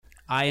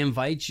I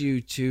invite you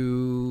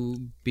to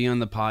be on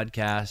the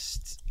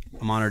podcast.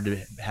 I'm honored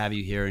to have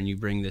you here, and you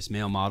bring this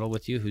male model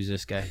with you. Who's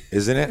this guy?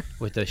 Isn't it?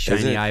 With the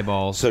shiny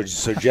eyeballs.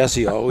 So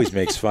Jesse always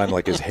makes fun,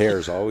 like his hair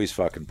is always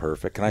fucking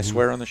perfect. Can I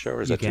swear on the show,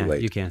 or is that too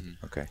late? You can.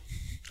 Okay.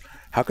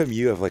 How come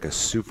you have like a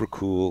super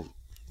cool,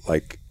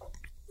 like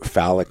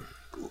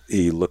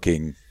phallic-y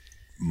looking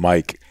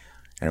mic,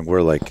 and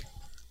we're like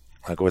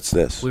what's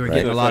this? We're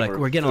getting a lot of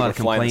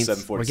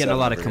complaints. We're getting a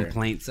lot of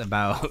complaints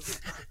about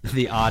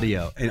the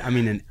audio. I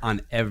mean,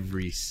 on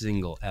every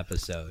single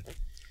episode.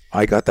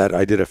 I got that.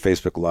 I did a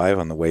Facebook Live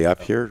on the way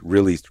up here.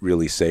 Really,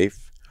 really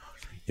safe.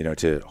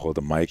 To hold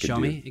a mic. Show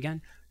me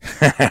again.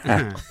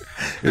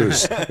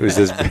 it was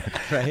this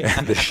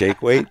right? the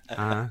shake weight.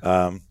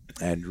 Uh-huh.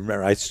 And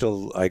remember, I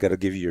got to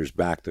give you yours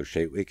back. Those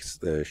shake weights.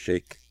 The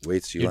shake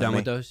weights. You're done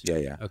with those?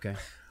 Yeah. Okay.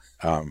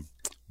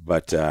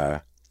 But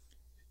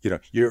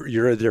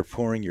you're there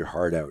pouring your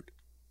heart out,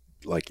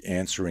 like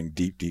answering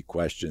deep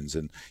questions,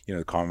 and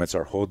the comments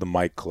are, hold the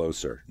mic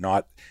closer,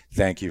 not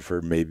thank you for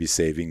maybe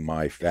saving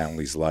my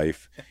family's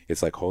life.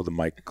 It's like, hold the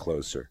mic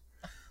closer.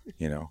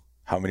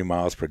 How many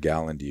miles per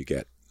gallon do you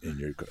get in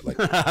your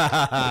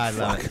I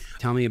love it.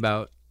 Tell me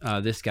about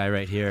this guy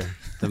right here,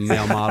 the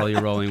male model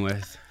you're rolling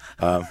with.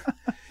 I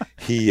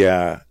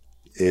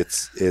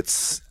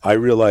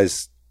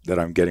realize that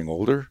I'm getting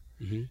older.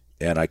 Mm-hmm.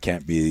 And I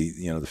can't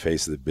be, the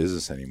face of the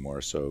business anymore.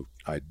 So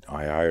I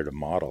hired a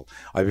model.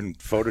 I've been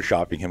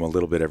photoshopping him a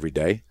little bit every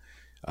day.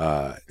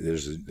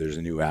 There's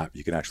a new app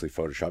you can actually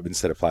Photoshop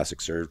instead of plastic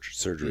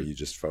surgery. You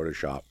just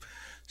Photoshop.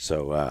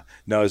 So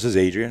no, this is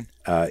Adrian.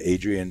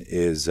 Adrian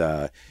is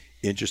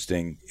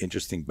interesting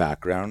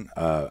background.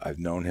 I've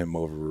known him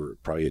over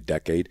probably a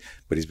decade,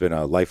 but he's been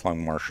a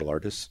lifelong martial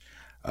artist.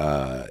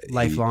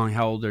 Lifelong.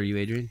 How old are you,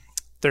 Adrian?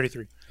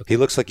 33. Okay. He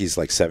looks like he's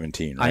like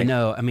 17, right? I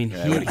know. I mean,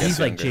 he's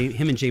like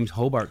him and James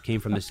Hobart came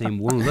from the same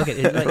womb. Look at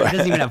it. Like, He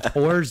doesn't even have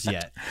pores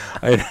yet.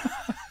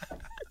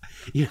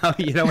 You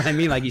know what I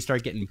mean? Like you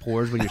start getting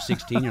pores when you're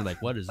 16. You're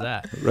like, what is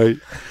that? Right.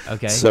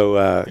 Okay.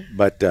 So,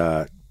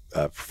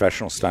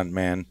 professional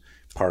stuntman,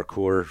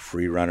 parkour,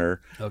 free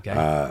runner,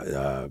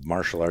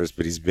 martial artist.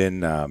 But he's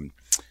been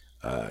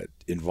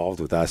involved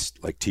with us,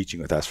 like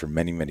teaching with us for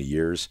many, many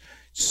years.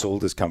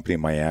 Sold his company in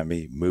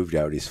Miami, moved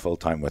out. He's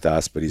full-time with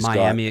us, but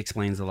Miami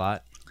explains a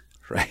lot.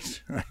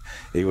 Right.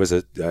 He was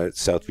a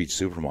South Beach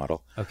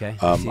supermodel. Okay.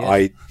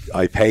 I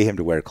pay him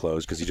to wear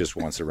clothes because he just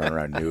wants to run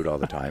around nude all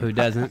the time. Who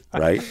doesn't?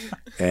 Right.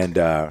 And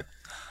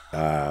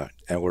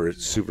we're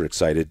super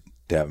excited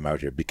to have him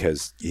out here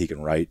because he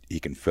can write, he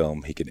can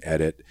film, he can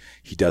edit.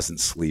 He doesn't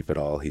sleep at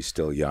all. He's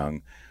still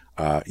young.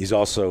 He's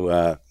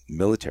also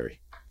military.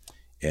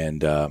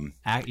 And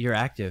you're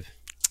active.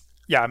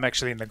 Yeah, I'm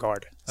actually in the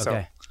Guard.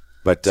 Okay.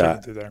 But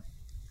there.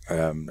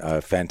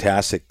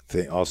 fantastic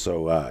thing.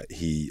 Also,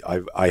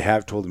 I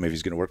have told him if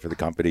he's going to work for the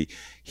company,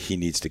 he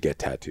needs to get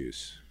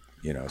tattoos.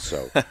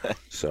 So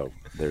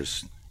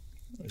there's.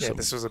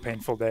 This was a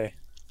painful day.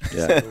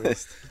 Yeah,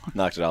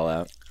 knocked it all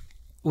out.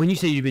 When you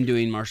say you've been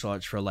doing martial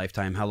arts for a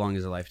lifetime, how long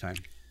is a lifetime?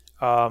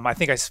 I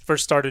think I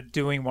first started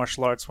doing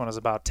martial arts when I was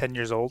about 10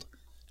 years old.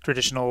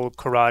 Traditional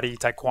karate,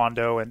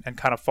 taekwondo, and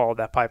kind of followed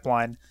that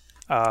pipeline.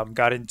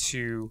 Got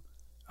into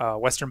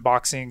Western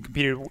boxing,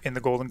 competed in the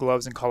Golden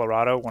Gloves in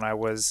Colorado when I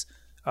was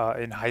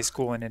in high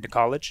school and into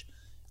college,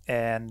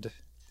 and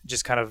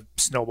just kind of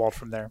snowballed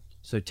from there.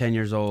 So 10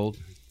 years old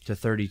to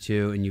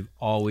 32, and you've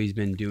always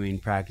been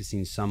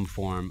practicing some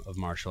form of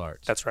martial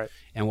arts. That's right.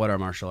 And what are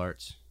martial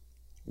arts?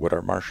 What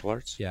are martial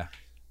arts? Yeah.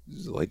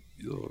 Like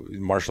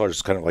martial arts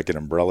is kind of like an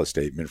umbrella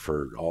statement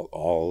for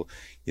all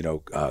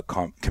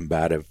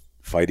combative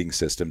fighting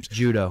systems.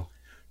 Judo,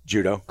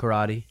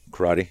 karate,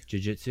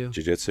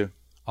 jiu-jitsu.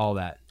 All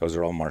that. Those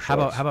are all martial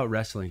arts. How about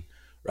wrestling?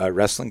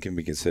 Wrestling can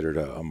be considered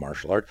a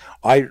martial art.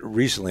 I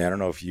don't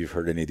know if you've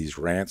heard any of these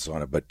rants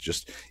on it, but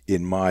just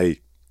in my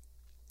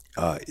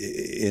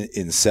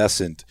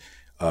incessant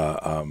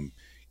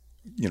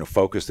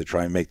focus to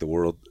try and make the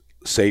world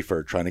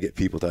safer, trying to get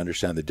people to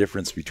understand the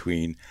difference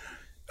between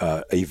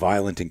a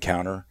violent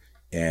encounter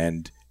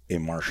and a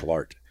martial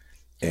art.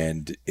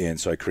 And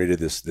so I created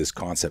this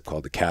concept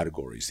called the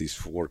categories, these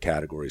 4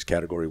 categories.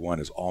 Category 1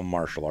 is all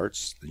martial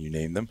arts, you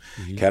name them.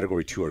 Mm-hmm.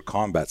 Category 2 are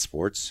combat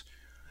sports.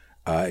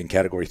 And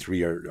Category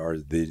 3 are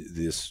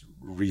this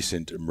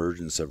recent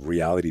emergence of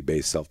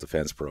reality-based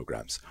self-defense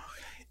programs.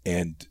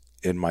 And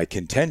my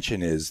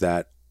contention is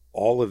that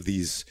all of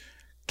these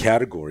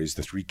categories,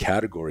 the 3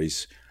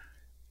 categories,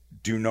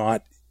 do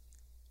not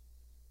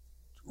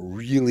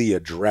really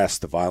address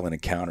the violent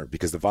encounter,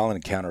 because the violent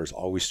encounter is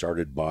always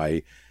started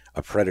by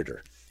a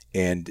predator,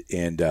 and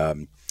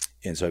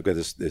so I've got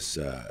this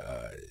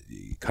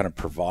kind of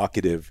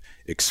provocative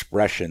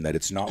expression that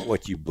it's not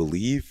what you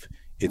believe,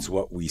 it's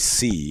what we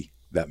see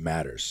that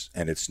matters,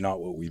 and it's not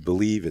what we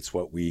believe, it's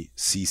what we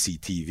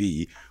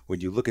CCTV.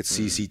 When you look at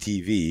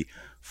CCTV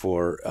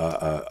for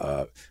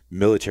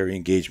military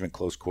engagement,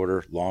 close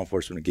quarter, law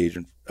enforcement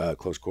engagement,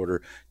 close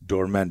quarter,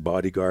 doorman,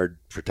 bodyguard,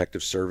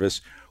 protective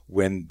service,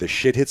 when the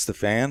shit hits the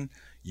fan,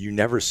 you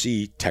never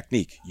see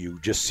technique. You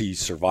just see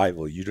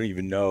survival. You don't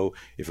even know,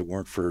 if it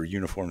weren't for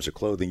uniforms or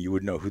clothing, you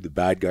would know who the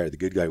bad guy or the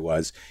good guy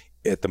was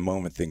at the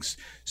moment. Things.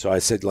 So I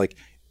said, like,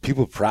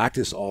 people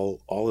practice all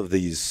of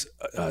these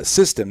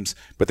systems,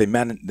 but they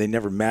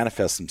never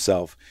manifest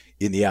themselves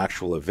in the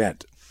actual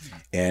event.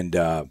 And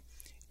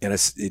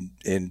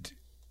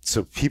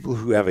so people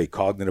who have a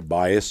cognitive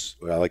bias,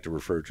 what I like to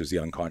refer to as the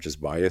unconscious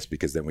bias,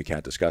 because then we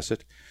can't discuss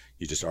it.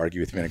 You just argue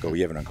with me and I go, well,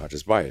 you have an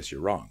unconscious bias.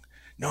 You're wrong.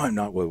 No, I'm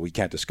not. Well, we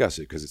can't discuss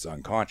it because it's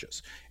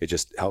unconscious. It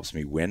just helps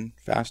me win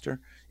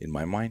faster in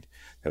my mind.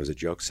 That was a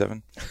joke,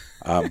 Sevan.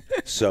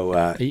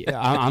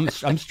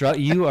 I'm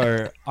struggling. You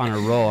are on a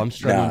roll. I'm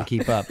struggling to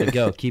keep up.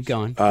 But keep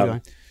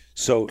going.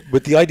 So,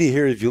 but the idea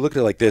here, if you look at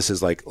it like this,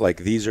 is like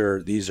these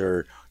are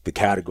the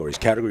categories.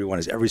 Category 1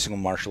 is every single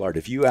martial art.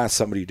 If you ask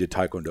somebody who did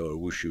Taekwondo or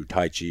Wushu,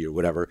 Tai Chi or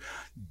whatever,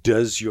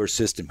 does your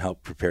system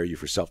help prepare you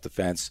for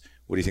self-defense?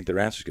 What do you think their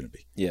answer is going to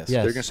be? Yes.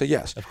 They're going to say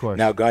yes. Of course.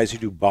 Now, guys who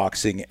do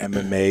boxing,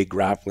 MMA,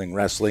 grappling,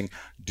 wrestling,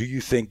 do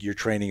you think your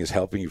training is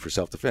helping you for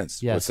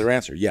self-defense? Yes. What's their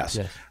answer? Yes.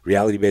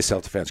 Reality-based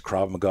self-defense,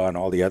 Krav Maga, and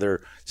all the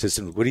other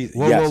systems. What do you?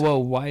 Whoa!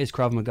 Why is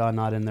Krav Maga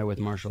not in there with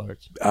martial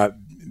arts?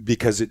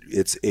 Because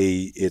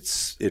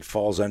it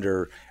falls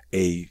under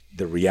the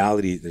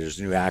reality. There's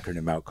a new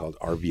acronym out called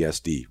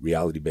RBSD,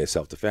 reality-based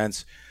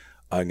self-defense.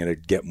 I'm going to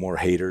get more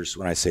haters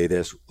when I say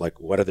this. Like,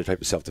 what other type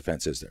of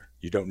self-defense is there?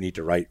 You don't need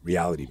to write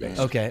reality-based.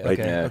 Okay.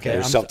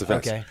 There's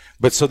self-defense. Okay.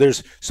 But so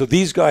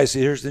these guys,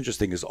 here's the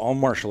interesting, is all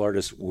martial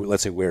artists,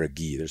 let's say, wear a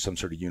gi. There's some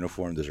sort of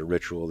uniform. There's a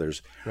ritual.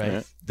 There's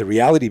the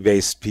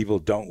reality-based people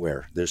don't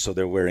wear.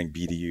 They're wearing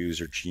BDUs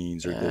or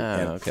jeans.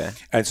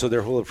 And so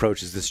their whole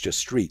approach is this just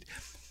street.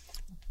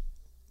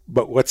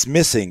 But what's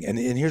missing, and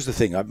here's the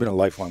thing, I've been a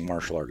lifelong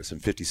martial artist. I'm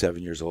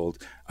 57 years old.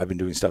 I've been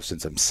doing stuff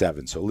since I'm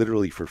 7. So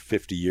literally for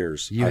 50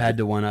 years. You had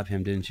to one-up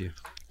him, didn't you?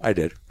 I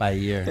did. By a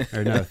year.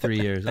 Or no, 3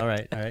 years. All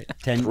right.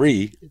 10.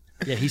 3?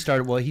 Yeah, he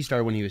started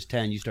when he was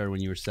 10. You started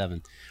when you were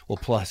 7. Well,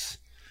 plus,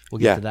 we'll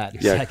get to that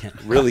in a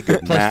second. Really good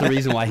plus math. The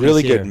reason why he's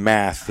really here. Good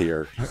math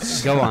here.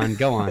 Go on.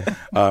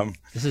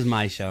 This is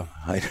my show.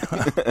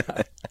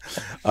 I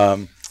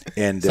know.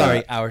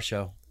 Sorry, our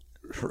show.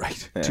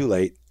 Right. Yeah. Too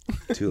late.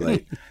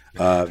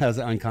 That was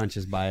an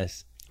unconscious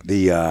bias.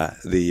 I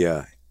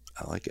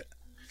like it.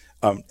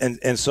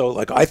 And so,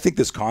 like, I think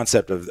this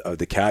concept of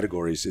the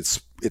categories,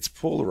 it's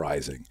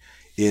polarizing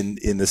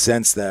in the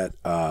sense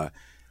that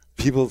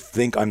people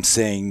think I'm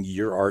saying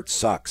your art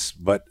sucks,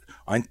 but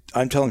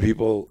I'm telling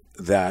people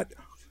that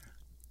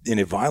in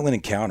a violent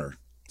encounter,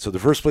 so the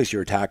first place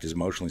you're attacked is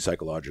emotionally,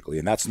 psychologically,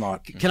 and that's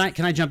not. Can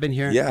I jump in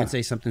here and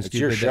say something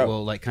stupid that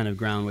will like kind of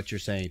ground what you're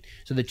saying?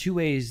 So the two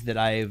ways that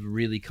I've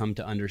really come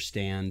to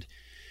understand.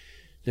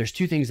 There's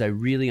two things I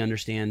really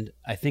understand.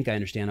 I think I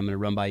understand. I'm going to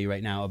run by you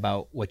right now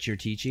about what you're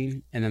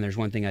teaching. And then there's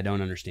one thing I don't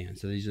understand.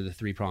 So these are the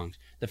 3 prongs.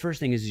 The first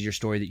thing is your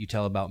story that you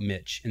tell about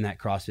Mitch in that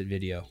CrossFit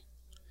video,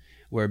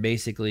 where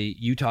basically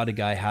you taught a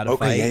guy how to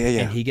fight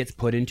and he gets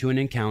put into an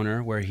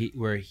encounter where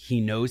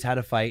he knows how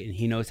to fight and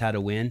he knows how to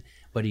win,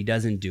 but he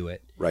doesn't do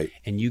it. Right.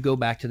 And you go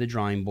back to the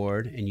drawing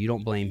board and you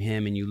don't blame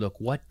him and you look,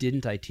 what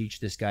didn't I teach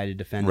this guy to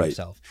defend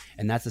himself?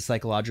 And that's a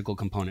psychological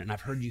component. And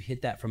I've heard you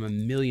hit that from a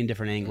million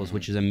different angles,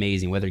 which is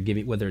amazing,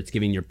 whether it's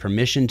giving your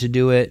permission to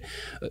do it.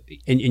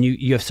 And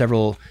you have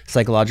several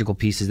psychological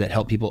pieces that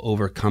help people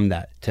overcome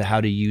that, to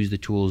how to use the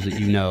tools that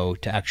you know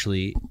to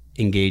actually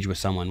engage with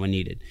someone when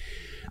needed.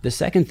 The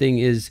second thing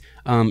is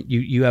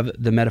you have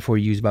the metaphor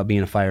you use about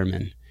being a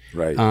fireman.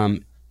 Right.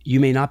 You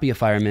may not be a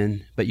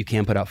fireman, but you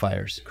can put out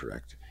fires.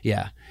 Correct.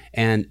 Yeah.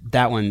 And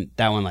that one,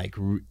 like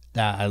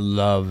that, I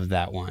love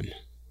that one.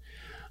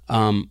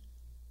 And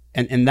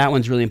that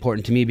one's really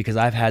important to me because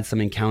I've had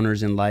some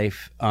encounters in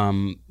life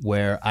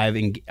where I've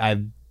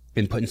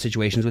been put in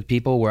situations with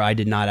people where I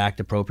did not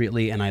act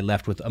appropriately and I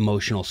left with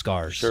emotional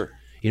scars. Sure.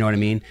 You know what I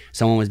mean?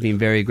 Someone was being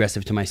very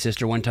aggressive to my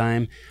sister one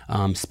time,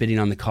 spitting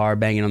on the car,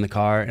 banging on the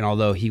car. And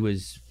although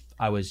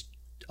I was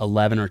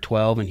 11 or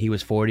 12 and he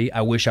was 40,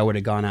 I wish I would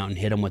have gone out and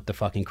hit him with the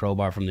fucking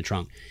crowbar from the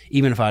trunk,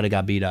 even if I'd have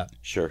got beat up.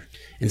 Sure.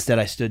 Instead,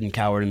 I stood and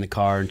cowered in the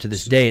car, and to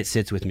this day, it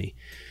sits with me.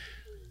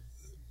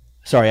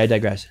 Sorry, I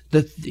digress.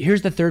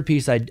 Here's the third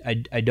piece I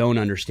don't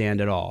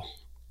understand at all.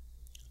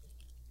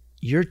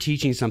 You're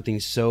teaching something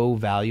so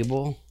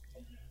valuable.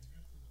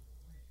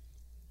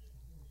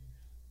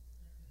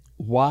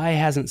 Why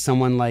hasn't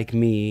someone like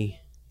me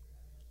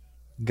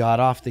got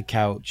off the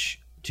couch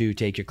to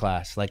take your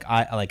class? Like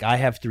I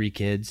have 3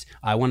 kids.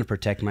 I want to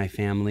protect my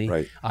family.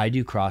 Right. I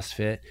do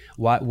CrossFit.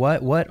 Why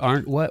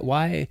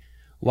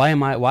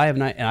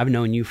haven't I, and I've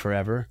known you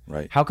forever.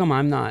 Right. How come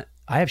I'm not,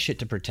 I have shit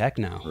to protect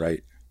now.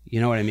 Right.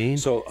 You know what I mean?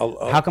 So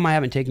how come I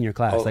haven't taken your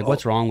class?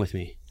 What's wrong with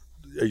me?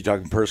 Are you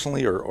talking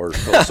personally or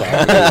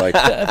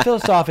philosophically?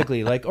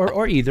 Philosophically,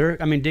 or either.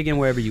 I mean, dig in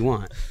wherever you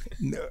want.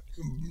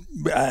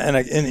 And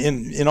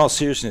in all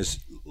seriousness,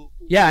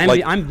 Yeah,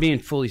 like, I'm being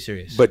fully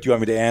serious. But do you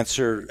want me to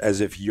answer as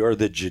if you're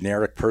the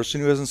generic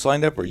person who hasn't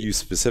signed up, or you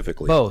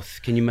specifically? Both.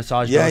 Can you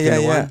massage both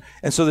into one?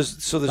 And so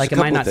there's like, a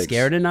couple am I not things.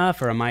 Scared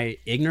enough, or am I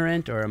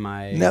ignorant, or am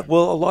I? No,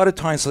 well, a lot of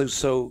times,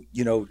 so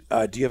do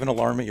you have an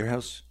alarm at your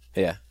house?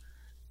 Yeah.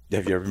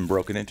 Have you ever been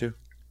broken into?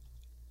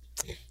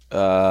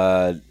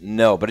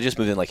 No, but I just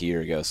moved in like a year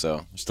ago,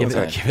 so still Give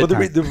it Well,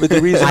 the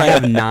reason I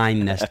have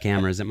 9 Nest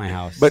cameras at my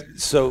house. But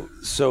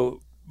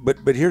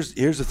But here's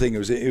the thing. It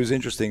was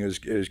interesting. I was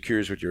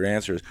curious what your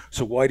answer is.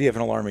 So why do you have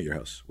an alarm at your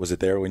house? Was it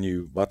there when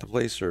you bought the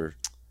place, or?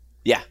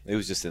 Yeah, it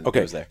was just it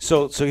was there.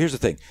 So here's the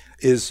thing: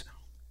 is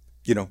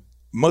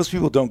most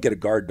people don't get a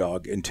guard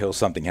dog until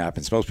something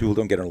happens. Most people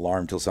don't get an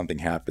alarm until something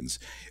happens.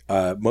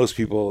 Most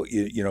people,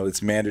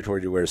 it's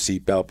mandatory to wear a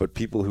seatbelt, but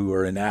people who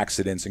are in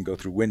accidents and go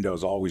through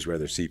windows always wear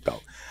their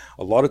seatbelt.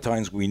 A lot of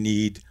times we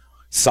need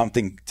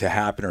something to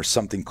happen or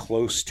something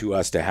close to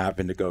us to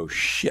happen to go,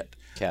 shit.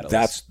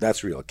 Catalyst.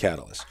 That's real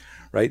catalyst,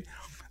 right?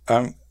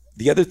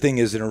 The other thing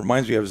is, and it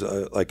reminds me of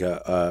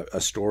a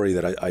story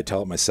that I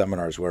tell at my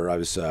seminars, where I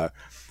was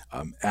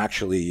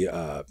actually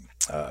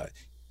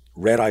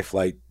red-eye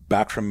flight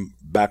back from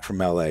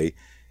LA,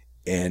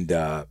 and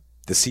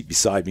the seat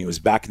beside me was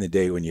back in the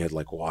day when you had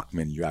like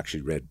Walkman, you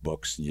actually read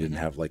books, and you didn't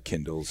have like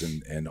Kindles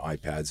and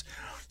iPads.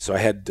 So I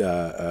had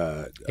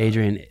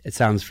Adrian, it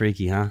sounds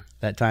freaky, huh?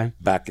 That time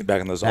back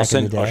in those. I'll show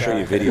you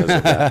videos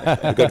of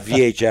that. I've got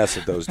VHS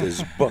of those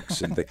days,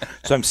 books and things.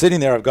 So I'm sitting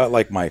there. I've got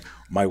like my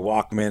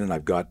Walkman, and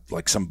I've got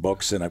like some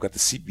books, and I've got the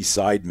seat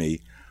beside me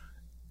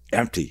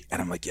empty,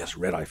 and I'm like, yes,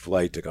 red-eye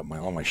flight. I got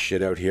all my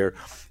shit out here,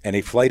 and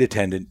a flight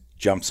attendant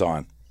jumps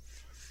on,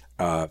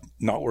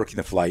 not working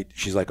the flight.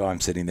 She's like, oh,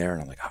 I'm sitting there,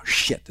 and I'm like, oh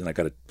shit, and I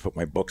got to put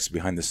my books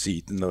behind the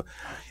seat,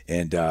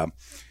 and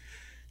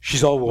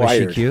she's all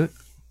wired. Was she cute?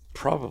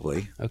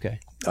 Probably.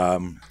 Okay.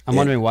 I'm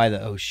wondering why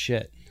oh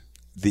shit.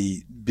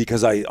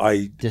 Because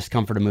I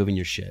discomfort of moving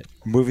your shit.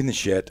 Moving the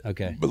shit.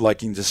 Okay. But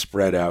liking to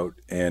spread out,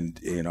 and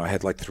I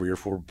had like 3 or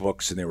 4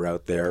 books, and they were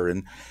out there,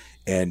 and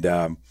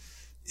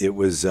it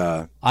was.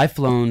 I've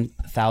flown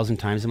 1,000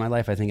 times in my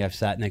life. I think I've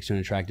sat next to an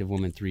attractive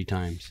woman 3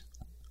 times.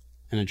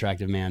 An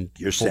attractive man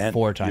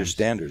 4 times. Your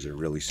standards are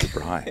really super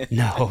high.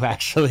 No,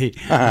 actually.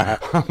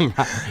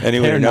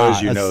 Anyone who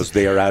knows you knows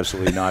they are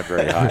absolutely not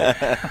very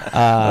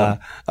high.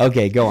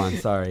 Okay, go on.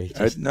 Sorry.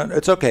 No,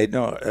 it's okay.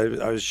 No,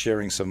 I was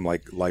sharing some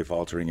like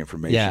life-altering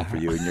information for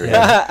you, and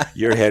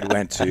your head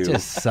went to. It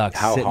just sucks.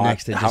 How sitting hot?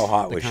 Next to how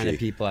hot the was kind she? of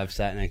people I've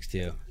sat next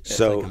to.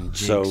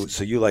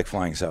 So you like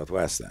flying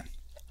Southwest then?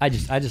 I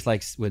just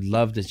like would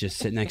love to just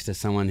sit next to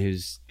someone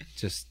who's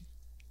just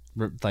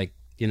like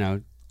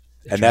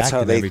and that's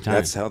how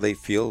they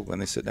feel when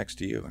they sit next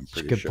to you. I'm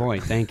pretty sure. Good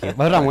point. Thank you.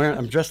 But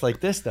I'm dressed like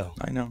this though.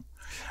 I know.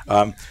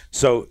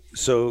 So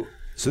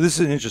this is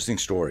an interesting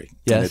story.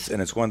 Yes.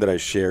 And it's one that I've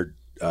shared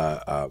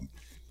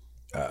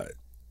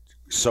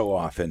so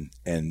often,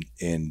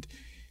 and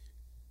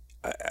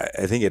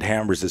I think it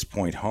hammers this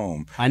point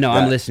home. I know.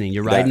 I'm listening.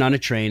 You're riding on a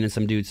train, and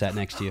some dude sat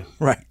next to you.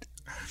 Right.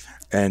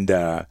 And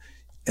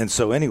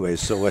so anyways,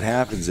 so what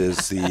happens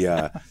is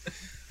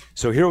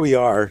so here we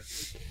are.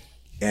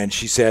 And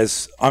she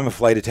says, I'm a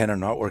flight attendant. I'm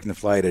not working the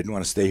flight. I didn't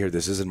want to stay here.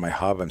 This isn't my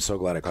hub. I'm so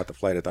glad I caught the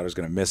flight. I thought I was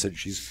going to miss it.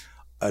 She's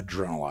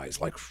adrenalized,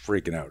 like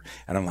freaking out.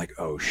 And I'm like,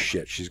 oh,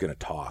 shit, she's going to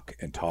talk.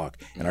 And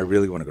I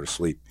really want to go to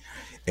sleep.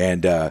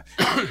 And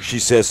she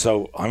says,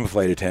 so I'm a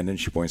flight attendant.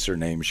 She points to her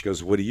name. She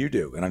goes, what do you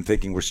do? And I'm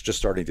thinking we're just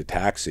starting to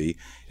taxi.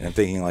 And I'm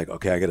thinking like,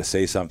 okay, I got to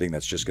say something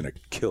that's just going to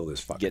kill this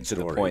fucking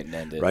story. Get to the point and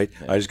end it. Right?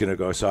 Yeah. I'm just going to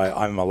go, so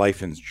I'm a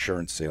life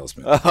insurance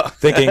salesman.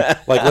 Thinking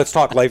like, let's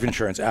talk life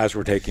insurance as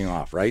we're taking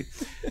off, right?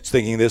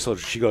 Thinking this,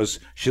 she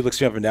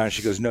looks me up and down. And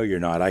she goes, no, you're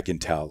not. I can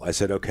tell. I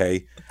said,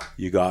 okay,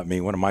 you got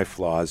me. One of my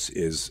flaws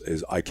is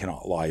I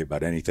cannot lie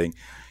about anything.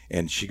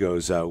 And she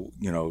goes,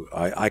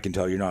 I can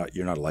tell you're not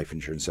a life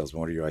insurance salesman.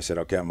 What are you? I said,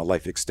 okay, I'm a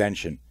life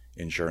extension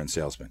insurance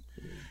salesman.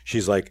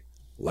 She's like,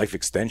 life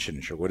extension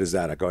insurance? What is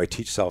that? I go, I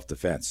teach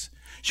self-defense.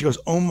 She goes,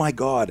 oh my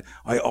God,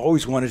 I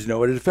always wanted to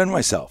know how to defend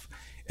myself.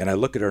 And I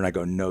look at her and I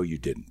go, no, you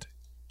didn't.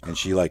 And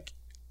she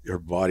her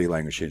body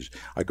language changed.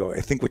 I go,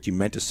 I think what you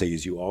meant to say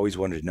is you always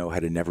wanted to know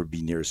how to never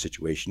be near a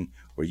situation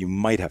where you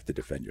might have to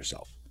defend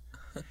yourself.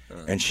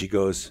 And she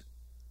goes,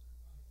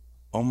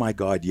 oh my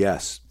God,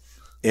 yes.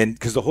 And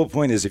because the whole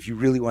point is if you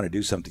really want to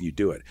do something, you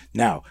do it.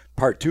 Now,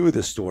 part 2 of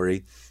the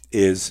story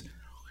is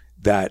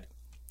that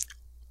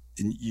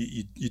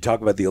you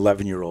talk about the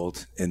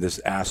 11-year-old and this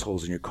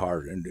assholes in your car.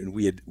 And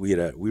we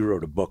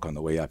wrote a book on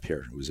the way up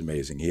here. It was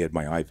amazing. He had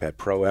my iPad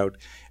Pro out,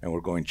 and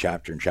we're going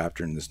chapter and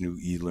chapter in this new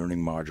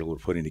e-learning module we're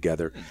putting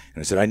together. And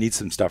I said, I need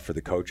some stuff for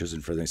the coaches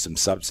and for some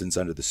substance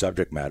under the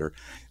subject matter.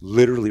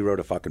 Literally wrote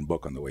a fucking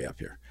book on the way up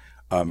here.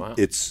 Wow.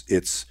 It's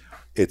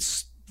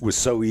was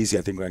so easy.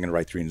 I think I'm going to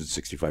write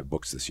 365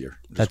 books this year.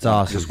 That's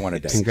awesome. Just one a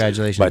day.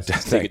 Congratulations. But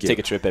take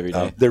a trip every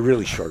day. They're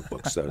really short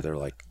books, though. They're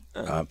like,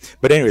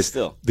 but anyways,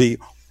 still the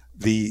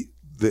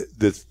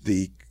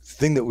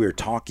thing that we were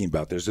talking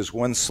about. There's this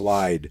one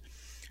slide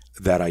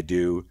that I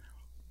do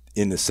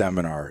in the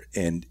seminar,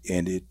 and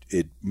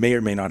it may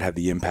or may not have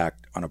the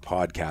impact on a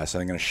podcast,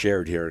 and I'm going to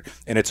share it here,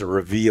 and it's a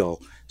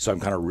reveal, so I'm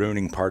kind of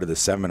ruining part of the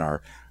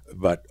seminar,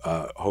 but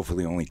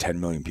hopefully only 10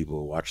 million people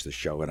will watch the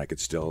show, and I could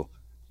still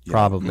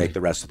probably make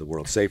the rest of the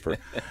world safer.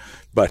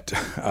 But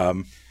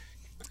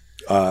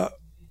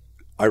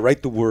I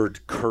write the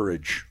word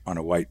courage on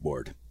a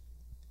whiteboard,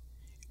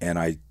 and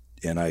I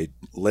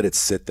let it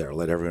sit there,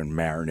 let everyone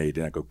marinate,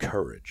 and I go,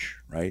 courage,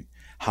 right?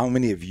 How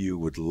many of you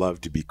would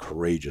love to be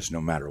courageous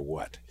no matter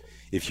what?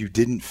 If you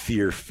didn't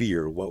fear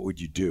fear, what would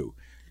you do?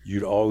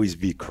 You'd always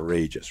be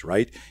courageous,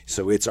 right?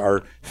 So it's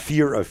our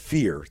fear of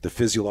fear, the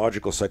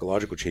physiological,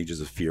 psychological changes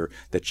of fear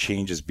that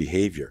changes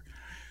behavior.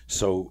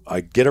 So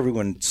I get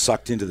everyone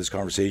sucked into this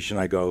conversation.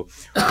 I go,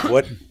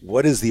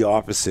 what is the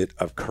opposite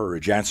of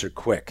courage? Answer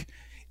quick.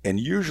 And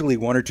usually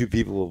one or two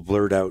people will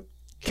blurt out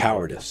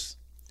cowardice,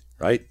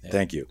 right? Yeah.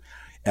 Thank you.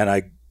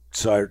 And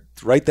so I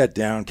write that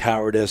down,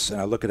 cowardice, and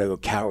I look at it, I go,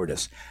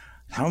 cowardice.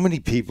 How many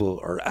people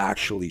are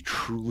actually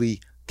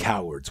truly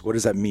cowards? What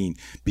does that mean?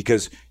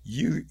 Because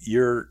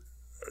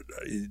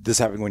this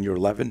happened when you were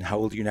 11. How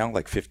old are you now?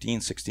 Like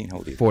 15, 16? How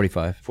old are you?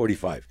 45.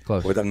 45.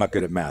 Close. Well, I'm not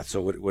good at math.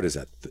 So what is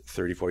that?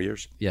 34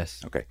 years?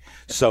 Yes. Okay.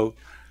 So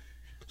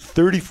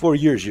 34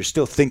 years, you're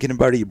still thinking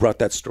about it. You brought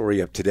that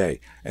story up today.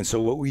 And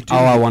so what we do... Oh,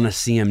 I want to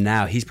see him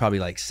now. He's probably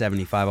like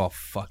 75. I'll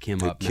fuck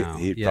him up now.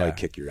 He'd probably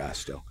kick your ass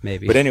still.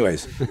 Maybe. But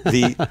anyways,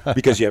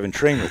 because you haven't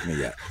trained with me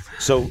yet.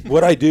 So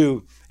what I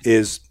do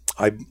is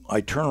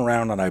I turn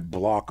around and I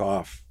block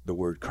off the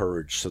word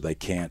courage so they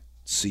can't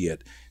see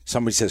it.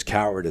 Somebody says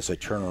cowardice, I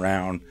turn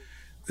around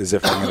as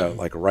if I'm going to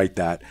like write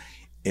that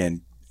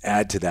and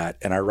add to that.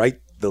 And I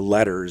write the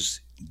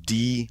letters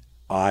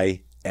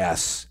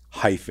D-I-S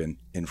hyphen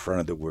in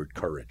front of the word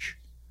courage.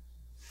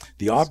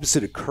 The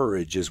opposite of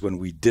courage is when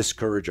we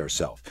discourage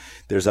ourselves.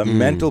 There's a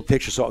mental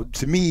picture. So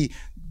to me,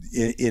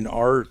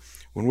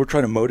 when we're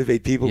trying to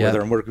motivate people,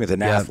 whether I'm working with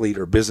an athlete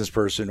or business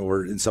person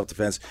or in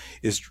self-defense,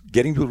 is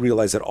getting people to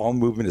realize that all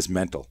movement is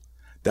mental.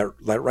 That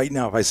right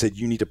now, if I said,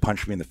 you need to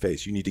punch me in the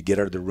face, you need to get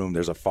out of the room,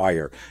 there's a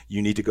fire,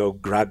 you need to go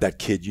grab that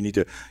kid, you need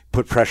to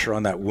put pressure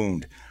on that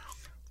wound,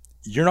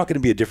 you're not going to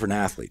be a different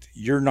athlete.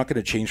 You're not going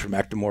to change from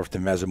ectomorph to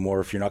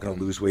mesomorph. You're not going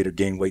to lose weight or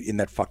gain weight in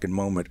that fucking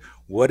moment.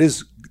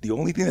 The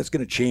only thing that's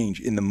going to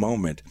change in the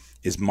moment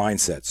is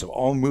mindset. So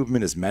all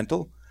movement is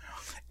mental.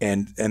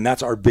 And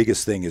that's our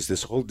biggest thing, is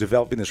this whole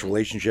developing this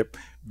relationship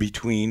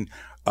between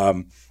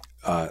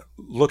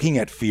looking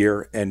at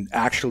fear and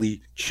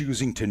actually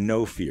choosing to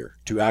know fear.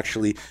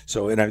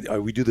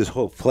 We do this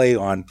whole play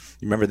on,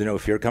 you remember the No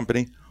Fear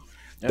Company?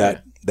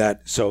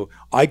 So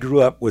I grew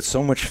up with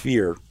so much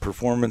fear,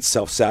 performance,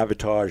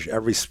 self-sabotage,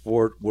 every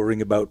sport,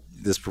 worrying about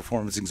this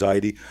performance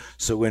anxiety.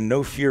 So when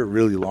No Fear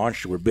really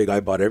launched, we're big, I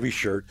bought every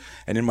shirt.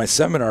 And in my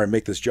seminar, I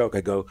make this joke.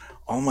 I go,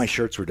 all my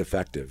shirts were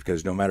defective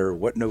because no matter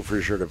what No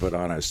Fear shirt I put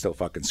on, I was still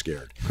fucking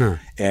scared.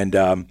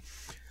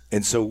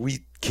 And so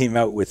we came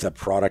out with a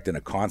product and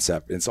a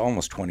concept. It's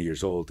almost 20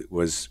 years old.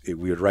 We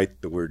would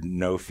write the word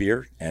no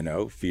fear,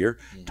 N-O, fear,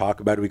 talk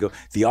about it. We go,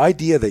 the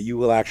idea that you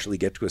will actually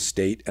get to a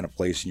state and a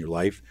place in your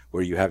life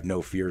where you have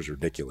no fear is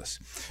ridiculous.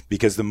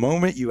 Because the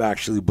moment you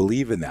actually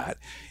believe in that,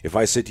 if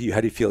I said to you,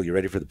 how do you feel? You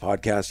ready for the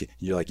podcast?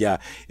 You're like, yeah.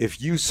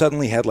 If you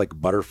suddenly had like a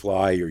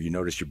butterfly, or you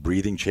notice your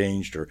breathing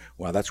changed, or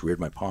wow, that's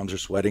weird, my palms are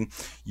sweating,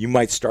 you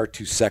might start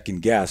to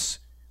second guess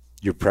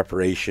your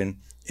preparation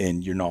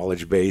and your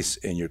knowledge base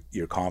and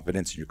your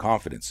competence and your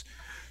confidence.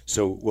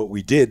 So what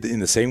we did, in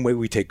the same way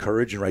we take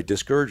courage and write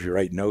discourage, we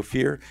write no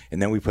fear, and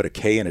then we put a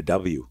K and a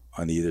W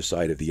on the either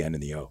side of the N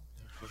and the O,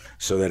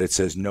 so that it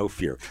says no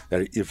fear.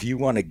 That if you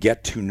want to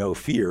get to no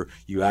fear,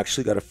 you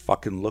actually got to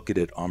fucking look at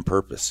it on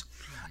purpose.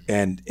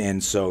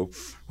 And so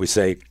we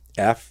say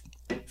F,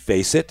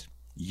 face it,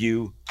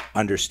 U,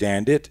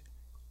 understand it,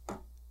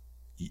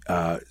 is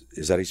that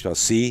how you spell?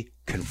 C,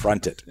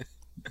 confront it.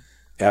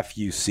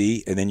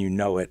 F-U-C, and then you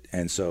know it.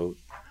 And so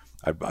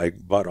I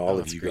bought all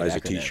of you guys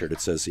a T-shirt.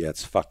 It says,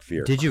 it's fuck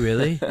fear. Did you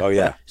really? Oh,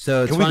 yeah.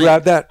 So Can we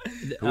grab that?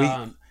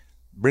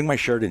 Bring my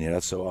shirt in here.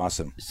 That's so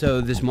awesome. So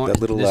this morning,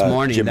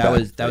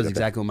 that was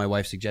exactly what my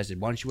wife suggested.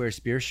 Why don't you wear a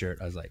Spear shirt?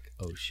 I was like,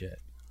 oh, shit.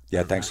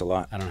 Yeah, thanks a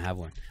lot. I don't have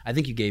one. I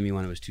think you gave me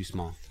one. It was too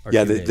small.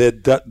 Yeah,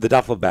 the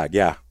duffel bag,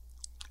 yeah.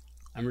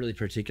 I'm really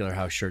particular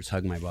how shirts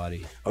hug my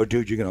body. Oh,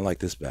 dude, you're going to like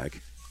this bag.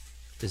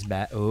 This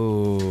bag?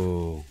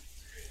 Oh.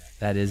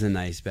 That is a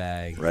nice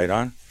bag. Right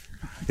on.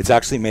 It's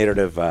actually made out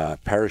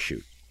of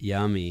parachute.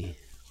 Yummy.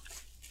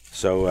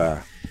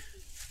 So,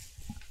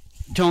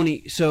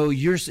 Tony, so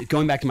you're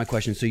going back to my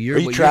question. So are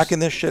you tracking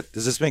this shit?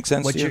 Does this make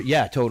sense to you?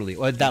 Yeah, totally.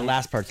 Well, that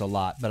last part's a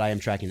lot, but I am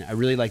tracking it. I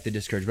really like the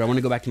discourage, but I want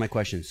to go back to my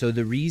question. So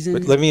the reason...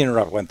 But let me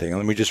interrupt one thing.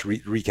 Let me just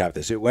recap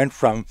this. It went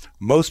from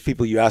most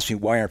people, you ask me,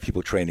 why aren't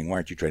people training? Why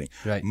aren't you training?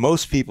 Right.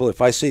 Most people,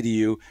 if I say to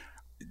you,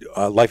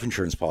 life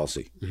insurance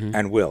policy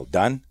and will,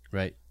 done?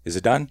 Right. Is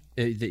it done?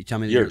 Tell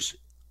me yours.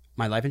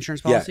 My life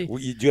insurance policy? Yeah.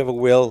 Do you have a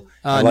will?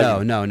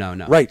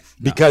 No. Right.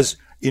 Because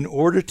in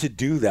order to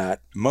do that,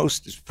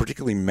 most,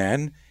 particularly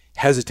men,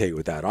 hesitate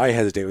with that. I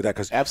hesitate with that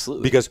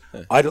because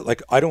I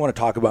don't want to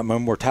talk about my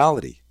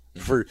mortality.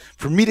 For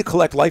me to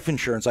collect life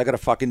insurance, I got to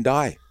fucking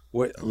die.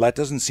 What, that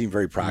doesn't seem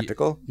very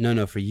practical.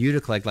 No. For you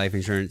to collect life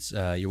insurance,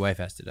 your wife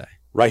has to die.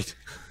 Right.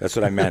 That's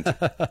what I meant.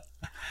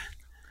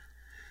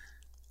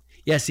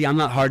 Yeah, see, I'm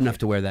not hard enough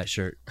to wear that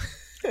shirt.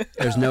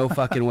 There's no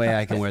fucking way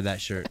I can wear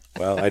that shirt.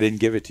 Well, I didn't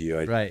give it to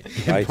you. Right.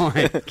 Good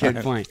point. Good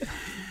point.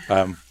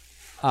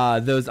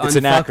 Those it's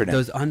an acronym.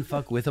 Those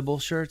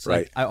unfuckwithable shirts.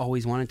 Right. Like, I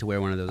always wanted to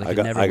wear one of those. I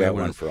got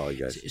one for all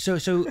you guys.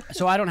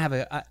 So I don't have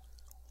I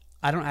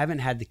haven't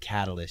had the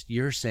catalyst.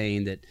 You're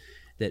saying that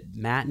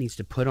Matt needs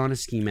to put on a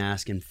ski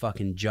mask and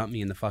fucking jump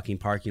me in the fucking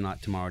parking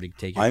lot tomorrow to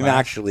take your I'm class?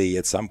 actually,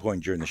 at some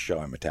point during the show,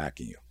 I'm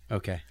attacking you.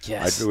 Okay.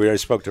 Yes. I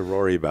spoke to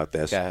Rory about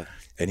this, Yeah.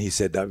 and he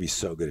said, that'd be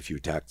so good if you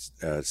attacked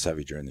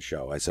Sevi during the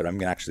show. I said,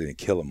 I'm actually going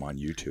to kill him on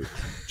YouTube,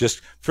 just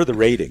for the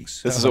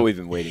ratings. This is what we've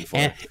been waiting for.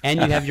 And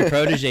you have your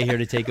protege here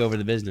to take over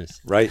the business.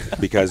 Right?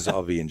 Because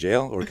I'll be in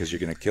jail, or because you're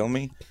going to kill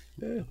me.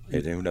 And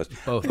who knows?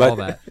 Both, all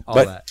that.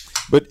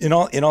 But in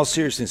all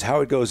seriousness,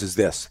 how it goes is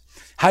this.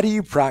 How do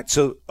you practice?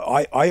 So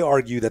I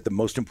argue that the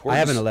most important... I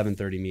have an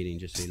 11:30 meeting,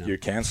 just so you know. You're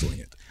canceling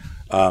it.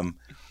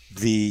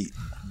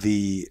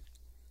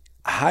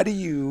 How do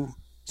you...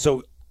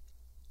 So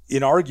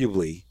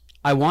inarguably...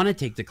 I want to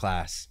take the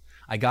class.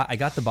 I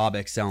got the Bob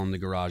XL in the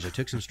garage. I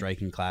took some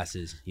striking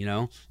classes, you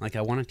know? Like,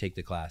 I want to take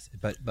the class.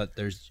 But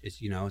there's...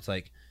 It's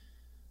like...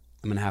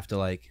 I'm going to have to,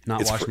 like,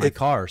 not wash my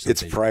car or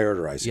something. It's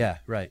prioritizing. Yeah,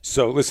 right.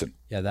 So listen.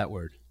 Yeah, that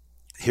word.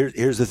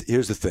 Here's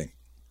the thing.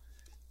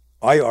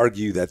 I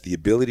argue that the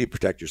ability to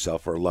protect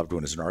yourself or a loved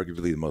one is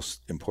arguably the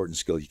most important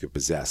skill you could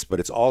possess, but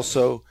it's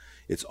also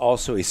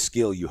a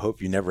skill you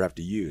hope you never have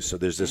to use. So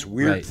there's this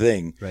weird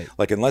thing,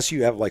 like unless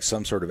you have like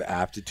some sort of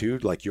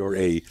aptitude, like you're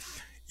a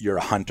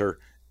hunter,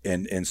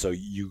 and so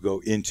you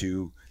go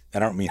into,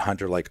 and I don't mean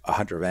hunter like a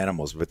hunter of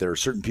animals, but there are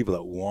certain people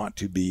that want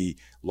to be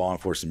law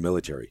enforcement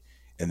military,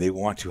 and they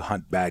want to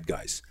hunt bad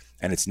guys,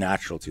 and it's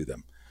natural to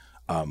them.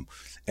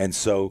 And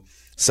so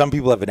some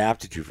people have an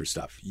aptitude for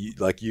stuff.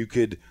 You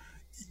could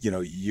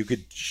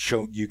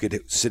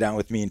sit down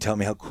with me and tell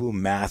me how cool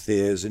math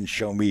is and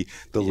show me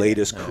the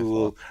latest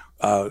cool,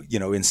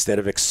 instead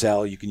of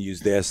Excel, you can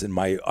use this. And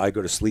I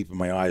go to sleep and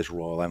my eyes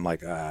roll. I'm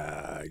like,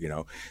 I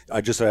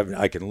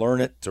can learn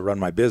it to run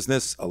my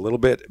business a little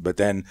bit, but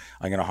then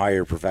I'm going to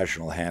hire a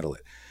professional to handle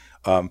it.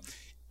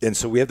 And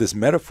so we have this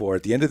metaphor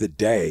at the end of the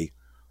day,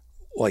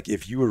 like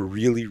if you were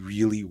really,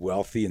 really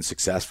wealthy and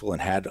successful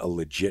and had a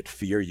legit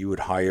fear, you would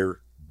hire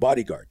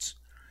bodyguards.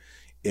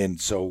 And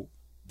so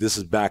this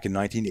is back in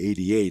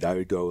 1988. I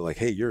would go like,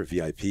 hey, you're a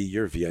VIP,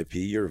 you're a VIP,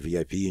 you're a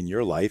VIP in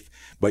your life,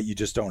 but you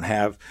just don't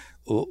have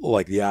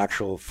like the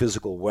actual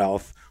physical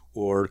wealth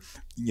or,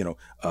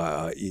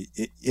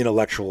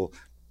 intellectual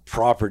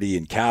property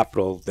and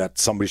capital that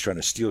somebody's trying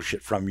to steal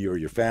shit from you or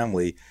your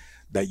family,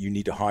 that you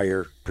need to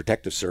hire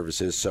protective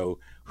services. So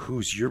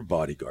who's your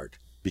bodyguard?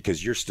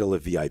 Because you're still a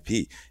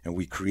VIP. And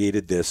we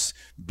created this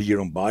be your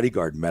own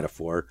bodyguard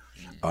metaphor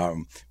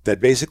that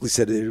basically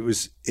said it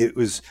was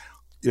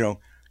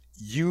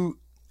you,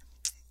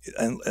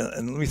 and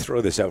let me throw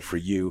this out for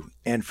you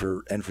and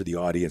for the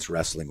audience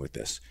wrestling with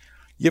this.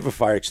 You have a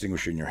fire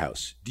extinguisher in your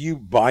house. Do you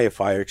buy a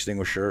fire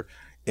extinguisher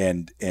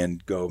and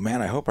go,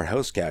 man, I hope our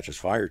house catches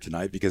fire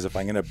tonight, because if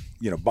I'm going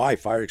to buy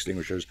fire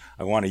extinguishers,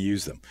 I want to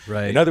use them.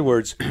 Right. In other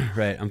words,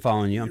 right. I'm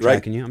following you. I'm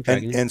tracking you.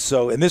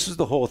 And this is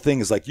the whole thing,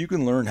 is like you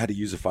can learn how to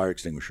use a fire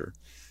extinguisher.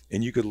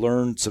 And you could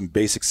learn some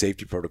basic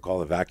safety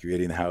protocol,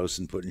 evacuating the house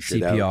and putting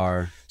shit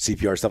out.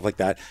 CPR, stuff like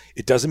that.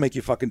 It doesn't make you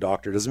a fucking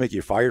doctor. It doesn't make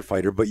you a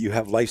firefighter, but you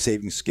have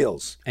life-saving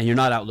skills. And you're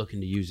not out looking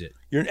to use it.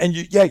 You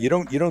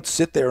don't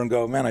sit there and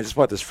go, man, I just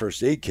bought this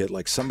first aid kit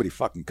like somebody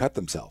fucking cut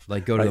themselves.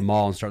 Like go to the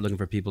mall and start looking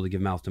for people to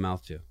give mouth to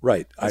mouth to.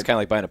 Right. It's kind of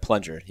like buying a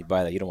plunger. You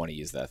buy that, you don't want to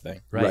use that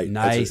thing. Right.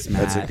 Nice,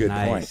 Matt. That's a good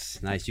point.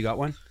 Nice. You got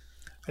one?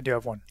 I do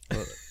have one.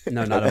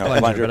 No, not a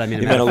plunger, but I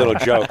mean you meant a little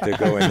joke to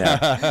go in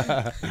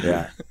there.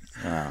 Yeah.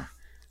 Oh.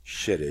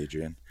 Shit,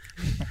 Adrian.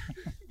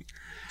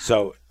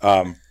 So,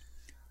 it's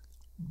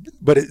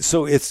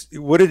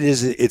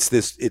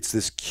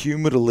this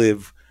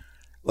cumulative,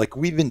 like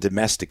we've been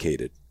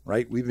domesticated,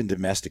 right? We've been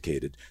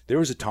domesticated. There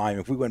was a time,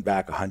 if we went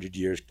back 100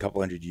 years, a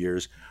couple hundred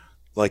years,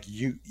 like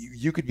you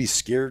could be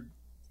scared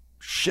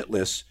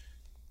shitless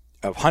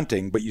of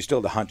hunting, but you still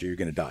the hunter, you're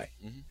going to die.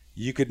 Mm-hmm.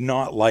 You could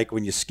not like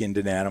when you skinned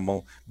an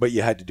animal, but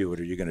you had to do it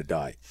or you're going to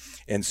die.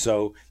 And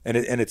so,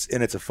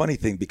 it's a funny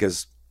thing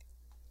because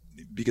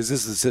this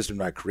is the system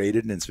that I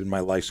created and it's been my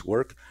life's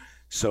work.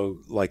 So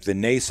like the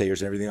naysayers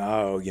and everything,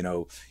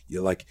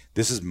 you're like,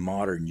 this is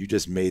modern. You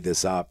just made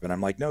this up. And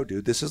I'm like, no,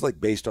 dude, this is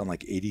like based on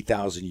like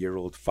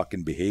 80,000-year-old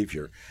fucking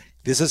behavior.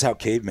 This is how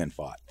cavemen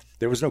fought.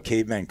 There was no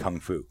caveman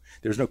kung fu.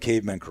 There was no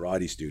caveman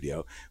karate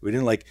studio. We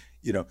didn't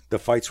the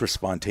fights were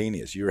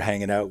spontaneous. You were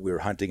hanging out, we were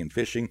hunting and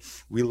fishing.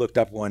 We looked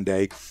up one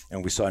day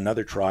and we saw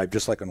another tribe,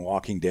 just like on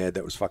Walking Dead,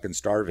 that was fucking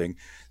starving.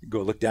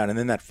 Go look down, and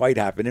then that fight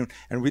happened,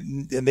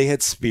 and they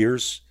had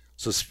spears.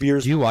 So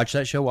spears. Do you watch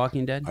that show,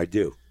 Walking Dead? I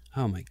do.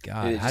 Oh my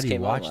god! How do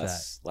you watch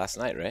that? Last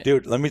night, right?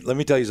 Dude, let me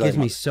tell you something. It gives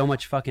me so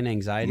much fucking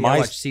anxiety. I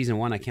watched season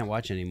 1. I can't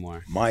watch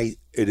anymore.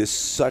 It is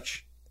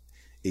such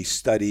a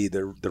study.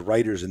 The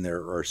writers in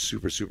there are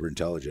super, super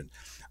intelligent.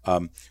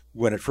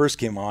 When it first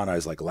came on, I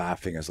was like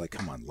laughing. I was like,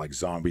 come on, like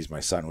zombies. My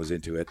son was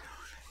into it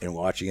and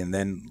watching. And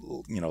then,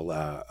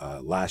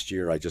 last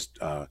year I just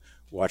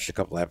watched a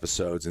couple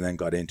episodes and then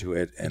got into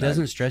it. And it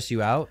doesn't stress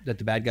you out that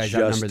the bad guys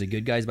outnumber the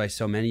good guys by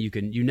so many.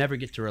 You never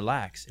get to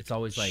relax. It's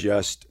always like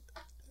just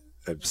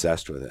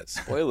obsessed with it.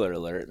 Spoiler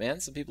alert, man.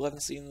 Some people haven't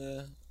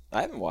seen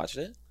I haven't watched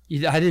it.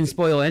 I didn't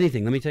spoil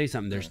anything. Let me tell you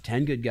something. There's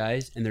 10 good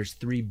guys and there's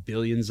 3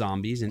 billion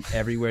zombies, and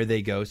everywhere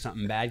they go,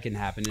 something bad can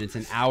happen. And it's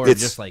an hour of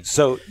just like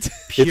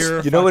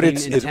pure. You know what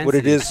it's what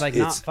it is. It's like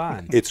not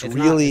fun. It's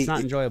really not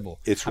enjoyable.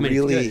 It's really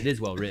really it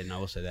is well written. I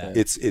will say that.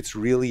 It's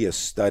really a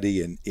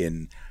study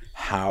in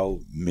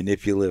how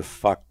manipulative,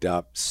 fucked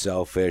up,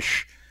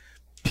 selfish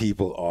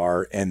people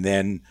are, and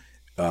then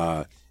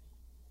the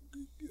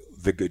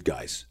good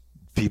guys,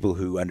 people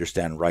who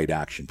understand right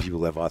action, people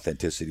who have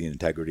authenticity and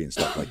integrity and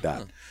stuff like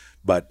that.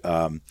 But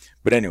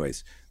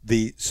anyways,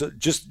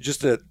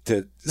 just to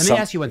let me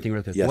ask you one thing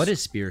real quick. Yes. What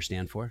does SPEAR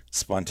stand for?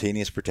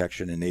 Spontaneous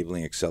protection,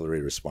 enabling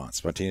accelerated response.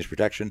 Spontaneous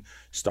protection,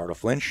 startle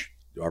flinch,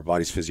 our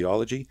body's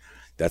physiology.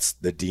 That's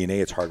the DNA.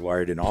 It's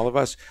hardwired in all of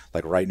us.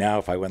 Like right now,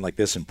 if I went like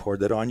this and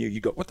poured that on you,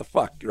 you go, what the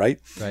fuck, right?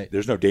 Right.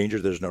 There's no danger.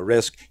 There's no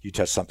risk. You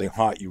touch something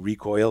hot, you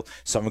recoil.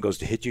 Someone goes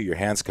to hit you, your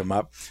hands come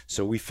up.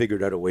 So we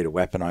figured out a way to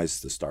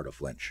weaponize the startle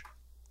flinch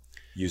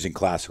using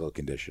classical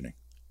conditioning.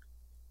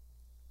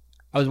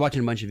 I was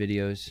watching a bunch of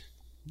videos,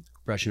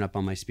 brushing up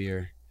on my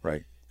SPEAR.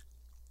 Right.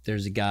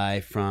 There's a guy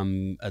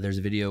from. There's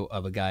a video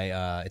of a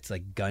guy. It's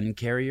like gun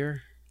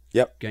carrier.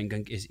 Yep.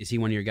 Gun. Is he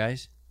one of your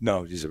guys?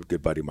 No, he's a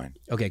good buddy of mine.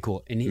 Okay,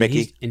 cool. And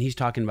Mickey? he's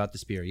talking about the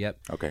SPEAR. Yep.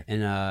 Okay.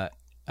 And I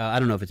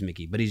don't know if it's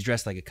Mickey, but he's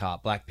dressed like a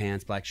cop. Black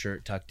pants, black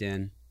shirt, tucked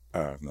in.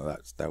 No,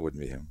 that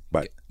wouldn't be him.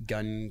 But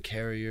gun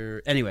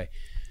carrier. Anyway,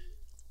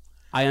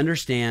 I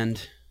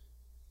understand.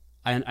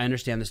 I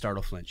understand the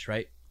startle flinch,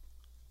 right?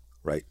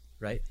 Right.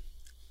 Right.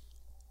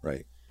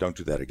 Right. Don't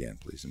do that again,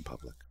 please, in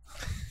public.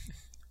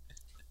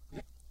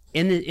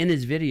 In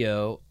his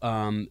video,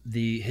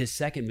 his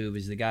second move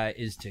is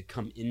to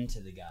come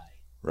into the guy.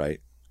 Right.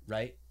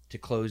 Right? To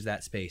close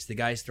that space. The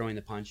guy's throwing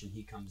the punch and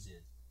he comes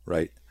in.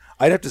 Right.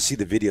 I'd have to see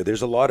the video.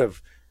 There's a lot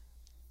of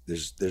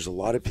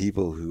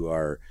people who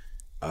are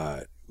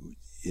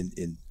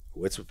in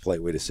what's a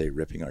polite way to say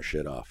ripping our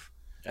shit off.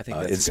 I think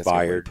that's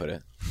inspired. That's a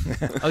good way to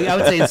put it. Oh yeah, I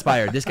would say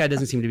inspired. This guy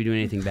doesn't seem to be doing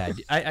anything bad.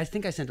 I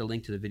think I sent a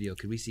link to the video.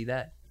 Could we see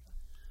that?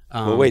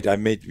 Well, wait. I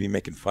may be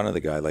making fun of the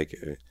guy. Like,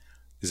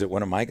 is it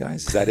one of my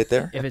guys? Is that it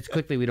there? If it's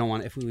quickly, we don't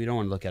want to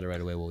look at it right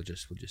away. We'll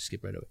just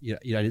skip right away.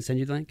 I didn't send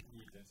you the link.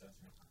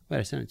 Wait,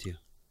 I sent it to you.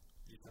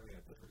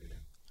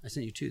 I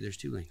sent you 2. There's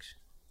 2 links.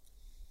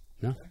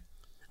 No.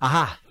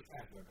 Aha.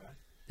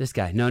 This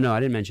guy. No,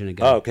 I didn't mention a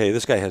guy. Oh, okay.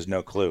 This guy has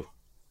no clue.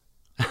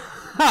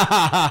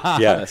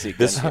 Yeah.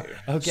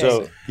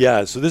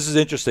 Okay. So this is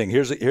interesting.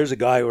 Here's a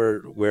guy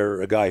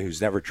where a guy who's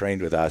never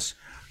trained with us,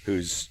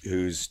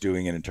 who's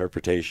doing an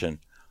interpretation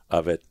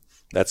of it.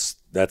 That's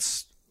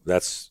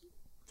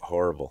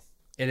horrible.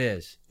 It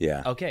is.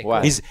 Yeah. Okay.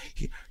 Wow. Cool.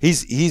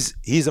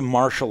 He's a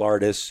martial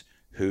artist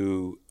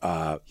who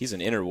he's an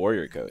inner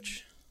warrior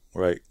coach.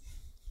 Right.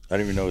 I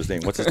don't even know his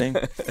name. What's his name?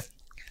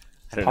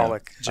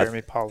 Pollock.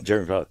 Jeremy Pollock.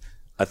 Jeremy Pollock.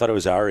 I thought it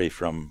was Ari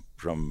from.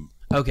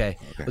 Okay.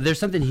 Well, there's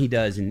something he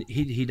does, and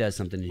he does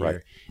something here.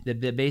 Right.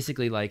 That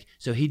basically, like,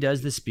 so he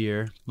does the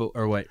spear,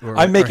 or what?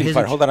 I'm making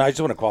fun. Hold on, I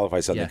just want to qualify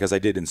something Yeah. because I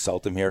did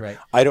insult him here. Right.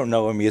 I don't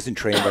know him. He isn't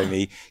trained by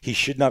me. He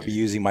should not be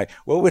using my.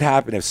 What would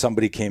happen if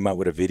somebody came out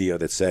with a video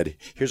that said,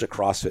 "Here's a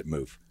CrossFit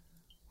move"?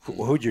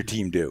 What would your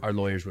team do? Our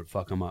lawyers would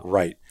fuck him up.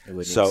 Right. It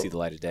wouldn't even see the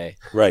light of day.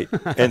 Right.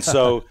 And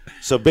so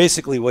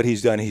basically what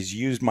he's done, he's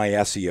used my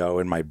SEO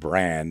and my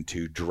brand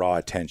to draw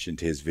attention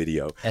to his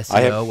video.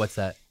 SEO, what's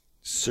that?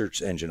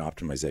 Search engine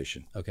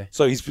optimization. Okay.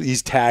 So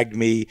he's tagged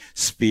me,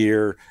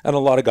 SPEAR, and a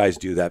lot of guys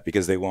do that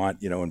because they want,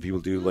 when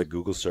people do like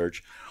Google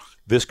search,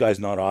 this guy's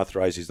not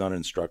authorized, he's not an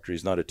instructor,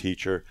 he's not a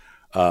teacher,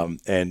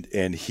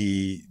 and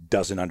he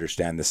doesn't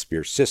understand the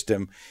SPEAR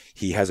system.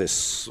 He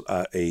has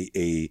But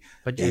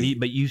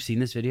you've seen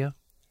this video?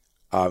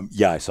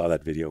 Yeah, I saw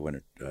that video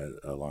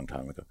a long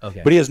time ago.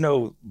 Okay. But he has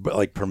no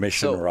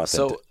permission or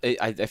authentic. So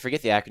I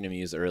forget the acronym you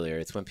used earlier.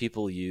 It's when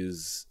people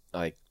use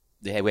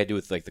we had to do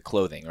with the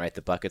clothing, right?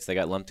 The buckets they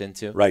got lumped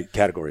into. Right,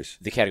 categories.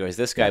 The categories.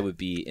 This guy would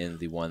be in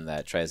the one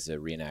that tries to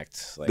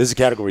reenact. This is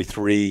category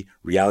 3,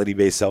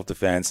 reality-based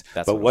self-defense.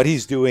 But what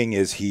he's doing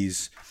is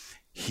he's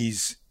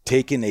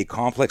taken a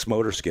complex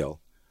motor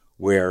skill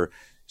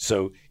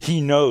so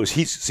he knows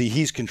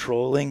he's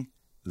controlling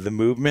the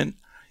movement.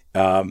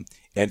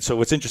 And so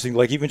what's interesting,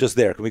 even just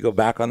there, can we go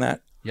back on that?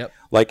 Yep.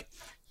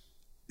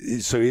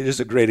 So here's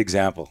a great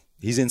example.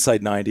 He's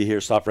inside 90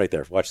 here. Stop right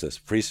there. Watch this.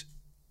 Freeze.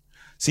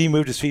 See, he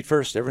moved his feet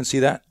first. Everyone see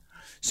that?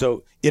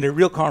 So in a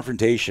real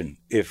confrontation,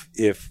 if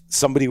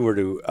somebody were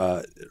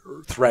to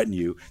threaten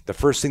you, the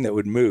first thing that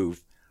would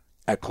move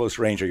at close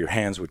range are your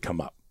hands would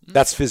come up.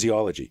 That's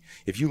physiology.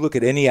 If you look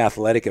at any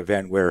athletic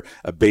event where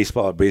a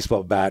baseball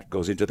bat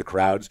goes into the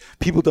crowds,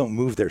 people don't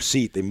move their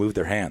seat. They move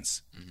their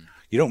hands. Mm-hmm.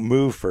 You don't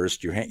move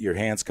first. Your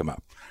hands come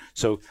up.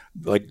 So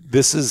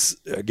this is,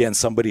 again,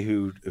 somebody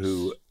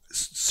who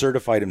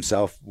certified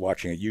himself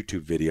watching a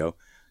YouTube video,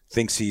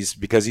 thinks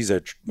because he's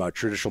a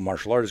traditional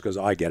martial artist, goes,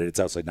 oh, I get it. It's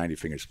outside 90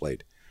 fingers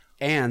played.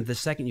 And the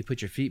second you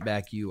put your feet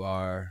back, you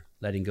are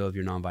letting go of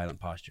your nonviolent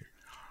posture.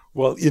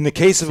 Well, in the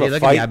case of a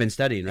look fight, at me, I've been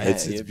studying, right?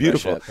 It's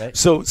beautiful. Up, right?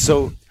 So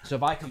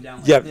if I come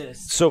down like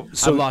this,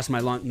 I've lost my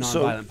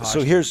nonviolent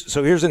posture.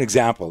 So here's an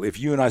example. If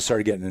you and I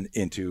started getting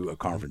into a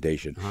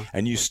confrontation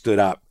and you stood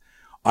up,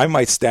 I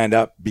might stand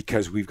up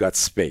because we've got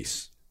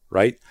space,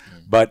 right?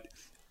 But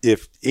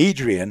if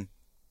Adrian,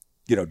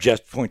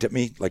 just point at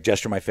me, like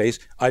gesture my face,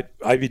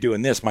 I'd be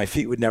doing this. My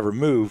feet would never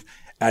move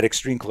at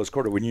extreme close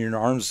quarter. When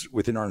you're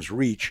within arm's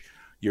reach,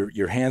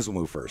 your hands will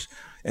move first.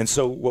 And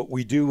so what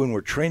we do when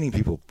we're training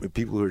people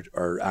who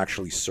are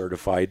actually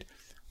certified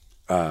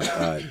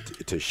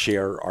to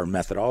share our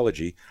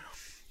methodology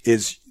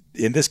is,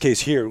 in this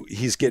case here,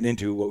 he's getting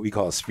into what we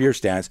call a spear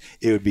stance.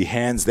 It would be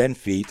hands then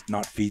feet,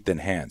 not feet then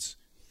hands.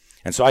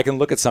 And so I can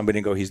look at somebody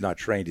and go, he's not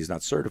trained, he's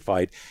not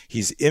certified.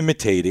 He's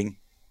imitating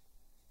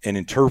and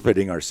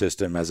interpreting our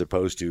system as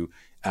opposed to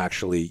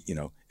actually,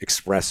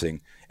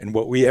 expressing. And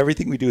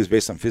everything we do is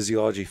based on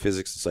physiology,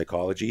 physics, and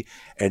psychology.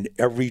 And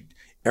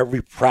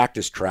every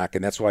practice track,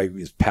 and that's why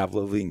it's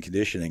Pavlovian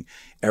conditioning,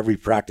 every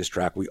practice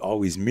track, we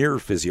always mirror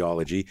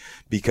physiology,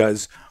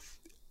 because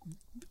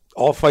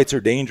all fights are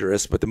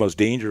dangerous, but the most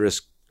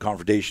dangerous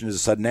confrontation is a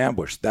sudden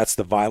ambush. That's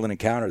the violent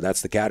encounter.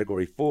 That's the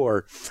category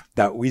 4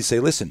 that we say,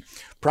 listen,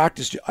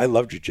 practice. I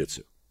love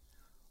jiu-jitsu.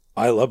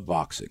 I love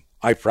boxing.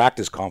 I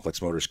practice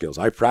complex motor skills.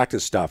 I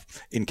practice stuff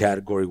in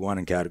category 1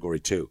 and category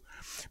 2.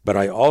 But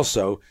I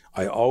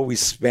always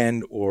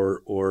spend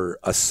or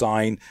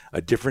assign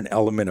a different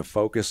element of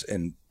focus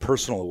and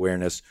personal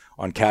awareness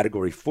on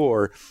category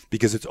 4,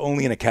 because it's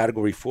only in a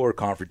category 4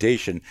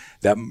 confrontation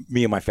that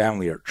me and my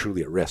family are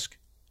truly at risk.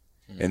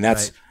 And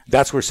that's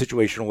where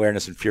situational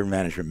awareness and fear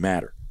management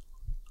matter.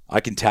 I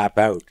can tap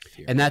out.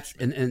 And that's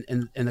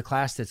in the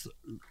class that's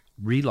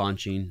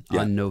relaunching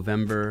on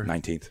November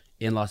 19th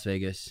in Las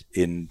Vegas.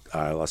 In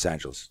Los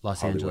Angeles.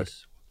 Hollywood.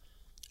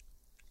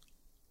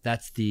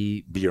 That's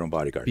the Be Your Own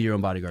Bodyguard. Be Your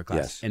Own Bodyguard class.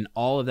 Yes. And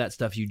all of that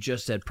stuff you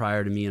just said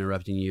prior to me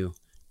interrupting you,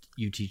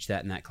 you teach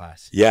that in that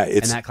class. Yeah.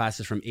 And that class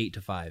is from 8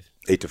 to 5.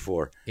 8 to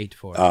 4. 8 to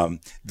 4.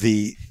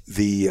 We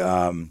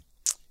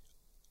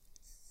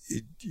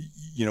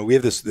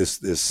have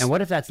this. And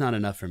what if that's not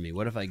enough for me?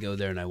 What if I go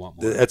there and I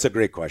want more? That's a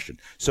great question.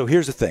 So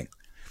here's the thing.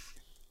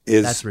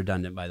 That's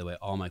redundant, by the way.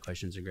 All my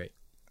questions are great.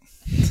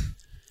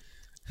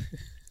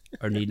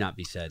 Or need not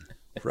be said.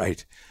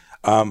 Right.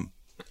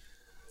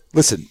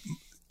 Listen,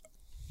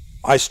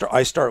 I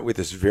start with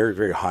this very,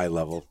 very high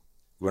level.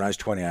 When I was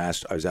 20, I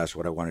was asked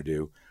what I want to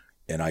do.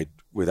 And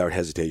without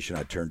hesitation,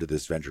 I turned to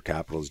this venture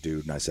capitalist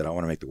dude and I said, I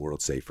want to make the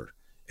world safer.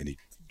 And he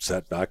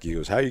sat back. He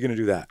goes, how are you going to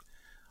do that?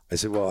 I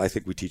said, well, I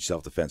think we teach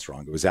self-defense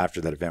wrong. It was after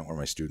that event where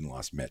my student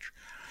lost Mitch.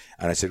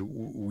 And I said,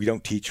 we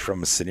don't teach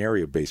from a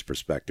scenario-based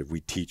perspective.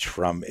 We teach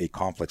from a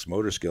complex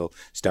motor skill.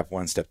 Step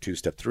 1, step 2,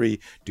 step 3,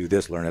 do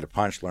this, learn how to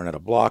punch, learn how to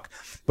block.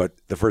 But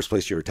the first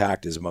place you're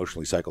attacked is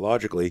emotionally,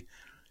 psychologically.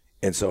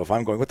 And so if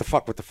I'm going, what the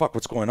fuck,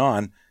 what's going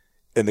on?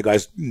 And the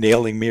guy's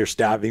nailing me or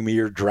stabbing me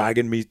or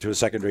dragging me to a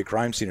secondary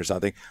crime scene or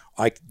something,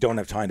 I don't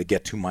have time to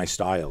get to my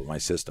style, my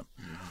system.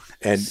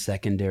 And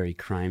secondary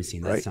crime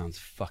scene. That sounds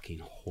fucking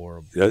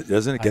horrible.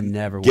 Doesn't it? Get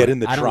in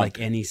the trunk. I don't like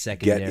any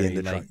secondary. Get in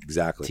the trunk.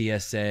 Exactly.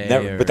 TSA.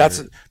 Never, but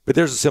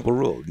there's a simple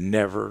rule: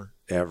 never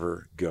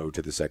ever go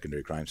to the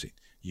secondary crime scene.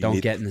 Don't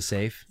get in the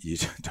safe. You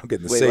don't get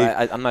in the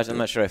safe. I'm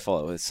not sure I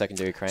follow with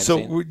secondary crime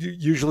scene. So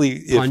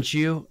usually, punch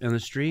you in the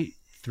street,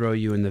 throw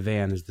you in the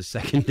van is the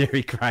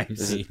secondary crime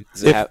scene.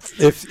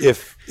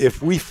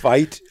 If we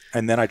fight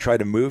and then I try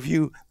to move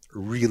you,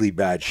 really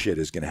bad shit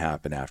is going to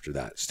happen after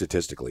that,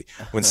 statistically.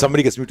 When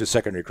somebody gets moved to a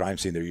secondary crime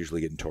scene, they're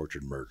usually getting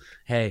tortured and murdered.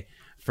 Hey,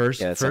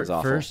 first you're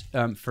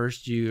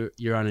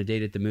on a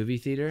date at the movie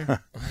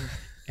theater,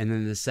 and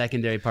then the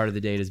secondary part of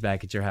the date is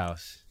back at your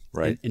house.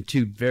 Right. And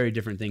two very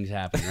different things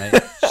happen,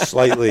 right?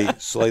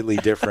 slightly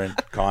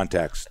different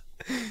context.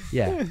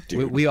 Yeah.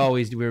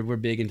 We're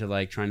big into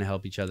like trying to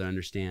help each other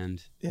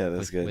understand. Yeah,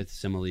 that's good. With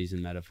similes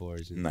and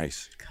metaphors. And,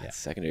 nice. God,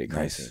 secondary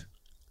crime scene.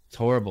 It's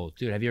horrible.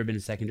 Dude, have you ever been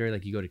to secondary?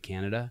 Like you go to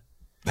Canada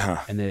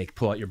and they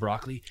pull out your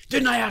broccoli.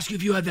 Didn't I ask you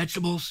if you had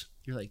vegetables?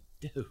 You're like,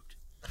 dude.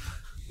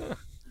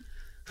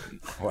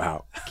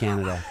 Wow.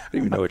 Canada. I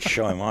don't even know what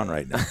show I'm on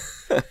right now.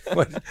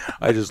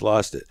 I just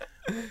lost it.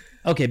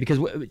 Okay, because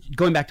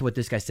going back to what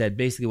this guy said,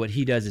 basically what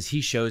he does is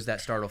he shows that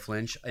startle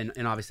flinch, and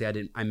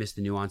obviously I missed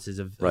the nuances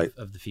of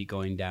the feet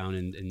going down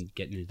and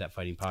getting into that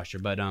fighting posture.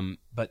 But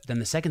then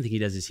the second thing he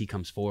does is he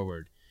comes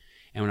forward.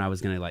 And when I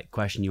was going to like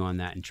question you on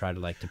that and try to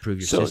like to prove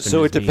your system,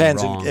 so it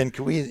depends. Wrong. And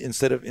can we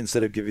instead of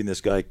giving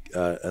this guy,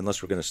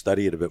 unless we're going to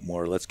study it a bit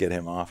more, let's get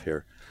him off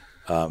here.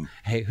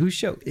 Hey, whose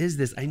show is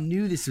this? I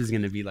knew this was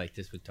going to be like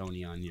this with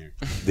Tony on here.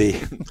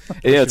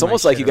 It's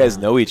almost like you guys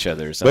know each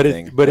other or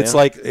something. But it's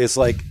like let's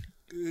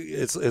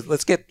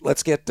get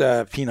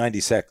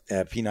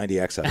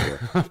P90X out here.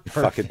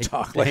 Fucking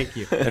talk like Thank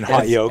you. And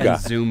hot yoga,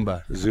 and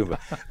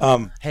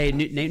Zumba. Hey,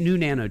 new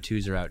Nano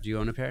 2s are out. Do you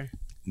own a pair?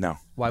 No.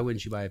 Why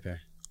wouldn't you buy a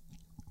pair?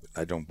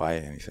 I don't buy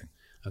anything.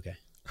 Okay.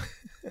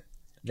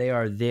 They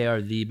are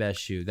the best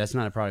shoe. That's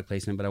not a product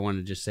placement, but I wanted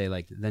to just say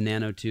like the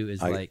Nano 2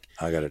 is I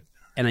got it.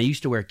 And I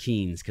used to wear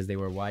Keens because they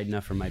were wide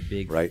enough for my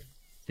big,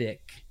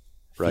 thick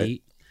feet.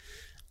 Right.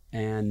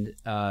 And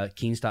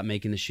Keen stopped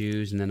making the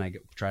shoes, and then I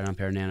tried on a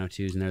pair of Nano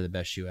 2s, and they're the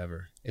best shoe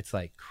ever. It's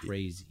like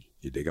crazy.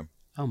 You dig them?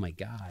 Oh my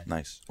God.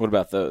 Nice. What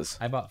about those?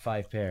 I bought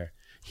 5 pair.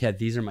 Yeah,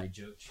 these are my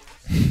joke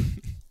shoes.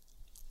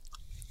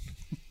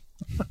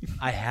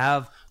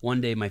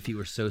 One day my feet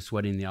were so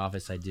sweaty in the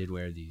office I did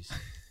wear these.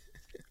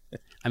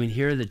 I mean,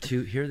 here are the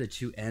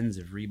two ends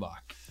of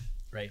Reebok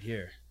right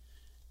here.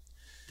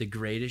 The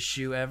greatest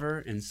shoe ever,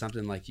 and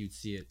something like you'd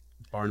see at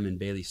Barnum and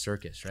Bailey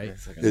Circus, right?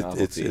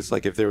 It's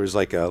like if there was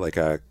like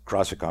a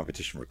CrossFit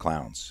competition for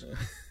clowns.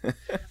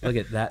 Look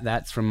at that.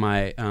 That's from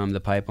my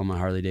the pipe on my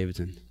Harley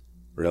Davidson.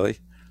 Really?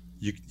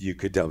 You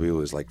could tell it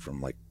was like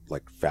from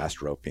like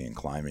fast roping and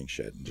climbing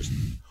shit, and just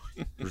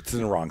it's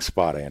in the wrong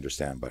spot. I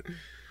understand, but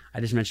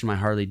I just mentioned my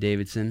Harley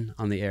Davidson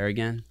on the air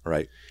again,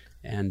 right?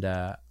 And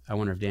I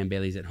wonder if Dan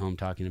Bailey's at home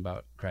talking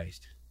about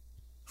Christ,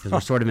 because we're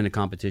sort of in a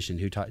competition.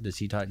 Does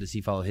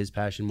he follow his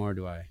passion more? Or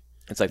do I?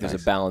 It's like there's a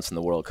balance in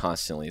the world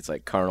constantly. It's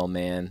like carnal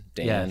man,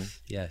 Dan.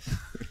 Yes.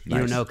 You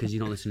don't know because you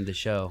don't listen to the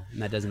show,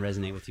 and that doesn't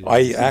resonate with you.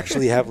 I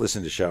actually have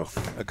listened to the show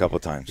a couple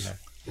of times.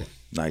 Yeah.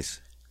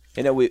 Nice.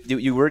 You know,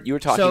 you were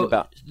talking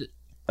about.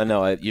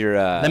 You're.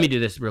 Let me do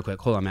this real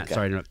quick. Hold on, Matt. Okay.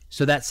 Sorry to interrupt.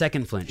 So that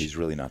second flinch. He's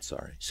really not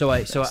sorry.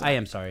 I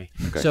am sorry.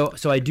 Okay.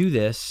 So I do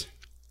this,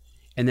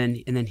 and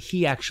then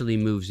he actually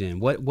moves in.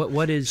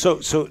 What is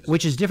so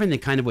which is different than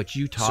kind of what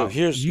you taught. So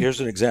here's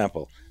an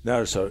example.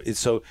 No, so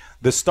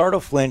the startle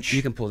flinch.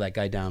 You can pull that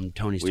guy down.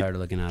 Tony's tired of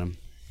looking at him.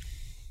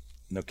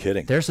 No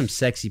kidding. There's some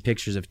sexy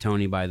pictures of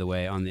Tony, by the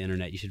way, on the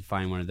internet. You should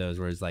find one of those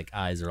where his like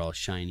eyes are all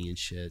shiny and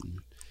shit.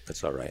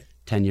 That's all right.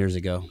 10 years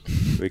ago.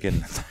 We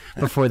can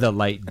before the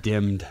light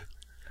dimmed.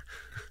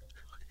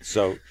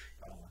 So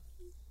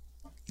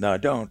no,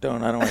 don't. I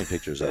don't want any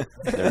pictures of.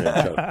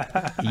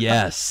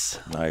 Yes.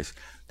 Nice.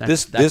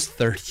 That's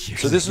 30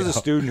 years So this ago. was a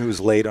student who was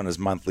late on his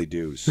monthly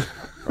dues,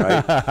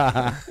 right?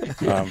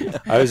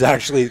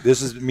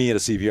 This is me at a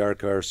CPR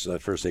course,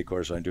 first aid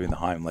course. I'm doing the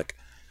Heimlich.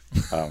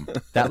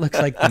 That looks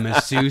like the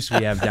masseuse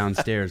we have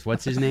downstairs.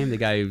 What's his name? The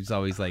guy who's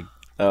always like...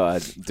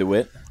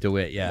 DeWitt?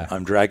 DeWitt, yeah.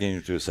 I'm dragging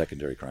you to a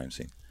secondary crime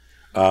scene.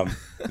 Well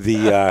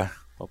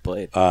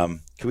played. Can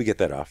we get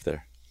that off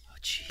there? Oh,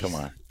 jeez. Come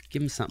on.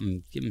 Give him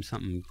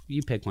something.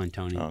 You pick one,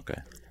 Tony. Okay.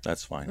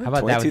 That's fine. How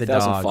about that with the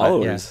dog?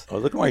 Followers. Yeah. Oh,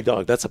 look at my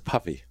dog. That's a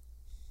puppy.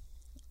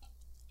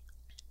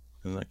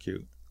 Isn't that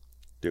cute?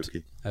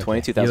 Dookie. Okay.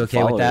 22,000 You okay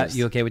followers. with that?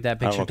 You okay with that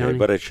picture, I'm okay, Tony?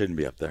 but it shouldn't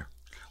be up there.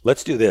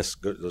 Let's do this.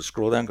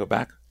 Scroll down. Go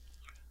back.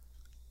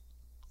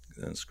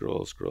 Then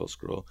scroll.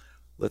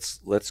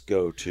 Let's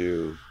go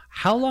to...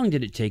 How long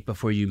did it take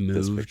before you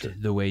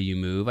moved the way you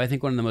move? I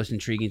think one of the most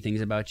intriguing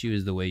things about you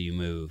is the way you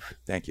move.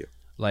 Thank you.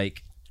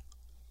 Like,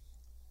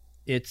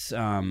 it's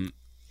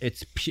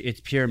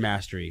pure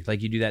mastery.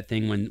 Like you do that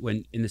thing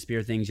when in the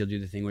spear things, you'll do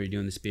the thing where you're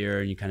doing the spear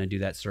and you kind of do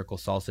that circle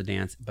salsa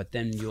dance. But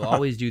then you'll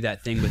always do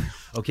that thing with,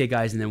 okay,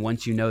 guys, and then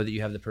once you know that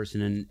you have the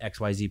person in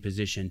XYZ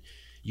position,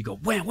 you go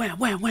wham, wham,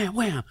 wham, wham,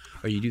 wham,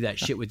 or you do that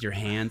shit with your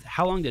hands.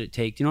 How long did it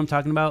take? Do you know what I'm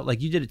talking about?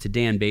 Like you did it to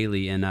Dan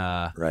Bailey and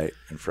right,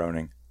 and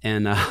Froning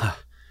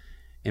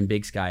and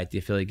Big Sky at the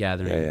affiliate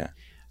gathering. Yeah.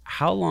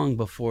 How long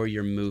before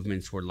your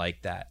movements were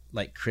like that,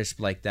 like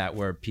crisp like that,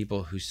 where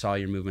people who saw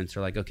your movements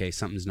are like, okay,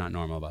 something's not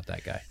normal about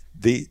that guy?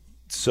 Can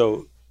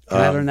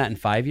I learn that in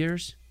 5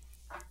 years?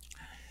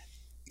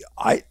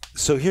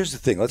 So here's the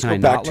thing. Let's go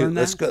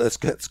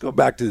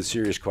back to the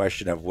serious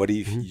question of what do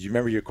you you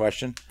remember your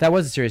question? That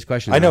was a serious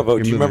question. I know,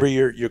 but do you remember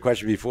your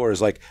question before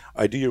is like,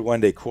 I do your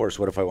 1 day course.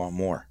 What if I want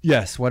more?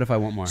 Yes. What if I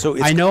want more?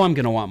 So I know I'm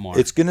going to want more.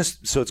 It's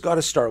got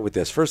to start with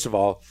this. First of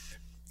all,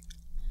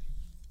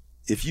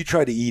 if you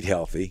try to eat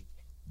healthy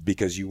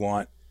because you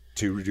want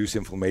to reduce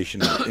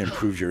inflammation,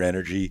 improve your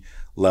energy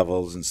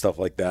levels and stuff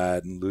like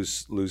that, and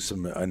lose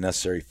some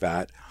unnecessary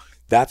fat,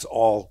 that's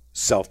all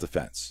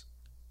self-defense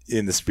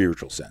in the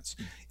spiritual sense.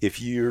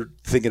 If you're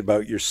thinking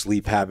about your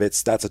sleep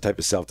habits, that's a type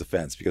of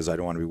self-defense because I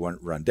don't want to be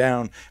run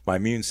down, my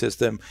immune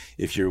system.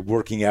 If you're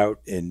working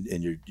out and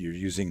you're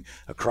using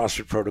a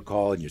CrossFit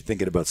protocol and you're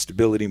thinking about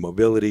stability,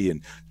 mobility,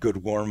 and good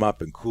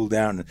warm-up and cool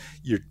down,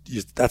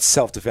 that's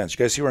self-defense. You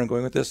guys see where I'm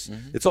going with this?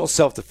 Mm-hmm. It's all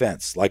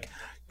self-defense. Like,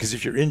 because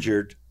if you're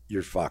injured,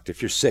 you're fucked.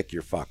 If you're sick,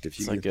 you're fucked. If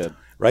you, it's like a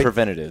right?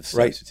 preventative.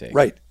 Right.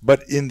 Right.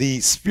 But in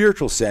the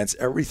spiritual sense,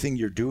 everything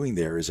you're doing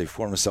there is a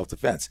form of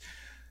self-defense.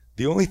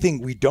 The only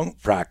thing we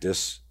don't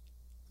practice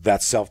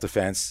that's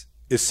self-defense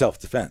is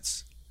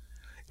self-defense.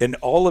 And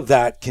all of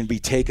that can be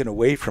taken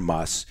away from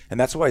us. And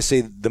that's why I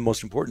say the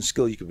most important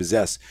skill you can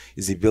possess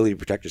is the ability to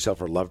protect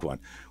yourself or a loved one.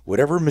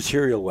 Whatever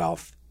material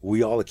wealth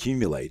we all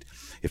accumulate,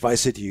 if I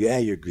said to you,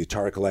 your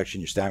guitar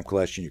collection, your stamp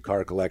collection, your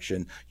car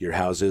collection, your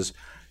houses,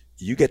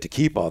 you get to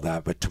keep all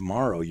that, but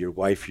tomorrow your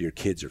wife or your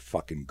kids are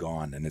fucking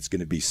gone and it's going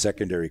to be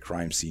secondary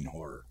crime scene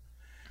horror.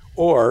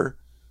 Or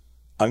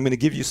I'm going to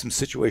give you some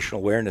situational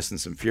awareness and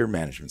some fear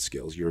management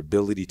skills, your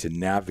ability to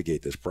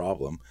navigate this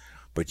problem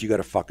but you got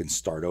to fucking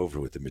start over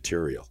with the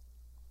material.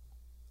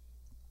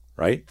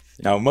 Right?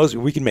 Now,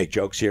 we can make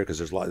jokes here because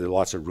there's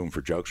lots of room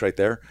for jokes right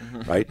there,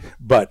 right?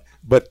 But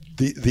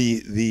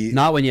the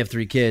not when you have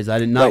 3 kids.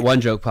 Not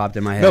one joke popped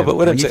in my head. No, but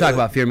when you talk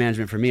about fear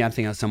management, for me, I'm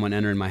thinking of someone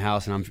entering my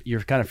house, and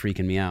you're kind of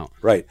freaking me out.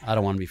 Right. I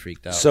don't want to be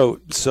freaked out. So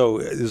this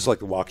is like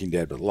The Walking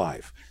Dead, but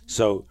live.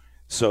 So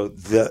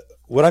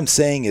what I'm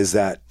saying is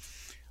that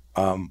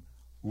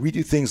we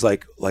do things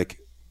like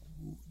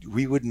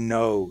we wouldn't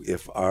know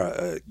if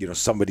our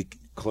somebody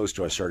close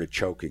to us started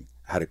choking,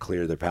 how to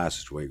clear their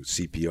passageway with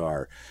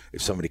CPR.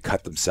 If somebody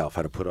cut themselves,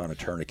 how to put on a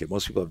tourniquet.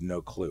 Most people have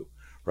no clue,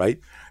 right?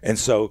 And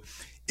so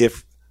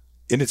it's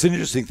an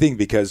interesting thing,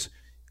 because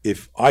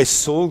if I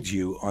sold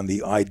you on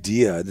the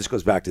idea, and this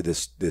goes back to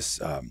this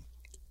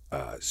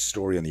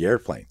story on the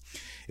airplane.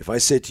 If I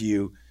said to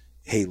you,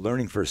 hey,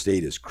 learning first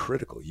aid is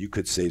critical, you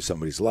could save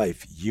somebody's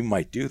life, you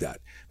might do that.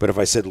 But if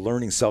I said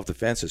learning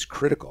self-defense is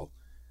critical,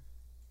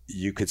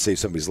 you could save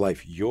somebody's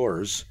life,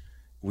 yours,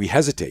 we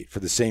hesitate for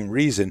the same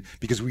reason,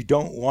 because we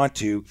don't want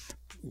to,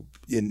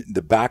 in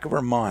the back of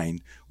our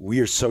mind, we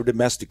are so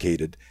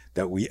domesticated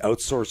that we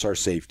outsource our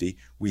safety.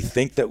 We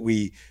think that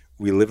we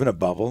live in a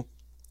bubble,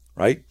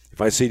 right?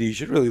 If I say to you, you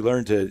should really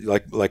learn to,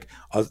 like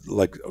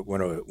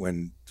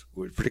when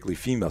particularly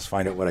females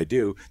find out what I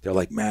do, they're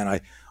like, man,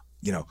 I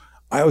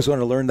always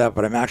want to learn that,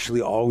 but I'm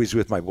actually always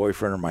with my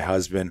boyfriend or my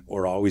husband,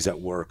 or always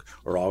at work,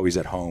 or always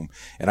at home.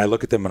 And I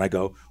look at them and I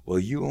go, well,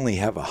 you only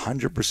have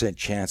 100%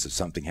 chance of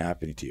something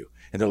happening to you.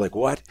 And they're like,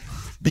 what?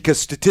 Because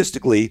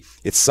statistically,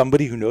 it's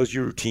somebody who knows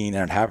your routine,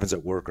 and it happens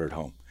at work or at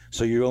home.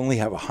 So you only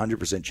have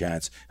 100%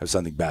 chance of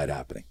something bad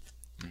happening,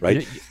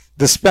 right?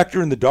 The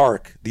specter in the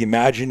dark, the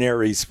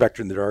imaginary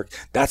specter in the dark,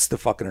 that's the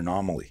fucking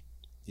anomaly.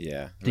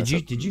 Yeah. Did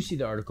you see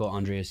the article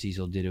Andrea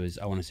Cecil did? It was,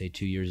 I want to say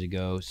 2 years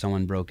ago.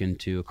 Someone broke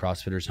into a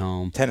CrossFitter's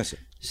home. Tennyson.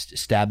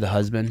 Stabbed the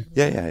husband.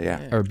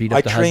 Yeah. Or beat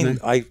up the husband.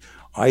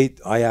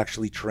 I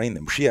actually trained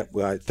them.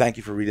 Thank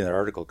you for reading that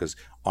article, because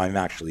I'm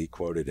actually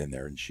quoted in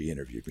there, and she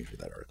interviewed me for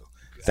that article.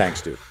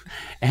 Thanks, dude.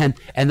 And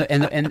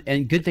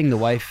good thing the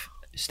wife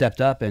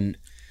stepped up and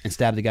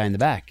stabbed the guy in the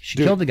back. She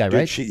killed the guy,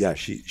 right?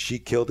 She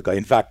killed the guy.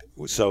 In fact,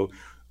 so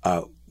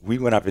we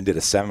went up and did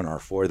a seminar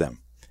for them.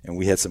 And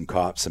we had some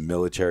cops, some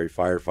military,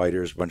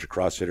 firefighters, a bunch of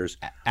CrossFitters.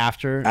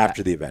 After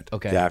the event.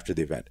 Okay. Yeah, after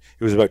the event.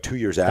 It was about 2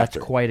 years after.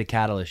 That's quite a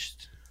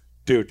catalyst.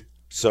 Dude,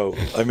 so,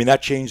 I mean,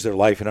 that changed their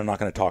life, and I'm not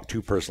going to talk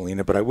too personally in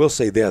it, but I will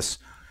say this.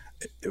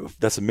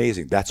 That's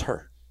amazing. That's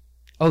her.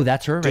 Oh,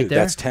 that's her right there?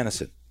 That's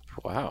Tennyson.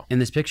 Wow. In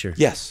this picture?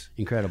 Yes.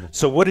 Incredible.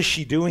 So what is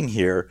she doing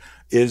here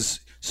is,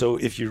 so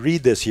if you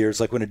read this here,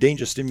 it's like when a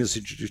dangerous stimulus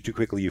is introduced too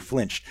quickly, you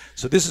flinched.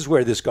 So this is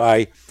where this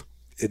guy...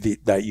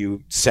 that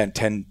you sent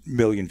 10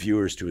 million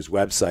viewers to his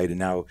website, and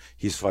now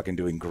he's fucking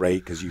doing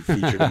great because you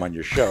featured him on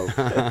your show,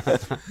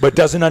 but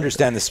doesn't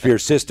understand the sphere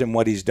system.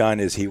 What he's done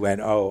is he went,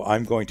 oh,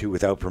 I'm going to,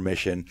 without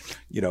permission,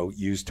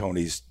 use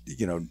Tony's,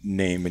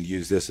 name and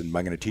use this, and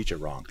I'm going to teach it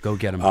wrong. Go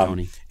get him,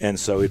 Tony. And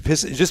so it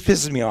just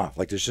pisses me off.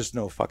 Like, there's just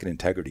no fucking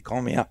integrity.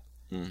 Call me up,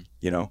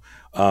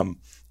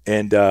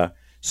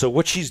 so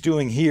what she's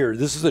doing here,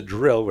 this is a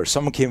drill where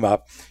someone came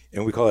up,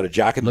 and we call it a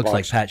jack in the box.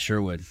 Looks like Pat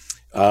Sherwood.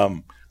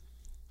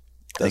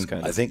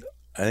 I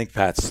think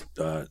Pat's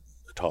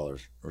taller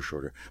or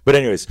shorter, but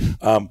anyways,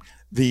 so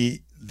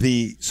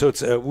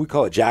it's we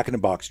call it Jack in the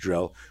Box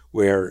drill,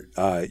 where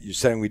you're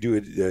saying we do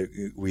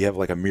it. We have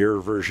like a mirror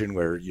version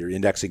where you're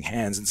indexing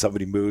hands and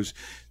somebody moves,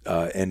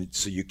 and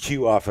so you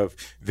cue off of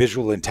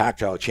visual and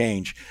tactile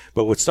change.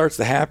 But what starts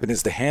to happen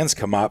is the hands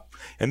come up,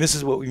 and this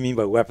is what we mean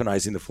by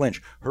weaponizing the flinch.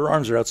 Her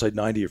arms are outside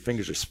 90, her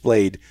fingers are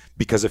splayed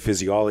because of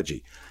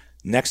physiology.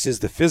 Next is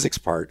the physics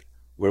part,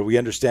 where we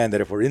understand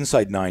that if we're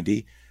inside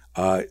 90.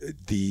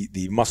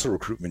 The muscle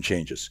recruitment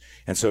changes.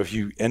 And so if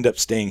you end up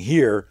staying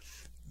here,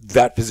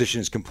 that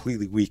position is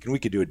completely weak. And we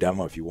could do a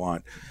demo if you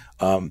want.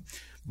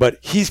 But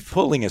he's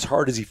pulling as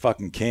hard as he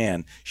fucking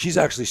can. She's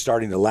actually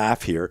starting to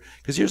laugh here,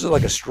 because here's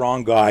like a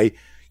strong guy,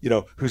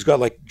 who's got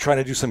like trying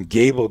to do some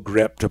gable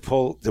grip to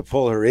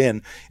pull her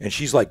in. And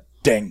she's like,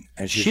 dang.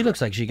 And she looks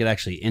like she could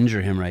actually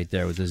injure him right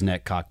there with his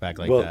neck cocked back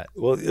like that.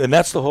 Well, and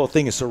that's the whole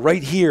thing. So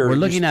right here, we're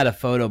looking at a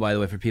photo, by the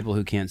way, for people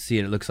who can't see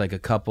it. It looks like a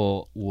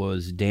couple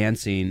was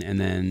dancing, and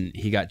then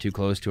he got too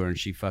close to her, and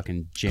she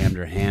fucking jammed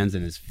her hands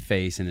in his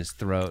face and his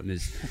throat, and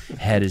his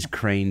head is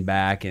craned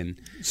back. And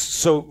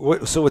so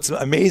what's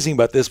amazing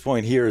about this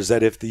point here is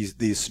that if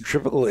these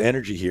centrifugal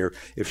energy here,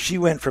 if she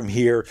went from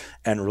here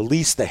and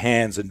released the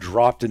hands and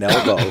dropped an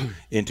elbow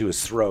into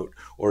his throat,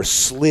 or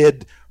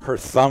slid her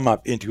thumb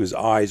up into his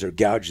eyes or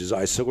gouged his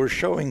eyes. So we're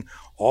showing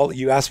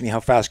you asked me how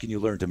fast can you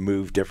learn to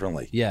move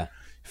differently? Yeah.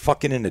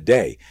 Fucking in a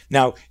day.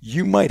 Now,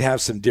 you might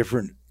have some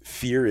different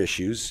fear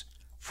issues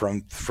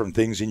from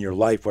things in your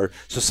life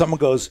so someone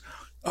goes,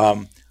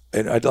 and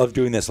I love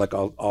doing this, like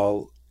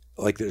I'll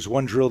there's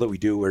one drill that we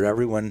do where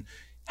everyone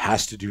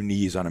has to do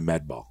knees on a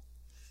med ball.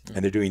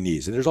 And they're doing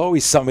knees. And there's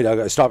always somebody,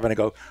 I stop and I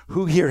go,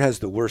 who here has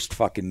the worst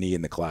fucking knee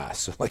in the class?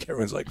 So like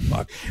everyone's like,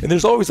 fuck. And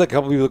there's always like a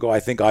couple people that go, I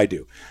think I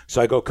do. So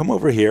I go, come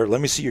over here,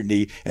 let me see your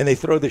knee. And they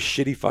throw this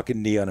shitty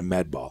fucking knee on a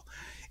med ball.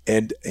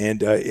 And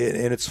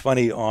it's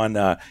funny on.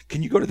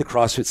 Can you go to the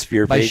CrossFit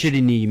Sphere page? By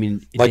shitty knee, you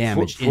mean like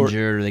damaged,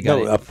 injured, or they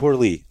got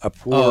poorly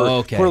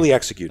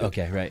executed.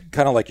 Okay, right.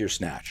 Kind of like your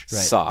snatch.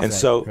 Right. Soft. And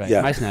so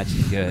yeah, my snatch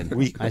is good.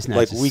 Weak, my snatch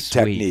like is weak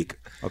sweet. technique.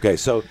 Okay,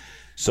 so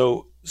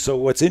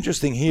what's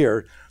interesting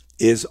here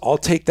is I'll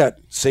take that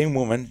same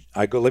woman.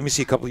 I go, let me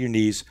see a couple of your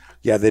knees.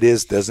 Yeah,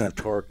 doesn't have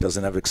torque,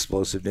 doesn't have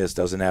explosiveness,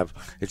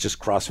 it's just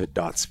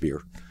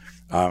CrossFit.Sphere.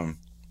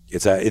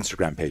 It's an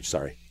Instagram page.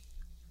 Sorry.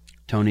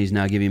 Tony's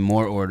now giving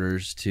more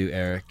orders to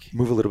Eric.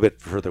 Move a little bit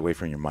further away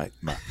from your mic.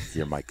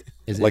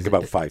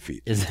 About 5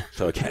 feet.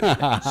 So I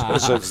can't.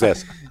 so it's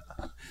this.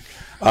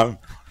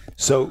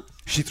 So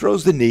she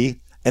throws the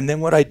knee, and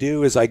then what I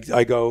do is I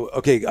go,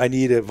 okay, I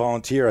need a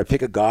volunteer. I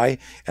pick a guy,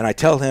 and I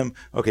tell him,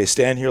 okay,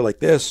 stand here like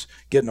this,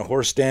 get in a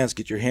horse stance,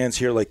 get your hands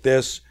here like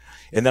this.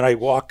 And then I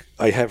walk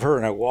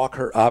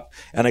her up,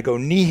 and I go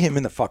knee him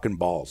in the fucking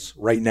balls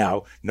right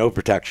now, no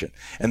protection.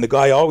 And the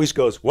guy always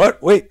goes, what?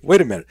 Wait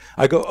a minute.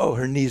 I go, oh,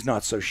 her knee's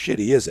not so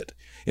shitty, is it?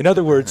 In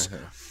other words,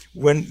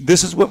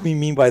 this is what we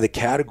mean by the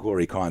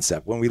category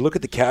concept. When we look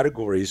at the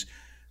categories,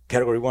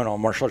 Category 1, all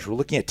martial arts, we're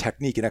looking at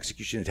technique and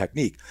execution and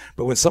technique.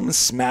 But when someone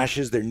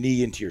smashes their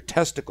knee into your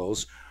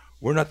testicles,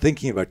 we're not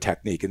thinking about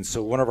technique. And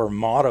so one of our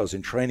mottos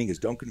in training is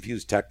don't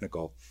confuse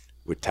technical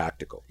with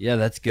tactical. Yeah,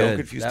 that's good. Don't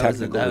confuse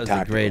technical with tactical. That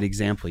was a great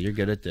example. You're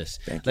good at this.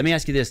 Let me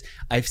ask you this.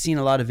 I've seen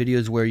a lot of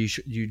videos where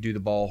you do the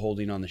ball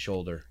holding on the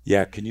shoulder.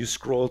 Yeah, can you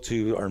scroll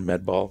to our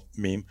med ball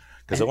meme?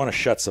 Because I want to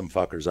shut some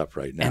fuckers up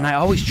right now. And I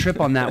always trip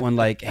on that one,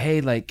 like,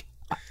 hey, like,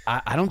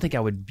 I don't think I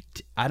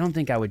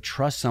would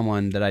trust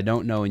someone that I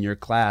don't know in your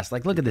class.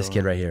 Like, look at this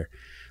kid right here.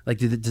 Like,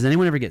 does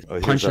anyone ever get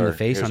punched in the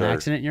face on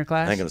accident in your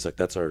class? Hang on a sec.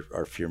 That's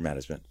our fear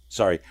management.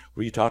 Sorry,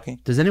 were you talking?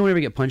 Does anyone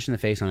ever get punched in the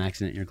face on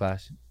accident in your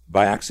class?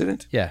 By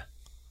accident? Yeah.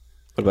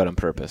 What about on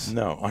purpose?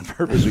 No, on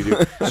purpose we do.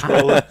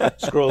 Scroll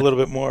a little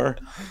bit more.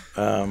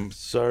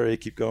 Sorry,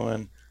 keep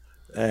going.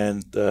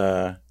 And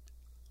the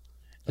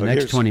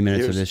next 20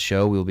 minutes of this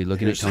show, we'll be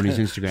looking at Tony's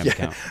Instagram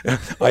account.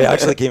 I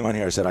actually came on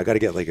here. I said, I got to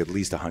get like at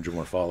least 100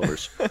 more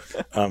followers.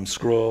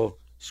 Scroll.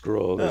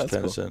 There's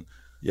Tennyson. Cool.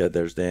 Yeah,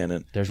 there's Dan.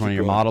 And there's one of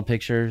your model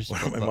pictures.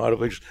 One of my model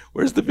pictures.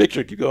 Where's the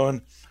picture? Keep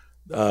going.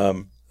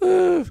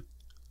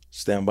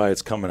 Stand by.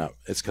 It's coming up.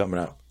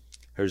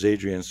 Here's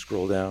Adrian.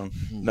 Scroll down.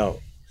 No.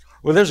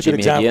 Well, there's a good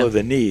example of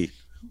the knee,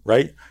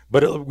 right?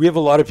 But we have a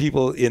lot of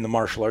people in the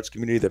martial arts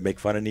community that make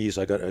fun of knees.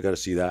 I got to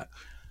see that.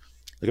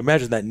 Like,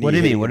 imagine that knee. What do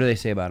you mean? What do they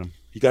say about them?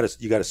 You got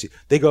to see.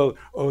 They go,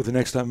 oh, the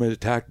next time I'm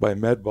attacked by a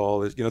med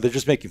ball is, they're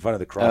just making fun of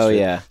the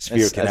CrossFit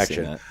Sphere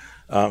connection.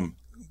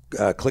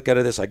 Click out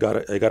of this. I got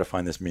to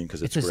find this meme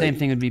because it's the great. same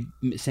thing would be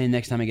saying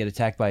next time I get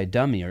attacked by a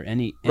dummy or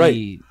any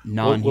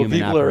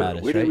non-human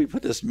apparatus. Where did we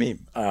put this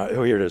meme?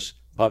 Here it is.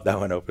 Pop that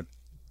one open.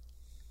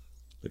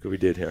 Look what we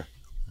did here.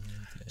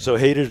 So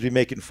haters be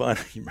making fun.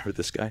 You remember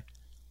this guy?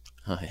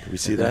 Oh, yeah. We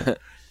see that?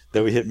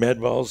 That we hit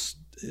med balls,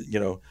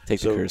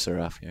 Take the cursor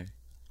off here.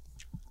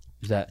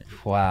 Is that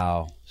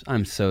wow?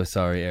 I'm so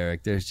sorry,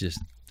 Eric. There's just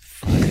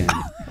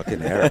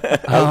fucking Eric.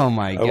 Oh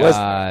my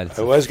God!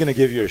 I was gonna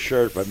give you a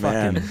shirt, but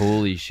fucking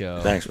bully show.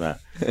 Thanks, man.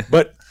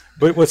 But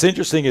what's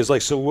interesting is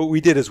so what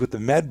we did is with the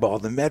med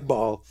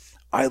ball.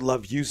 I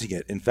love using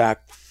it. In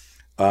fact,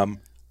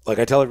 like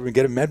I tell everyone,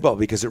 get a med ball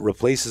because it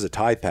replaces a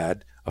tie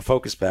pad, a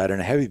focus pad, and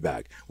a heavy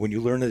bag. When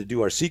you learn how to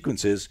do our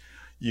sequences,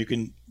 you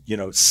can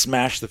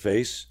smash the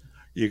face,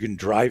 you can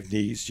drive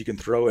knees, you can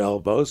throw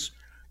elbows.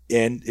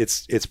 And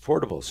it's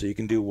portable, so you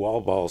can do wall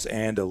balls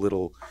and a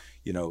little,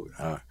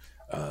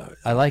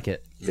 I like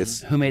it.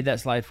 Who made that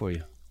slide for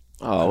you?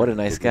 Oh, what a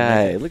nice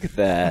guy! Look at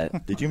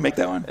that. Did you make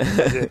that one?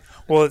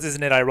 Well,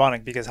 isn't it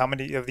ironic? Because how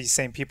many of these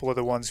same people are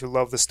the ones who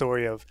love the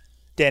story of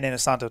Dan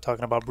Inosanto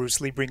talking about Bruce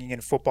Lee bringing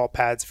in football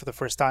pads for the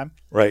first time,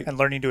 right? And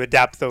learning to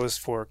adapt those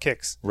for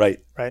kicks, right?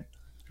 But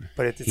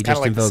it's he kind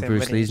of just like the invoked same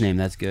Bruce lineage. Lee's name.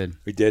 That's good.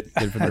 We did.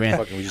 Good for the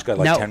brand. We just got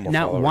like 10 more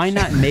followers. Now, why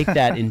not make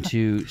that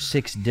into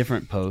 6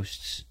 different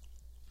posts?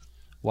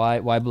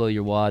 Why blow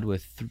your wad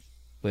with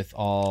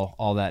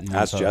all that?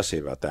 Ask Jesse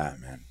about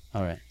that, man.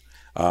 All right.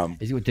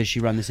 Does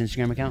she run this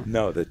Instagram account?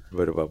 No.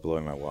 What about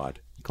blowing my wad?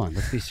 Come on,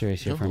 let's be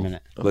serious here for a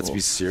minute. Let's be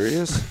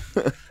serious.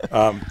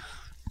 I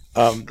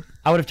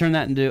would have turned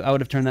that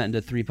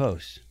into 3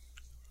 posts.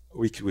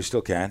 We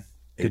still can.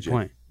 Good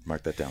point.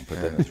 Mark that down. Put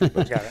that in 3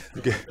 posts. Got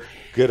it.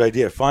 Good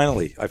idea. I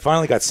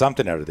finally got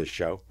something out of this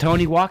show.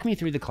 Tony, walk me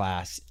through the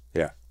class.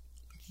 Yeah.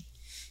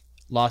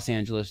 Los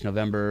Angeles,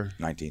 November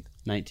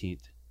 19th.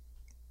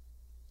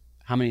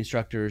 How many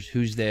instructors?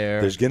 Who's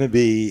there? There's going to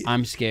be...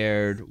 I'm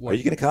scared. Are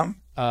you going to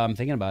come? I'm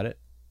thinking about it.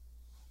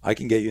 I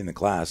can get you in the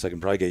class. I can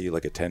probably get you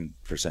like a 10%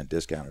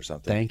 discount or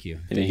something. Thank you.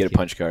 And you get a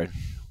punch card.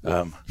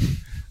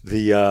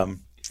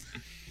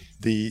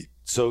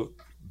 So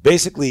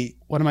basically...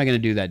 What am I going to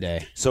do that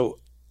day? So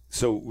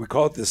we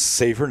call it the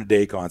Safer in a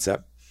Day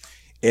concept.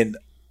 And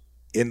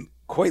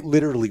quite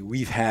literally,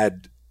 we've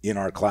had in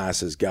our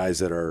classes guys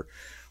that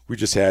we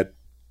just had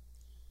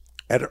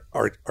at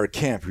our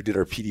camp who did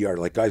our PDR,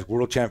 like guys,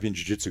 world champion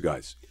jiu-jitsu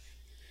guys,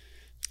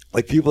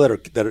 like people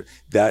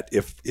that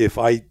if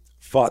I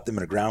fought them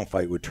in a ground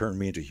fight would turn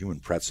me into a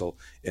human pretzel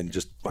and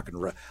just fucking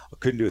I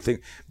couldn't do a thing.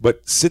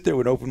 But sit there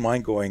with an open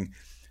mind going,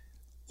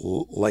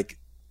 like,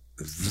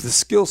 the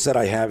skill set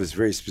I have is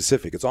very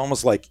specific. It's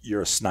almost like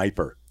you're a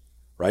sniper,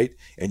 right?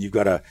 And you've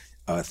got a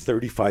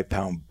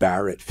 35-pound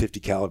Barrett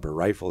 50 caliber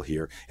rifle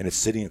here, and it's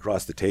sitting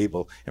across the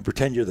table, and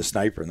pretend you're the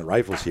sniper and the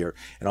rifle's here,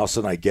 and all of a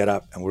sudden I get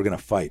up and we're going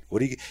to fight.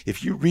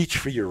 If you reach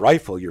for your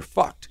rifle, you're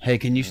fucked. Hey,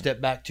 can you step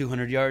back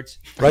 200 yards?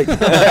 Right.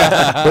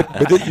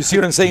 but you see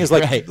what I'm saying is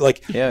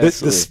like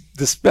the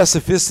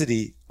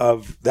specificity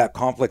of that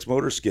complex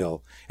motor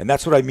skill, and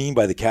that's what I mean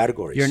by the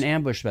categories. You're an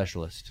ambush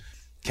specialist.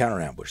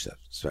 Counter ambush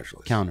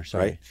specialist. Sorry.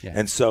 Right. Yeah.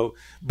 And so,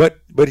 but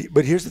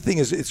here's the thing: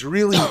 is it's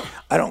really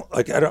I don't,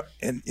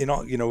 and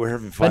we're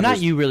having fun. But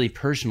not you really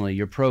personally,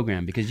 your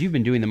program, because you've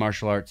been doing the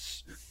martial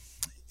arts.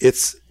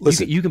 It's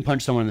listen. You can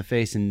punch someone in the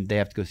face and they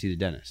have to go see the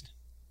dentist.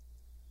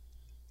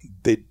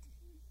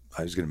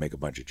 I was going to make a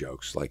bunch of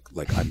jokes like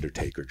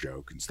Undertaker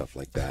joke and stuff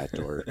like that,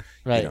 or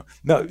right.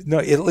 No,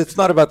 it's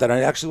not about that.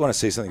 I actually want to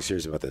say something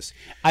serious about this.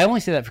 I only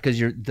say that because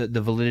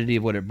the validity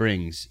of what it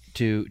brings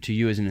to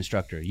you as an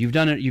instructor. You've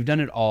done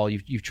it all.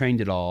 You've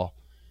trained it all.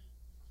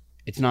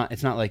 It's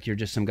not like you're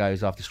just some guy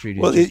who's off the street.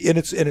 Well,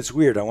 it's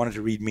weird. I wanted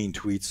to read mean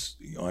tweets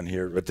on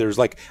here, but there's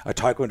like a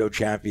Taekwondo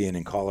champion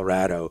in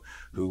Colorado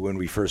who, when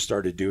we first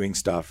started doing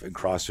stuff and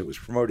CrossFit was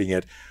promoting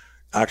it,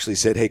 actually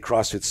said, "Hey,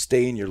 CrossFit,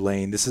 stay in your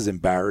lane. This is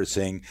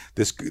embarrassing.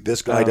 This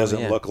guy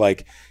doesn't look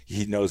like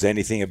he knows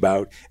anything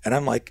about." And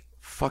I'm like,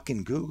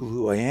 fucking Google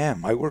who I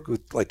am. I work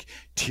with like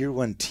tier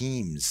 1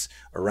 teams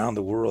around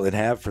the world and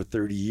have for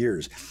 30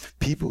 years.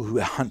 People who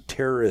hunt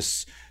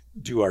terrorists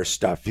do our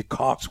stuff. The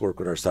cops work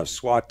with our stuff.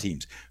 SWAT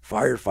teams,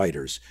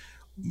 firefighters.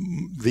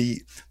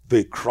 The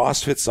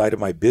CrossFit side of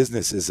my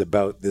business is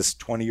about this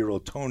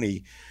 20-year-old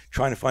Tony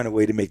trying to find a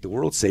way to make the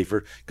world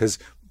safer, because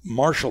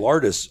martial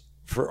artists,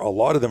 for a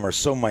lot of them, are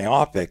so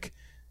myopic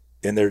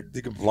and they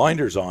got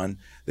blinders on.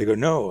 They go,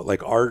 no,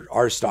 like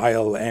our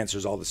style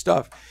answers all the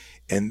stuff.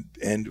 And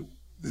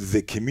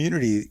the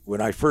community,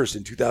 when I first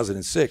in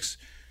 2006,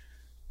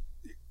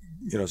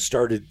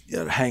 started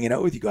hanging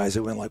out with you guys, I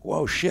went like,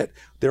 whoa, shit,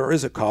 there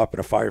is a cop and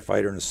a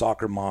firefighter and a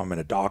soccer mom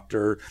and a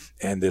doctor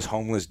and this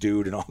homeless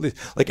dude and all this.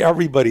 Like,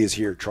 everybody is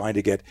here trying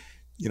to get,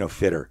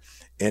 fitter.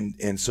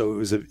 And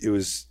so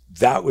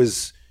that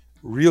was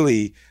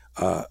really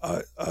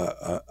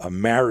a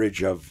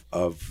marriage of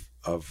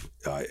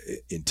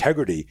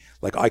integrity.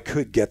 Like, I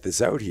could get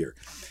this out here,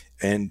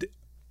 and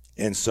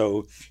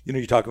so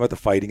you talk about the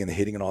fighting and the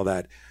hitting and all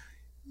that.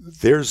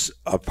 There's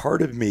a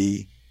part of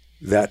me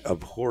that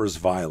abhors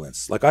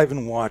violence. Like, I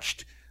haven't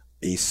watched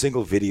a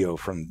single video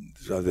from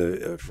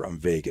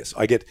Vegas.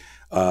 I get.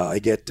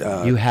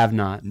 You have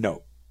not?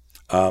 No.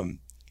 The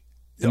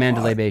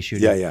Mandalay Bay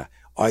shooting. Yeah.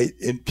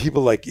 And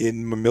people like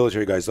in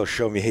military guys, they'll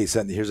show me, hey,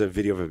 here's a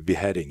video of a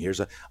beheading.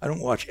 I don't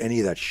watch any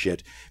of that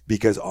shit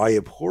because I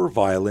abhor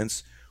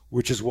violence,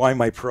 which is why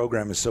my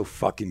program is so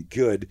fucking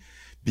good,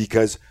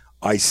 because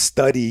I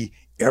study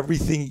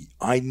everything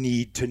I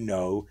need to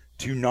know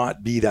to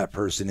not be that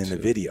person in the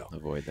video.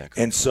 Avoid that.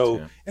 And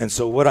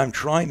so what I'm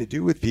trying to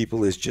do with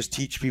people is just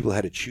teach people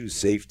how to choose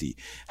safety,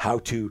 how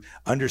to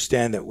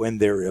understand that when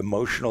they're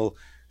emotional,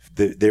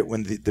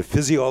 when the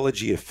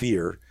physiology of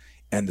fear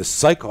and the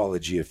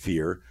psychology of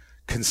fear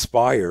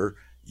conspire,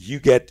 you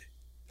get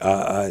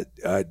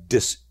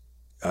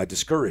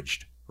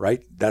discouraged,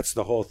 right? That's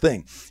the whole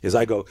thing. Is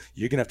I go,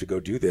 you're gonna have to go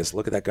do this.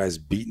 Look at that guy's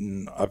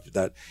beaten up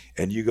that,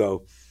 and you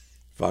go,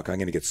 fuck, I'm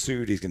gonna get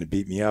sued. He's gonna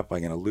beat me up.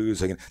 I'm gonna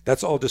lose.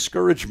 That's all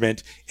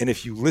discouragement. And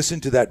if you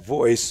listen to that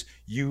voice,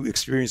 you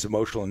experience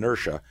emotional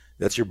inertia.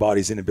 That's your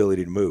body's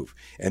inability to move.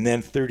 And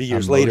then 30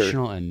 years later,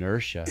 emotional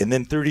inertia. And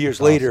then 30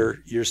 years later,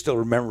 you're still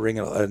remembering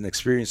an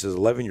experience as an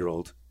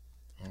 11-year-old.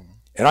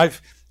 And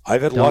I've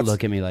had lots. Don't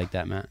look at me like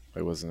that, Matt.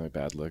 It wasn't a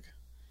bad look.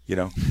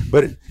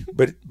 But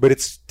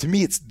it's, to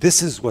me,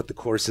 this is what the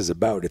course is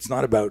about. It's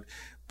not about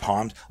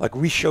palms. Like,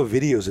 we show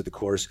videos at the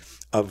course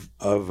of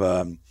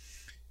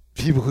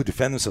people who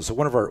defend themselves. So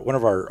one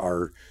of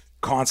our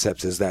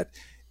concepts is that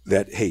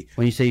hey,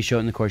 when you say you show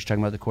it in the course, you're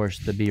talking about the course,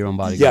 the Be Your Own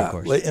Bodyguard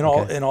course. In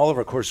all of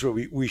our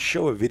courses, we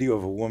show a video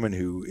of a woman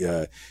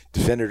who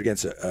defended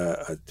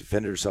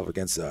herself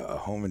against a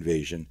home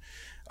invasion,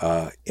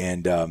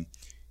 and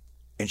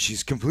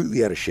she's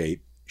completely out of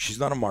shape. She's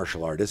not a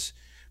martial artist,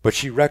 but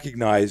she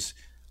recognized,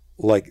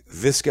 like,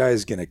 this guy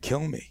is going to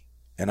kill me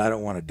and I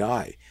don't want to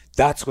die.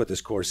 That's what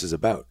this course is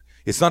about.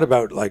 It's not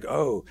about like,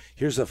 oh,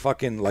 here's a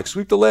fucking like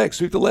sweep the leg.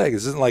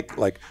 This isn't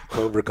like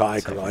Cobra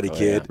Kai, Karate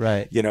Kid. Yeah.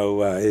 Right.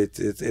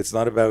 It's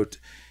not about,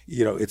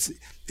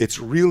 it's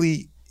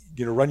really,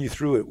 run you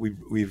through it.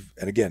 We've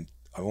and again,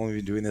 I've only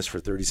been doing this for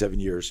 37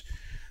 years.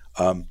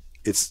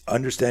 It's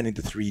understanding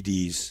the 3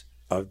 Ds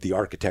of the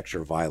architecture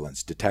of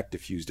violence: detect,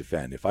 diffuse,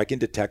 defend. If I can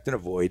detect and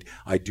avoid,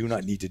 I do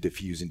not need to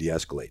diffuse and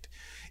de-escalate.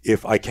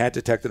 If I can't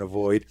detect and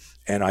avoid,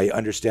 and I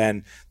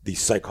understand the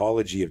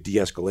psychology of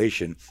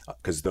de-escalation,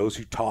 because those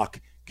who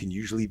talk can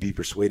usually be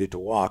persuaded to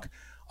walk,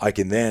 I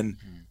can then,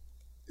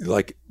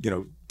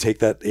 take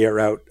that air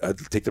out,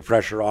 take the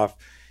pressure off,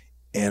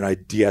 and I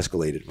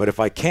de-escalate it. But if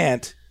I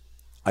can't,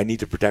 I need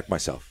to protect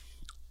myself.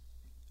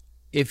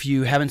 If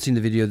you haven't seen the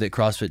video that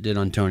CrossFit did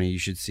on Tony, you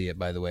should see it,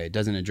 by the way. It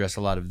doesn't address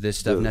a lot of this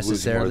stuff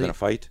necessarily. More than a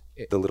fight?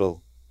 The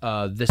little...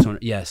 This one,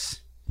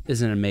 yes.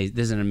 This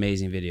is an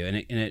amazing video.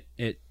 And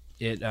it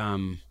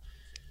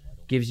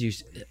gives you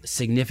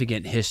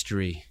significant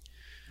history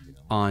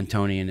on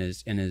Tony and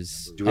his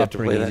Do we have to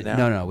play that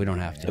now? No, we don't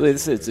have to.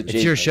 It's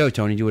your show,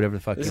 Tony. Do whatever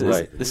the fuck you want.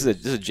 Right. This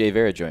is a Jay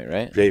Vera joint,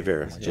 right? Jay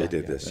Vera. Jay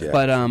did this, yeah.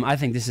 But I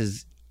think this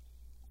is...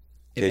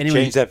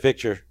 change that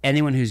picture.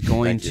 Anyone who's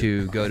going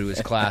to go to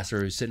his class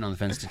or who's sitting on the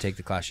fence to take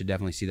the class should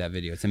definitely see that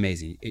video. It's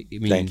amazing.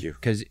 Thank you.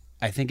 Because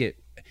I think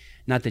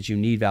not that you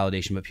need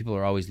validation, but people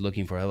are always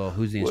looking for, hello,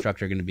 who's the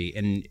instructor going to be?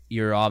 And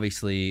you're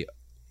obviously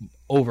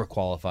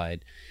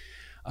overqualified.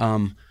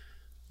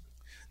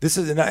 This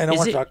is, and I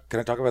want to talk. Can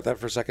I talk about that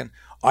for a second?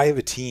 I have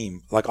a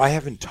team. Like, I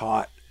haven't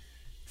taught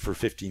for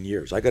 15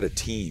 years. I got a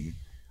team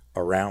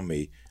around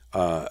me.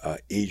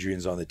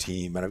 Adrian's on the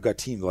team, and I've got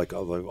team like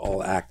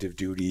all active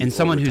duty and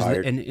someone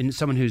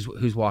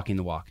who's walking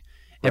the walk.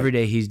 Right. Every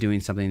day he's doing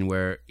something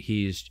where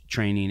he's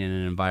training in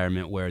an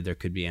environment where there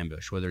could be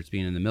ambush, whether it's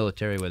being in the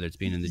military, whether it's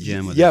being in the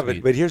gym.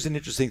 But here's an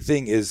interesting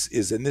thing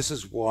is, and this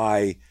is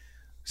why,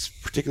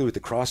 particularly with the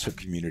CrossFit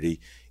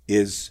community,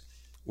 is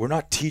we're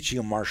not teaching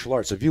a martial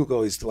arts. So people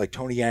go, is like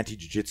Tony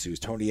anti-jiu-jitsu, is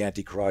Tony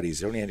anti-karate,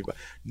 is Tony anti...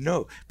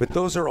 No, but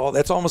those are all...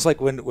 That's almost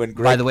like when Greg...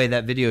 By the way,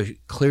 that video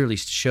clearly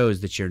shows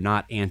that you're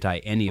not anti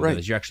any of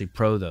those. You're actually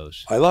pro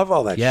those. I love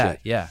all that shit.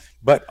 Yeah.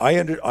 But I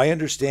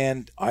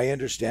understand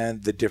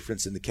the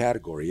difference in the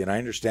category, and I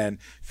understand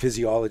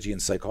physiology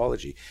and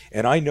psychology.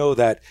 And I know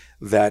that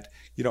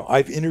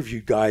I've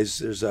interviewed guys.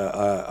 There's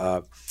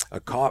a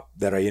cop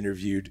that I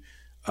interviewed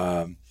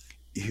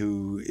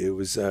who, it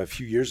was a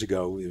few years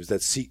ago, it was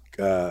that Sikh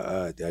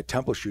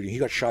temple shooting. He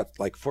got shot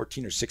like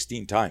 14 or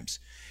 16 times.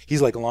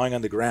 He's like lying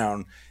on the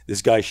ground,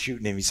 this guy's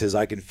shooting him. He says,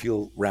 I can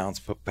feel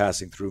rounds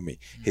passing through me,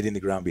 hitting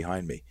the ground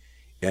behind me.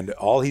 And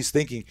all he's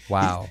thinking,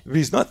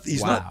 he's not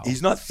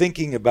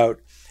thinking about,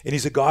 and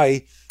he's a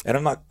guy, and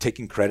I'm not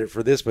taking credit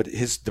for this, but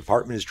his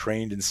department is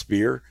trained in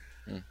spear,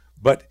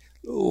 but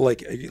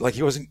like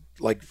he wasn't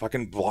like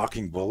fucking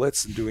blocking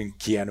bullets and doing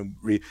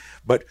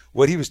but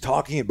what he was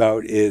talking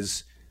about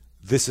is,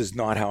 this is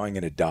not how I'm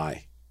going to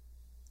die.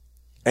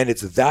 And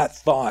it's that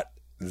thought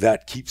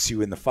that keeps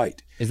you in the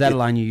fight. Is that a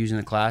line you use in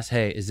the class?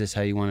 Hey, is this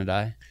how you want to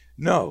die?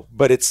 No,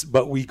 but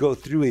we go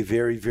through a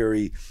very,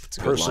 very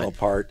personal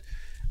part.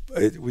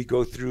 We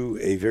go through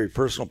a very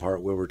personal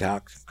part where we're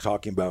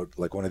talking about,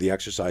 like, one of the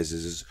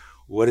exercises is,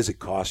 what does it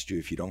cost you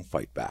if you don't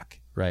fight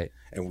back? Right.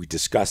 And we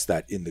discuss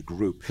that in the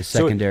group. The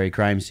secondary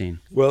crime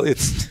scene. Well,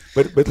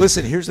 but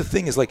listen, here's the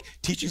thing is, like,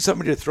 teaching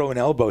somebody to throw an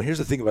elbow. Here's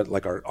the thing about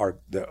like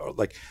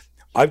like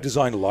I've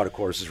designed a lot of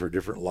courses for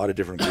a lot of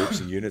different groups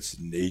and units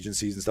and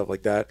agencies and stuff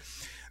like that.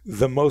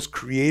 The most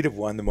creative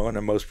one, the one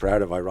I'm most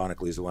proud of,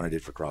 ironically, is the one I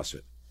did for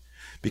CrossFit,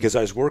 because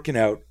I was working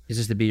out. Is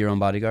this to be your own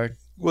bodyguard?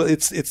 Well,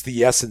 it's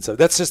the essence of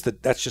that's just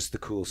the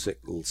cool, sick,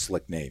 little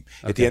slick name.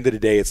 Okay. At the end of the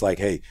day, it's like,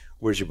 hey,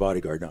 where's your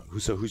bodyguard? No,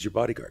 who's your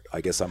bodyguard? I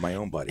guess I'm my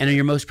own bodyguard. And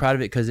you're most proud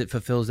of it because it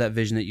fulfills that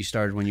vision that you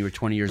started when you were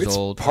 20 years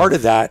old. Part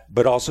of that,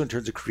 but also in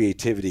terms of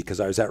creativity, because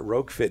I was at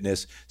Rogue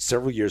Fitness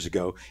several years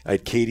ago. I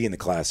had Katie in the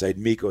class, I had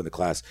Miko in the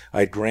class,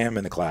 I had Graham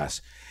in the class,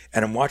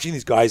 and I'm watching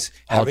these guys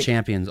all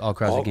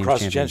CrossFit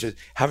Games champions,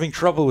 having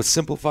trouble with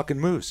simple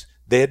fucking moves.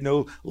 They had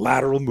no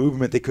lateral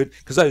movement. They could,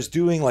 because I was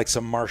doing like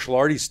some martial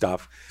arty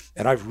stuff,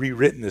 and I've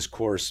rewritten this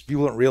course.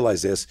 People don't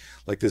realize this.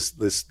 Like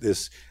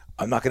this.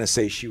 I'm not going to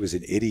say she was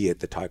an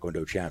idiot, the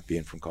Taekwondo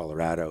champion from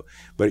Colorado,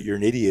 but you're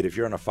an idiot if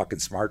you're on a fucking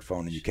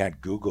smartphone and you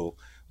can't Google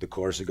the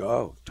course and go,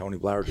 oh, Tony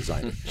Blauer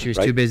designed it. She was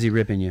too busy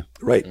ripping you.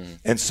 Right.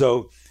 And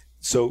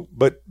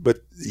but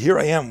here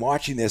I am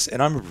watching this,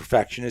 and I'm a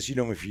perfectionist. You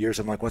know me for years.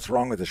 I'm like, what's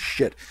wrong with this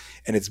shit?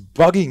 And it's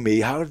bugging me.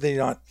 How did they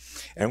not?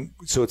 And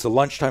so it's a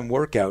lunchtime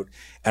workout,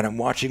 and I'm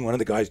watching one of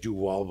the guys do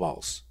wall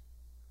balls,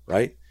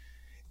 right?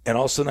 And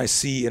all of a sudden I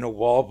see in a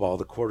wall ball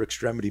the quarter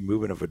extremity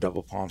movement of a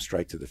double palm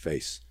strike to the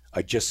face.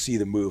 I just see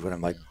the move, and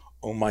I'm like,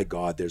 oh my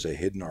God, there's a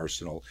hidden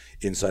arsenal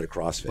inside of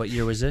CrossFit. What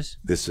year was this?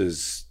 This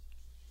is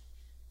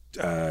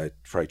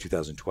probably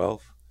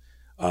 2012.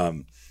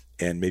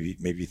 And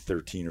maybe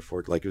 13 or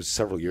 14, like it was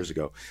several years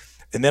ago.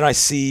 And then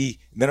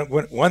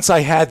once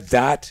I had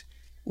that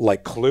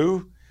like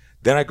clue,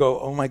 then I go,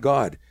 oh my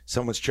God,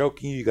 someone's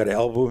choking you. You got to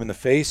elbow him in the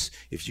face.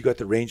 If you got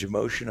the range of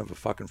motion of a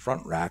fucking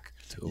front rack,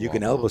 you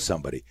can elbow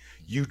somebody.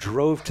 You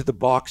drove to the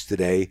box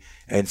today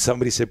and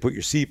somebody said, put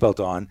your seatbelt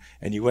on,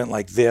 and you went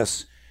like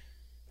this.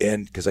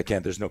 And because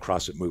there's no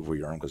CrossFit move where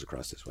your arm goes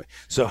across this way.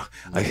 So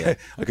I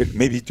could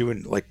maybe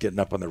doing like getting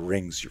up on the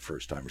rings your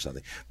first time or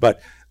something.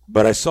 But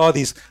I saw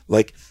these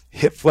like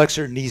hip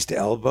flexor, knees to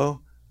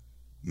elbow,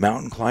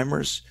 mountain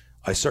climbers.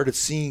 I started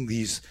seeing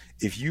these.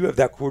 If you have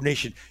that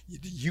coordination,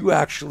 you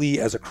actually,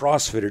 as a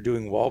CrossFitter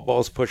doing wall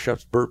balls,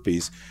 push-ups,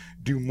 burpees,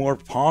 do more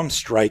palm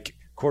strike,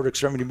 quarter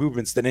extremity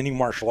movements than any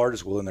martial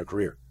artist will in their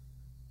career.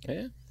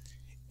 Yeah.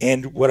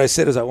 And what I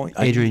said is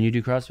Adrian, you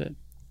do CrossFit?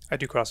 I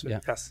do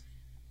CrossFit, yes.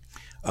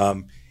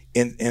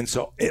 And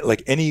so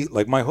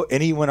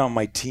anyone on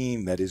my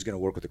team that is going to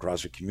work with the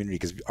CrossFit community,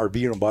 because our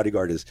Your Own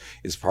Bodyguard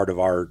is part of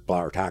our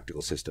Blauer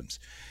tactical systems.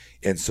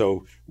 And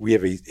so we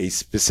have a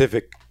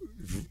specific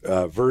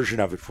version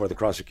of it for the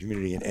CrossFit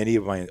community,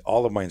 and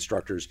all of my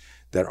instructors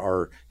that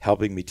are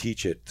helping me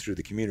teach it through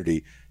the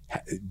community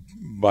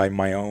by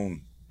my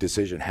own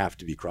decision have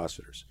to be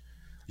CrossFitters.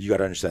 You got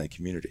to understand the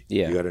community.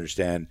 Yeah. You got to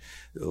understand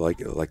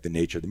like the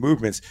nature of the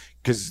movements,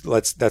 because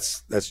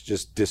that's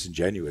just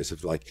disingenuous.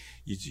 If like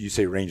you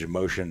say range of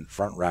motion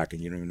front rack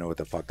and you don't even know what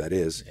the fuck that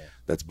is,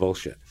 that's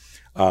bullshit.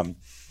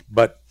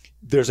 But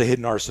there's a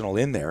hidden arsenal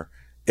in there,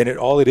 and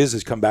all it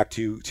is come back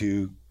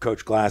to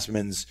Coach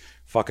Glassman's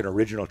fucking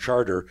original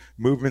charter: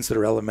 movements that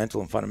are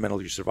elemental and fundamental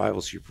to your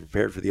survival, so you're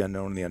prepared for the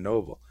unknown and the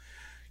unknowable.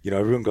 You know,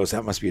 everyone goes,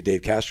 that must be a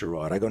Dave Castro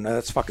rod. I go, no,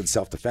 that's fucking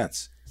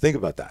self-defense. Think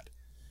about that.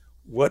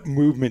 What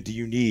movement do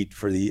you need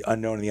for the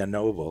unknown and the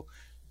unknowable,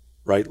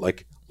 right?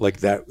 Like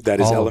that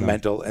is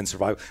elemental and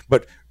survival.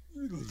 But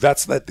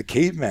that's the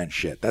caveman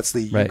shit. That's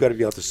you've got to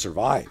be able to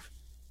survive.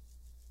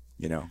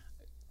 You know.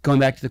 Going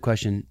back to the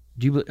question,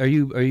 are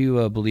you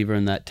a believer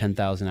in that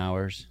 10,000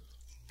 hours?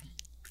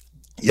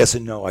 Yes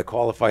and no. I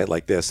qualify it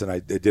like this, and I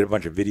did a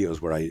bunch of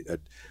videos where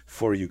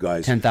for you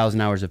guys.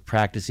 10,000 hours of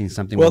practicing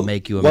something will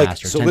make you a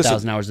master. So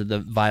 10,000 hours of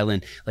the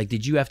violin. Like,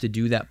 did you have to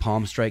do that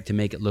palm strike to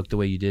make it look the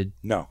way you did?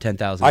 No.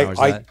 10,000 hours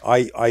of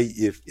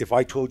that? If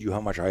I told you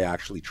how much I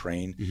actually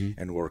train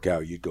and work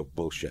out, you'd go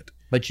bullshit.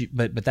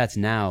 But that's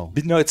now.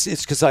 But no, it's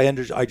because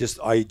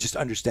I just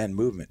understand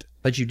movement.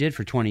 But you did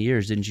for 20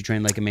 years, didn't you?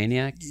 Train like a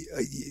maniac.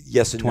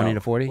 Yes and 20 to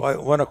 40. I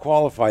want to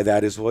qualify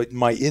that as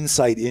my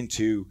insight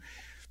into.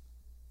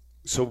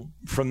 So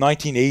from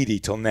 1980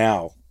 till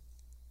now,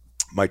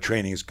 my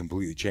training has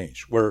completely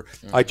changed. Where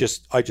I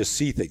just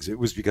see things. It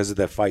was because of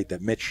that fight,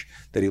 that Mitch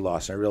that he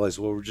lost, and I realized,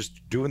 well, we're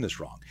just doing this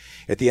wrong.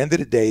 At the end of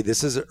the day,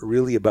 this is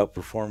really about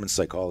performance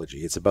psychology.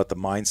 It's about the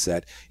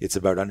mindset. It's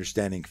about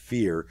understanding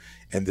fear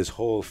and this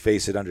whole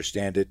face it,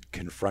 understand it,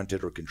 confront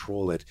it, or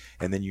control it,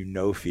 and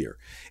then fear.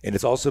 And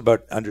it's also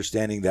about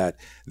understanding that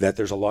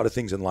there's a lot of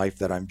things in life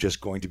that I'm just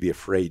going to be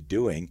afraid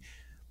doing,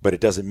 but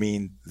it doesn't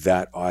mean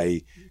that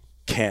I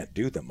can't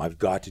do them. I've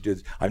got to do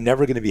this. I'm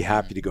never going to be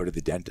happy to go to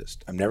the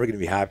dentist. I'm never going to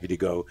be happy to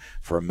go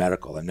for a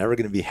medical. I'm never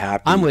going to be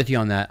happy. I'm with you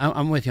on that.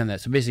 I'm with you on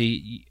that. So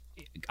basically,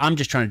 I'm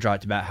just trying to draw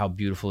it to about how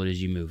beautiful it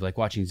is you move. Like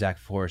watching Zach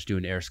Forrest do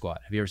an air squat.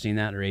 Have you ever seen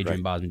that? Or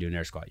Adrian Bozman do an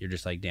air squat? You're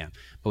just like, damn.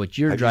 But what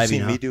you're driving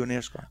home, me do an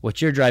air squat?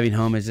 What you're driving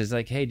home is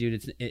like, hey,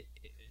 dude,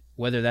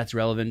 whether that's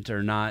relevant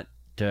or not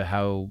to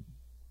how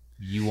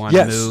you want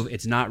to move,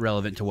 it's not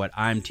relevant to what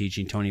I'm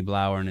teaching Tony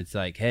Blauer. And it's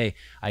like, hey,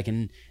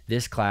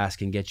 this class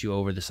can get you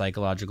over the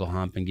psychological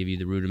hump and give you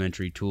the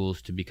rudimentary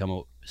tools to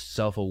become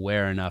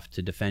self-aware enough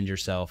to defend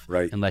yourself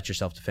and let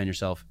yourself defend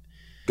yourself.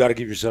 Got to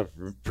give yourself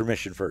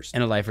permission first.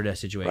 In a life or death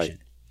situation.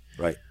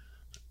 Right.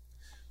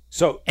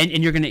 So, and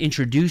you're going to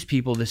introduce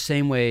people the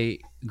same way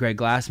Greg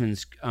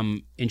Glassman's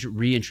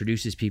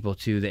reintroduces people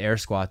to the air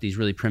squat, these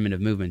really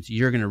primitive movements.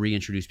 You're going to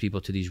reintroduce people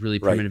to these really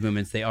primitive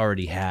movements they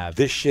already have.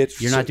 This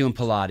shit. You're not doing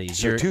Pilates.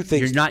 So two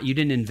things. You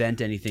didn't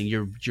invent anything.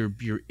 You're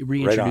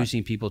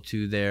reintroducing people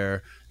to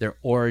their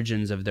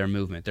origins of their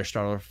movement. Their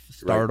startle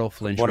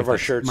flinch. One of our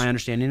shirts. Am I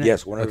understanding it?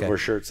 Yes, one of our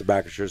shirts. The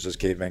back of the shirt says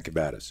 "Caveman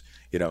Combatus."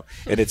 You know,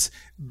 and it's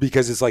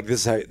because it's like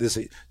this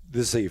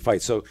is how you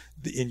fight. So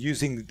in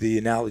using the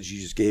analogy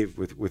you just gave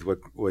with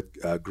what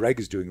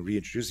Greg is doing,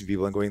 reintroducing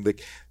people and going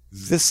like,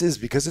 this is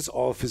because it's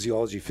all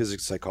physiology,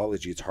 physics,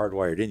 psychology. It's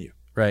hardwired in you.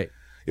 Right.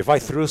 If I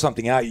throw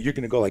something at you, you're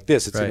going to go like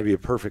this. It's going to be a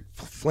perfect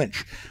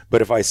flinch.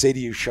 But if I say to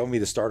you, show me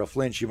the startle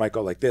flinch, you might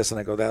go like this, and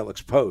I go, that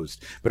looks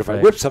posed. But if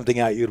I whip something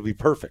at you, it'll be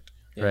perfect.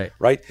 Yeah.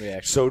 Right.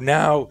 Reaction. So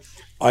now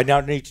I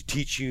need to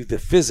teach you the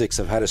physics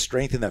of how to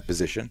strengthen that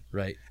position.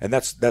 Right. And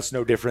that's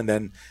no different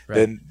than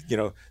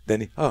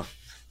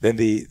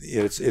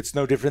it's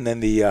no different than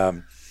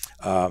the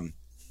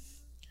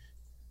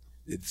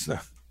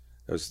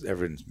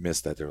everyone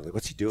missed that. They were like,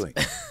 "What's he doing?"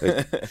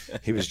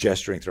 He was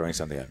gesturing, throwing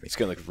something at me. It's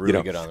going to look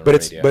really good on the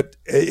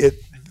radio.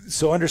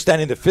 So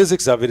understanding the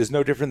physics of it is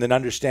no different than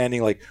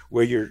understanding like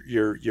where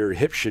your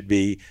hips should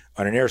be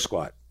on an air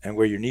squat and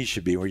where your knees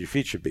should be and where your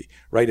feet should be.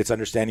 Right? It's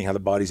understanding how the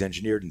body's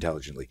engineered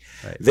intelligently.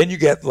 Right. Then you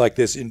get like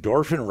this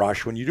endorphin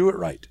rush when you do it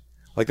right.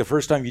 Like the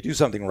first time you do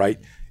something right,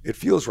 it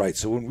feels right.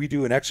 So when we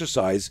do an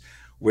exercise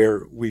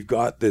where we've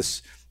got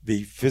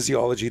the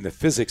physiology and the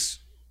physics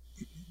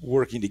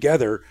working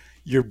together,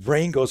 your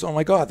brain goes, oh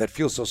my God, that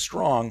feels so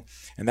strong.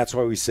 And that's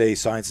why we say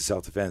science is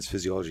self-defense,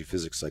 physiology,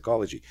 physics,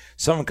 psychology.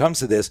 Someone comes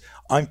to this,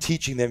 I'm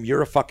teaching them,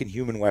 you're a fucking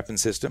human weapon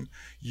system.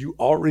 You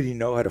already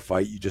know how to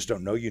fight. You just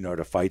don't know you know how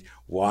to fight.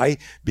 Why?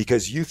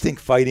 Because you think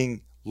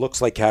fighting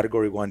looks like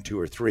category 1, 2,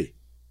 or 3.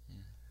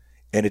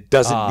 And it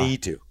doesn't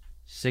need to.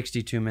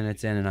 62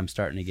 minutes in and I'm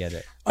starting to get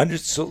it.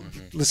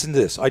 Listen to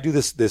this. I do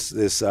this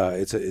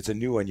it's a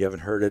new one. You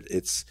haven't heard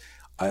it.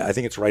 I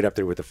think it's right up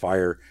there with the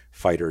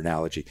firefighter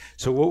analogy.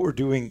 So what we're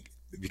doing,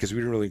 because we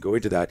didn't really go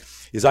into that,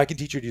 is I can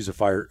teach you to use a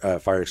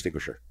fire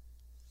extinguisher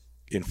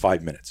in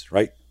 5 minutes,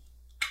 right?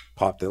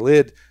 Pop the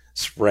lid,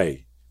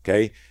 spray,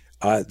 okay?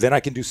 then I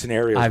can do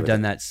scenarios. I've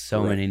done that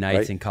so many nights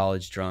right? in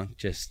college drunk,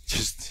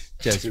 just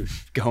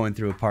going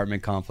through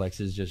apartment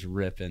complexes, just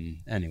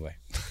ripping. Anyway,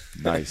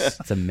 nice.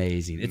 It's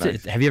amazing.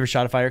 Nice. Have you ever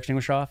shot a fire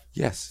extinguisher off?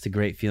 Yes. It's a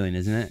great feeling,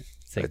 isn't it?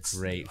 It's a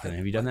great feeling.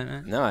 Have you done that,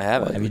 man? No, I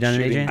haven't. Have you done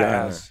it, Adrian?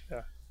 Guns.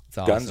 Yeah. It's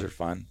awesome. Guns are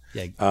fun.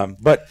 Yeah.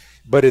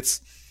 But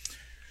it's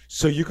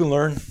so you can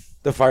learn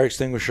the fire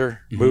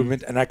extinguisher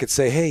movement, and I could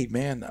say, hey,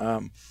 man,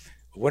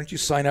 why don't you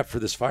sign up for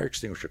this fire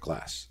extinguisher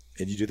class?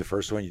 And you do the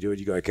first one, you do it,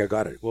 you go, okay, I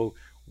got it. Well,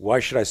 why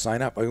should I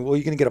sign up? I mean, well,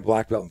 you're going to get a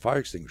black belt in fire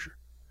extinguisher.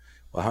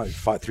 Well,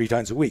 3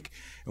 times a week.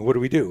 And what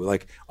do?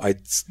 Like, I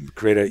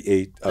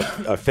create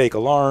a fake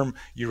alarm.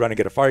 You run and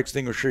get a fire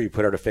extinguisher. You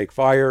put out a fake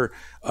fire.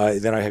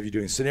 Then I have you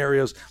doing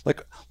scenarios.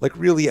 Like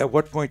really, at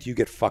what point do you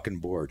get fucking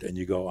bored and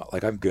you go,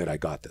 like, I'm good. I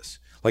got this.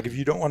 Like, if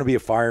you don't want to be a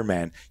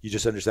fireman, you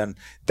just understand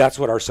that's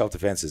what our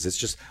self-defense is. It's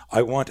just,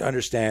 I want to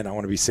understand. I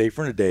want to be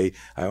safer in a day.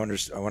 I want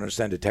to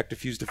understand detect,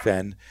 defuse,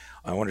 defend.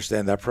 I want to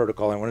understand that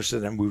protocol. I want to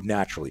understand that move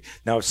naturally.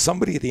 Now, if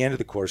somebody at the end of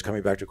the course,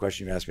 coming back to a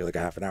question you asked me like a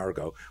half an hour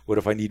ago, what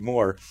if I need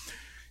more?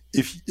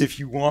 If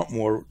you want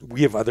more,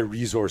 we have other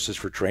resources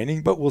for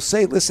training, but we'll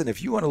say, listen,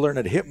 if you want to learn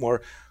how to hit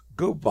more,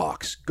 go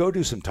box, go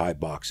do some Thai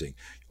boxing.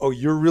 Oh,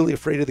 you're really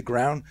afraid of the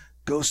ground?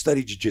 Go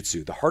study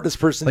jiu-jitsu. The hardest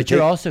person But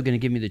you're also going to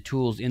give me the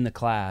tools in the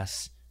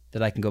class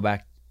that I can go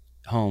back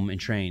home and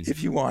train.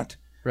 If you want.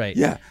 Right.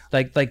 Yeah.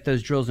 Like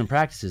those drills and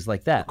practices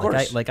like that. Of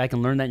course. I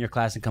can learn that in your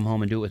class and come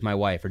home and do it with my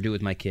wife or do it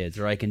with my kids,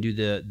 or I can do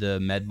the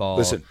med ball.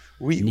 Listen,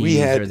 we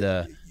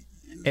had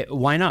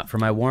why not for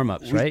my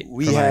warm-ups, right?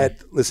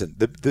 Listen,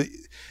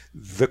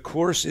 the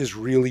course is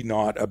really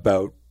not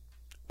about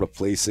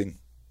replacing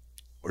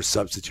or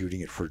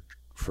substituting it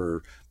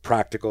for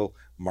practical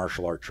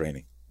martial art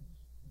training.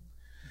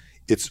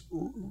 It's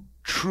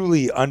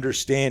truly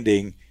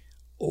understanding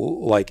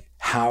like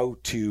how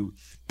to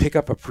pick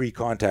up a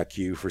pre-contact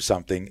cue for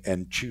something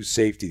and choose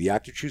safety. The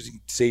act of choosing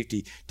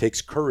safety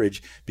takes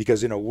courage,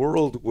 because in a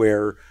world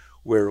where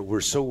we're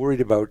so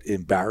worried about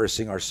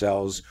embarrassing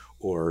ourselves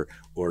or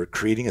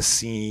creating a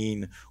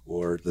scene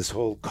or this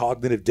whole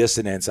cognitive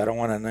dissonance, I don't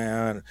want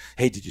to,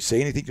 hey, did you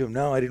say anything to him?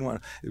 No, I didn't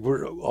want to.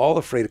 We're all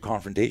afraid of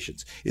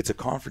confrontations. It's a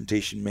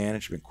confrontation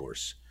management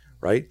course,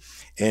 right?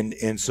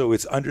 And so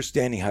it's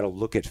understanding how to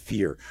look at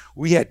fear.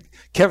 We had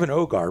Kevin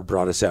Ogar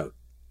brought us out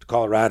to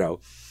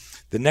Colorado.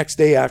 The next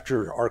day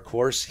after our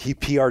course, he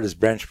PR'd his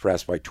bench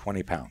press by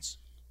 20 pounds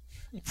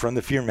from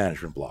the fear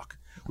management block.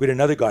 We had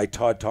another guy,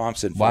 Todd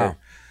Thompson. Wow.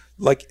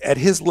 Like at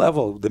his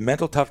level, the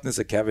mental toughness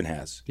that Kevin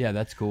has. Yeah,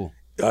 that's cool.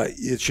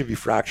 It should be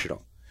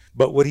fractional.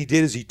 But what he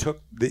did is he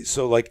took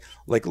like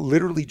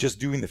literally just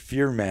doing the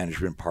fear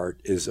management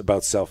part is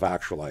about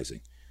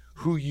self-actualizing.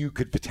 Who you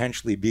could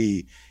potentially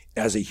be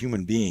as a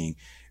human being.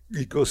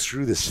 It goes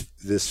through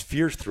this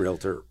fear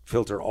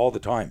filter all the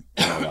time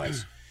in our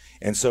lives.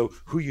 And so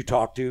who you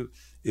talk to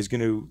is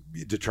going to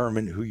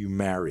determine who you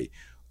marry,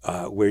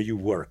 where you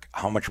work,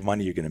 how much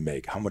money you're going to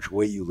make, how much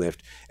weight you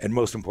lift, and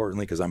most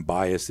importantly, because I'm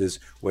biased, is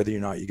whether or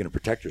not you're going to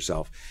protect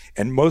yourself.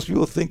 And most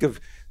people think of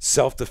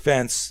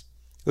self-defense.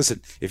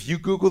 Listen, if you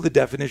Google the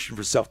definition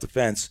for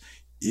self-defense,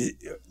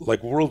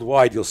 like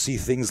worldwide, you'll see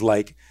things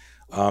like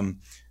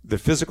the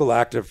physical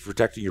act of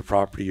protecting your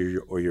property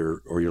or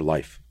your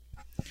life.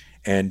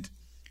 And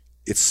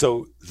it's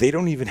so they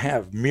don't even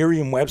have,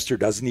 Merriam-Webster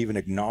doesn't even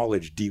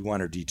acknowledge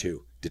D1 or D2.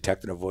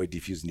 Detect and avoid,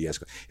 defuse, and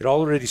de-escalate. It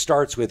already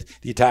starts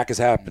with the attack has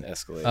happened.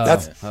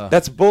 Escalate.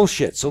 That's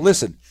bullshit. So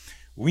listen,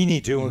 we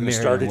need to. We're going to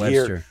start it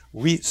here.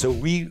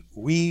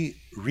 We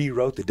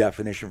rewrote the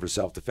definition for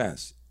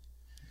self-defense.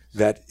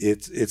 That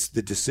it's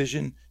the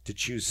decision to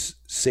choose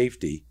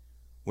safety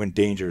when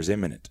danger is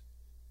imminent.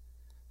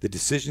 The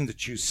decision to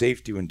choose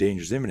safety when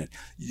danger is imminent.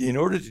 In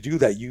order to do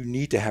that, you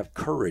need to have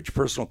courage,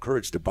 personal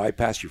courage, to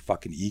bypass your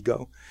fucking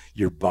ego,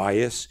 your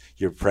bias,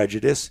 your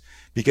prejudice,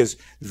 because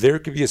there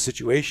could be a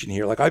situation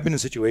here. Like I've been in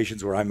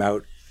situations where I'm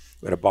out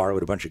at a bar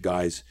with a bunch of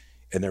guys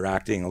and they're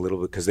acting a little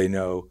bit because they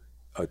know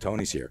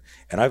Tony's here.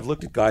 And I've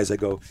looked at guys, I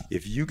go,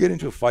 if you get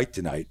into a fight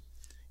tonight,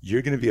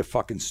 you're going to be a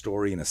fucking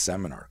story in a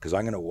seminar because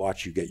I'm going to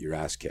watch you get your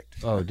ass kicked.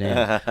 Oh,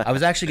 damn. I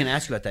was actually going to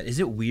ask you about that. Is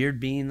it weird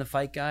being the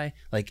fight guy?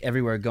 Like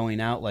everywhere going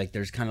out, like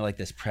there's kind of like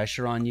this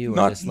pressure on you?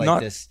 Or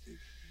this.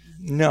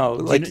 No,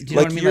 like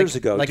years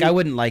ago. Like I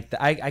wouldn't like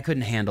that. I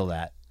couldn't handle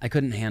that. I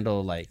couldn't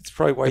handle like. It's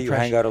probably why you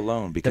hang out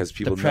alone, because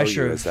people know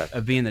you as that.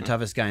 Of being the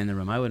toughest guy in the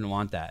room. I wouldn't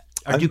want that.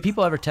 Do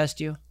people ever test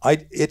you? Or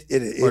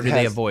do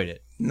they avoid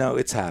it? No,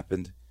 it's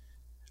happened.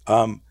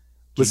 Do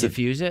you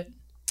diffuse it?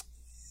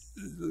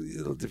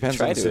 It depends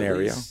on the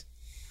scenario.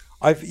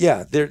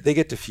 They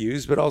get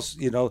diffused, but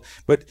also,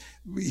 but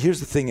here's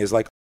the thing is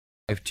like.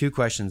 I have 2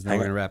 questions, then we're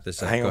going to wrap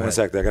this up. Hang on one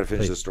second. I got to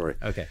finish this story.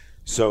 Okay.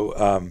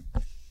 So,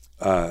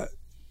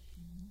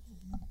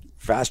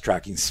 fast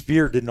tracking,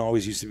 SPEAR didn't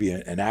always used to be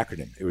an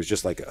acronym. It was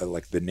just like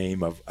the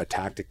name of a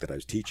tactic that I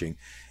was teaching.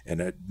 And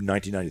in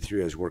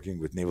 1993, I was working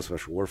with Naval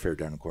Special Warfare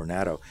down in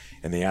Coronado,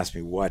 and they asked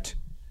me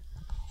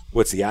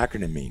what's the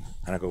acronym mean?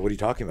 And I go, what are you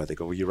talking about? They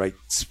go, well, you write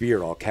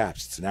SPEAR all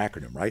caps. It's an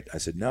acronym, right? I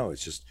said, no,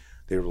 it's just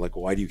They were like,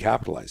 why do you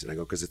capitalize it? I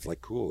go, because it's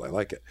like cool. I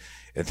like it.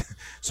 And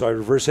so I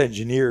reverse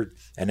engineered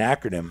an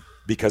acronym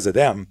because of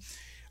them.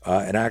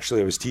 And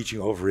actually, I was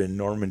teaching over in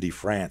Normandy,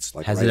 France.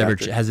 Like, has it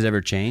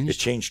ever changed? It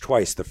changed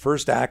twice. The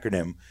first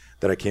acronym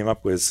that I came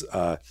up with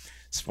was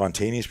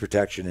spontaneous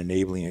protection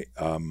enabling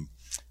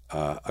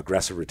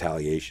aggressive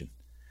retaliation.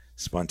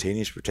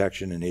 Spontaneous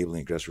protection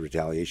enabling aggressive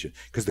retaliation.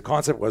 Because the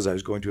concept was I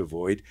was going to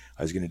avoid,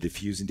 I was going to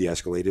diffuse and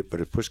de-escalate it,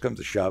 but if push comes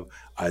to shove,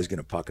 I was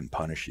going to fucking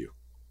punish you.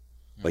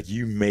 Like,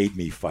 you made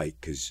me fight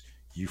because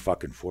you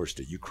fucking forced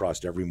it. You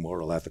crossed every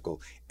moral,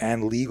 ethical,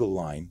 and legal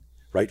line,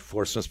 right?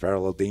 Force must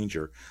parallel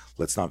danger.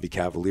 Let's not be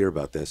cavalier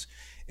about this.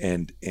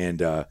 And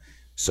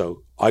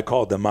so I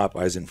called them up.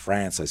 I was in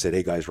France. I said,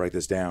 hey, guys, write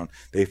this down.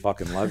 They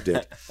fucking loved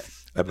it.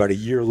 About a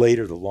year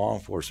later, the law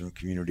enforcement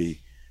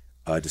community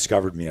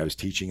discovered me. I was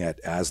teaching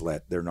at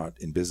ASLET. They're not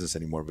in business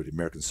anymore, but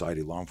American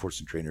Society of Law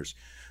Enforcement Trainers.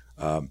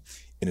 And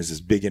it's this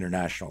big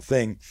international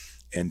thing.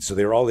 And so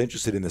they were all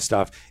interested in this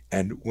stuff.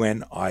 And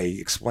when I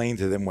explained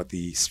to them what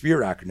the SPEAR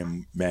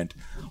acronym meant,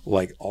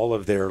 like, all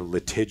of their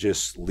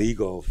litigious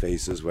legal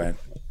faces went,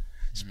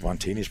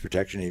 spontaneous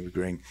protection,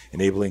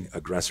 enabling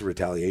aggressive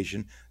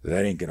retaliation.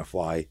 That ain't going to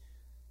fly,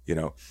 you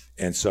know?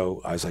 And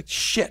so I was like,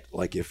 shit,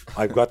 like, if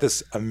I've got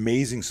this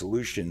amazing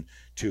solution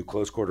to a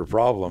close quarter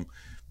problem,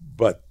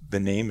 but the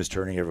name is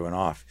turning everyone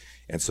off.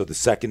 And so the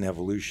second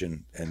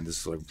evolution, and this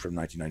is from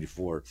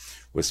 1994,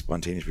 was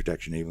spontaneous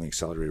protection enabling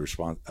accelerated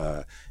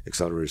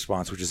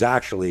response, which is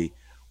actually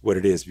what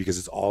it is, because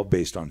it's all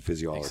based on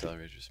physiology.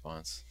 Accelerated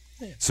response.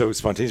 Yeah. So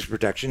spontaneous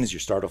protection is your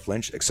start a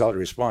flinch,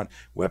 accelerated response,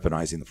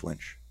 weaponizing the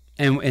flinch.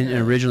 And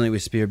originally it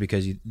was SPEAR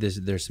because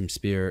there's some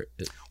SPEAR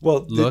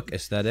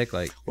aesthetic,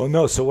 like. Well,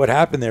 no. So what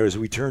happened there is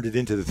we turned it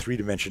into the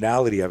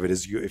three-dimensionality of it.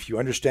 Is if you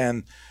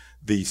understand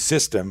the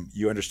system,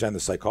 you understand the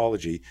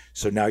psychology.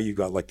 So now you've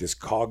got like this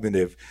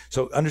cognitive.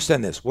 So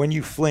understand this: when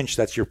you flinch,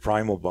 that's your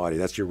primal body,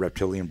 that's your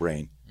reptilian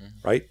brain,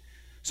 right?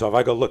 So if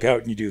I go look out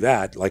and you do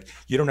that, like,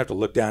 you don't have to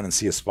look down and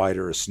see a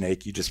spider or a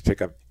snake. You just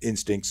pick up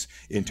instincts,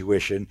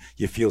 intuition.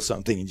 You feel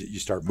something and you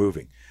start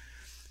moving.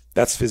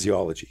 That's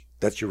physiology.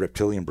 That's your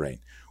reptilian brain.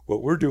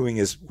 What we're doing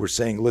is we're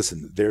saying,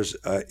 listen, there's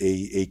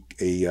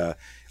a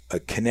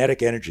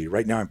kinetic energy.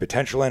 Right now I'm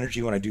potential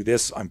energy. When I do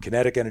this, I'm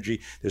kinetic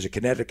energy. There's a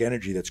kinetic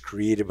energy that's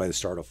created by the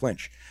startle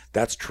flinch.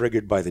 That's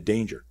triggered by the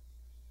danger.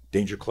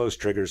 Danger close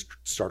triggers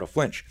startle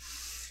flinch.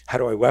 How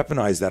do I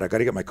weaponize that? I got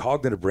to get my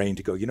cognitive brain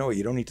to go, you know what,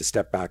 you don't need to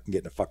step back and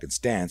get in a fucking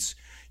stance.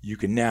 You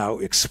can now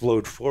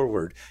explode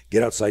forward,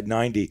 get outside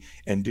 90,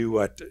 and do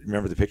what,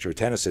 remember the picture of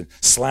Tennyson,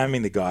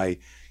 slamming the guy,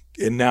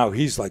 and now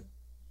he's like,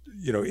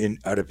 you know,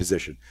 out of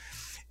position.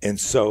 And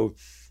so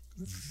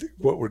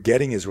what we're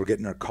getting is we're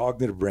getting our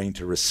cognitive brain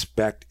to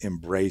respect,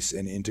 embrace,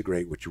 and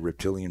integrate what your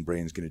reptilian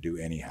brain is going to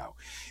do anyhow.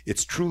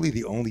 It's truly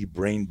the only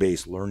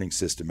brain-based learning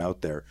system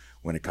out there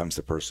when it comes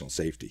to personal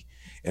safety.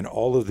 And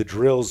all of the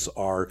drills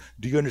are,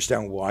 do you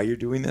understand why you're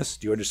doing this?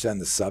 Do you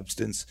understand the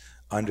substance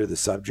under the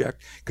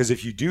subject? Because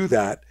if you do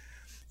that,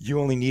 you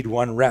only need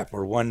one rep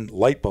or one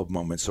light bulb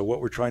moment. So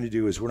what we're trying to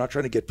do is we're not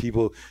trying to get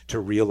people to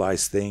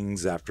realize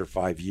things after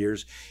 5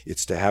 years.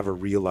 It's to have a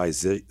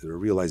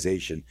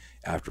realization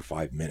after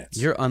 5 minutes.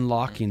 You're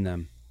unlocking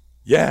them.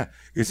 Yeah.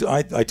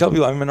 I tell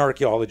people, I'm an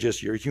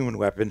archaeologist. You're a human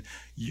weapon.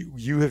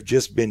 You have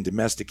just been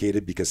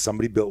domesticated because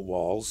somebody built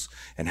walls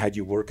and had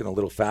you work in a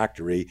little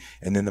factory,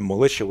 and then the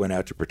militia went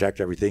out to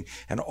protect everything.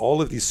 And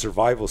all of these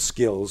survival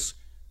skills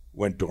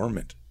went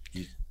dormant.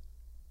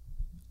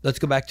 Let's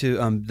go back to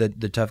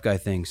the tough guy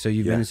thing. So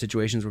you've been in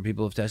situations where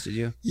people have tested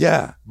you?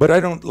 Yeah, but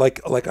I don't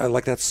like I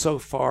like that so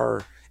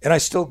far, and I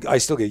still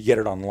get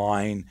it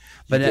online.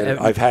 But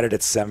I've had it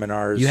at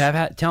seminars. You have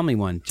had? Tell me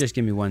one. Just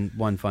give me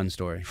one fun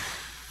story.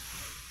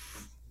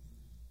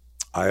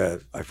 I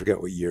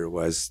forget what year it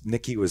was.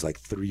 Nicky was like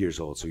 3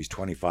 years old, so he's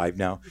 25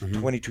 now.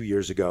 22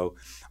 years ago,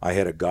 I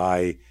had a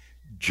guy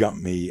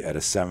jump me at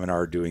a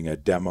seminar doing a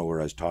demo where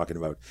I was talking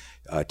about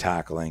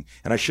tackling.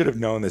 And I should have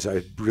known this. I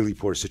had really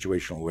poor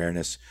situational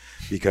awareness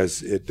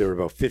because there were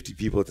about 50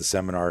 people at the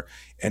seminar,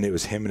 and it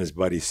was him and his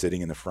buddy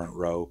sitting in the front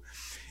row.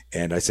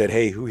 And I said,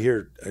 hey, who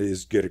here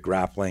is good at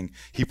grappling?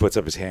 He puts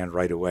up his hand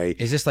right away.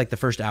 Is this like the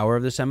first hour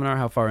of the seminar?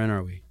 How far in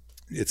are we?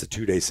 It's a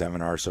 2-day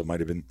seminar, so it might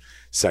have been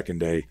second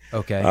day.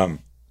 Okay.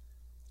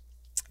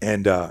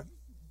 And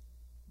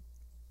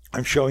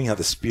I'm showing how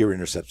the spear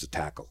intercepts a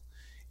tackle.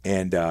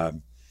 And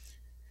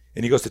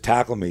he goes to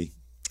tackle me,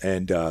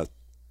 and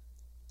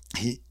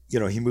he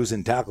moves in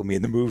and tackle me,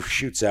 and the move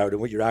shoots out,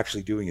 and what you're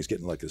actually doing is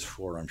getting like this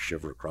forearm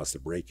shiver across the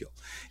brachial.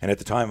 And at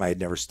the time, I had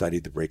never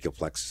studied the brachial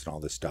plexus and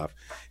all this stuff.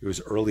 It was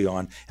early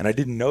on, and I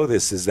didn't know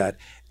this, is that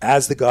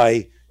as the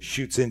guy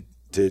shoots in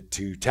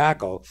to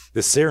tackle,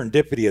 the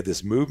serendipity of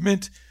this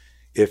movement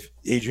if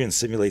Adrian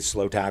simulates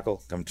slow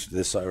tackle, come to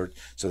this side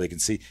so they can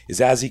see,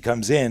 is as he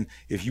comes in,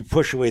 if you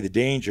push away the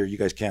danger, you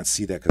guys can't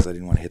see that because I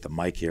didn't want to hit the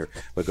mic here,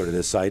 but go to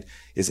this side,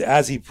 is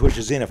as he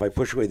pushes in, if I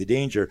push away the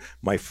danger,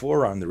 my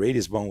forearm, the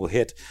radius bone, will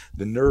hit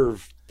the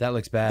nerve. That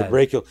looks bad. The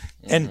brachial.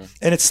 And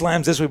it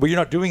slams this way, but you're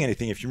not doing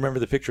anything. If you remember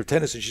the picture of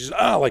Tennyson, she's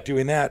like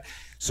doing that.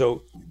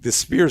 So the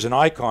spear's an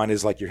icon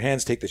is like your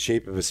hands take the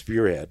shape of a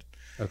spearhead.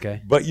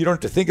 Okay. But you don't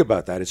have to think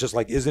about that. It's just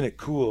like, isn't it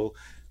cool?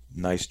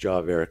 Nice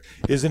job, Eric.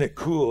 Isn't it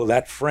cool,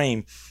 that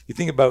frame? You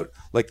think about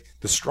like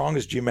the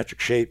strongest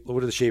geometric shape. Look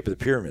at the shape of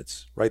the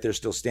pyramids, right? They're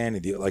still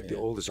standing, the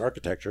oldest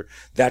architecture,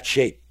 that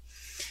shape.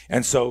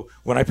 And so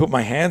when I put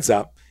my hands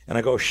up and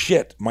I go,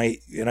 shit,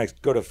 and I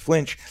go to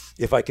flinch,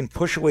 if I can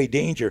push away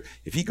danger,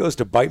 if he goes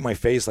to bite my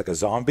face like a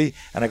zombie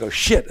and I go,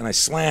 shit, and I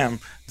slam,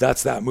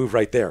 that's that move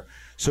right there.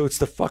 So it's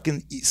the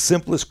fucking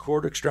simplest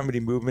quarter extremity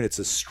movement. It's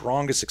the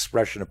strongest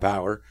expression of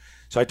power.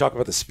 So I talk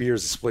about the spear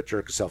as a split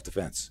jerk of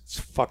self-defense. It's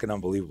fucking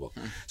unbelievable.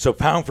 So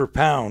pound for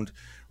pound,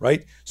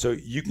 right? So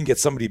you can get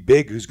somebody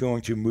big who's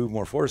going to move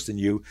more force than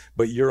you,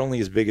 but you're only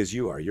as big as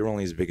you are. You're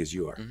only as big as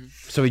you are.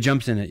 So he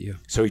jumps in at you.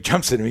 So he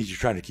jumps in at me. You're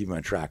trying to keep him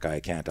on track. I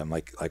can't. I'm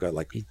like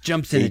he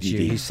jumps in ADD. At you.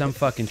 He's some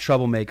fucking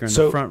troublemaker in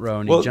the front row,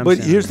 and he jumps in. But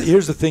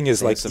here's the thing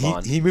is, like,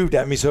 he moved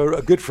at me. So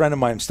a good friend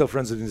of mine, I'm still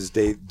friends with him to this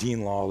day,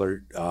 Dean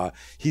Lawler.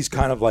 He's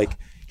kind of like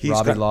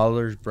Robbie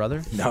Lawler's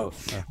brother. No,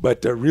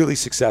 but really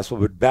successful,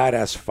 but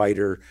badass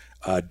fighter.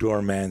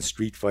 Doorman,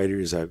 street fighter,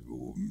 is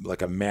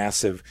like a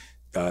massive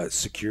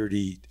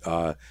security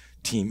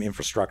team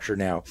infrastructure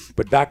now.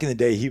 But back in the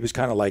day, he was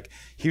kind of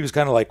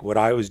like what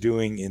I was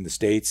doing in the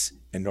States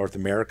and North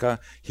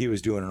America. He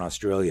was doing in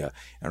Australia,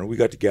 and we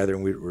got together,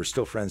 and we're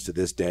still friends to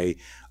this day.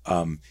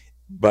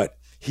 But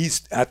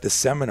he's at the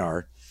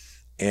seminar,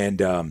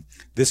 and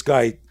this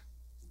guy,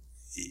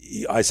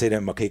 I say to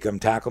him, "Okay, come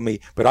tackle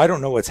me," but I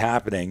don't know what's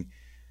happening,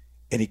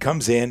 and he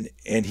comes in,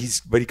 and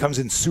he comes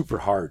in super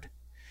hard.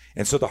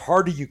 And so the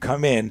harder you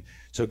come in,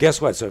 so guess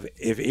what? So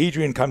if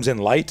Adrian comes in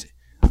light,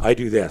 I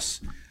do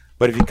this.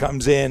 But if he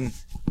comes in,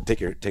 take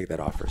that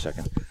off for a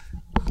second.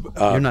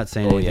 You're not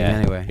saying anything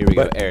anyway. Here we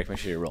go, Eric. Make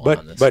sure you're rolling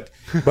on this. But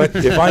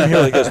if I'm here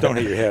like this, don't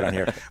hit your head on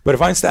here. But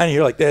if I'm standing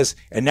here like this,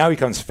 and now he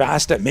comes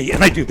fast at me,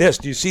 and I do this,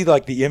 do you see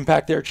like the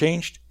impact there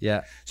changed?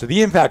 Yeah. So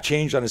the impact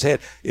changed on his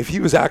head. If he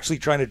was actually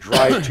trying to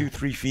drive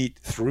 2-3 feet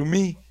through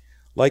me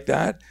like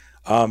that,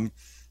 come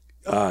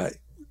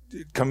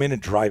in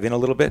and drive in a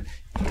little bit.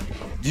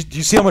 Do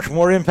you see how much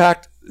more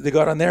impact they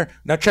got on there?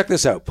 Now check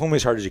this out. Pull me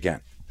as hard as you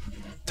can.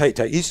 Tight.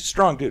 He's a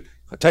strong dude.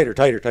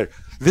 Tighter.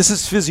 This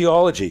is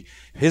physiology.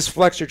 His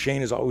flexor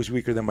chain is always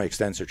weaker than my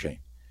extensor chain.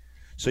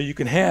 So you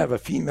can have a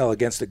female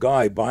against a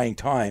guy buying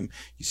time.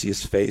 You see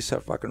his face, how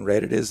fucking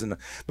red it is.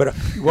 But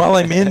while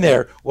I'm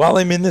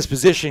in this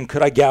position,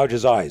 could I gouge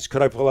his eyes?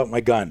 Could I pull out my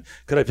gun?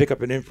 Could I pick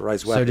up an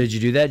improvised weapon? So did you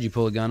do that? Did you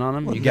pull a gun on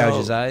him? Well, you gouge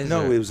his eyes?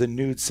 No, it was a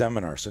nude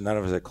seminar, so none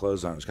of us had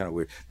clothes on. It was kind of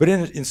weird. But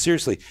in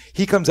seriously,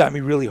 he comes at me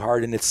really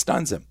hard, and it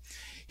stuns him.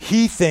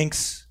 He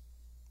thinks,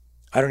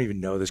 I don't even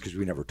know this because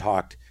we never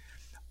talked,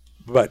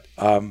 but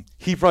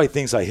he probably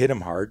thinks I hit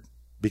him hard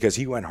because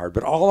he went hard.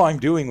 But all I'm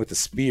doing with the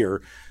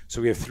spear,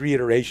 so we have 3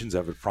 iterations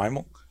of it: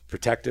 primal,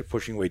 protective,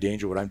 pushing away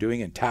danger, what I'm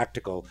doing, and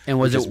tactical. And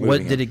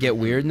did it get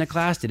weird in the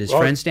class? Did his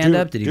friend stand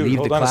up? Did he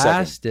leave the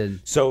class?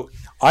 So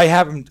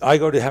I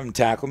go to have him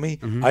tackle me.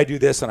 I do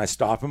this and I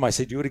stop him. I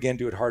say, do it again,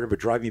 do it harder, but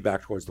drive me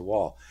back towards the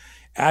wall.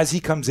 As he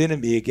comes in at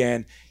me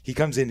again, he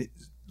comes in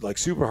like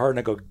super hard, and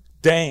I go,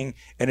 dang,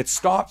 and it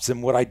stops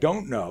him. What I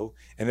don't know,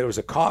 and there was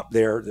a cop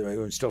there,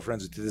 I'm still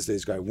friends with to this day,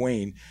 this guy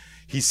Wayne,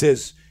 he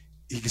says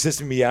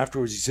to me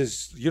afterwards, he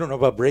says, you don't know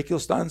about brachial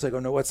stuns? I go,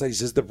 no, what's that? He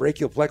says, the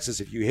brachial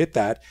plexus, if you hit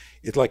that,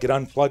 it's like it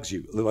unplugs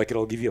you, like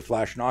it'll give you a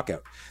flash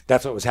knockout.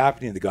 That's what was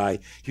happening to the guy.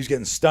 He was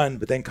getting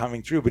stunned, but then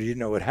coming through, but he didn't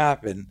know what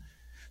happened,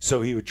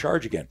 so he would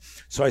charge again.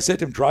 So I said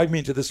to him, drive me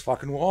into this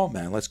fucking wall,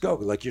 man. Let's go.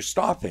 Like, you're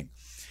stopping.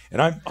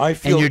 And I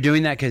feel. And you're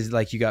doing that because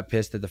like you got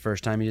pissed at the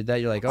first time you did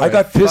that. You're like, oh, I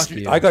got pissed.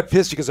 I got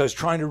pissed because I was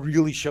trying to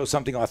really show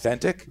something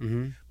authentic,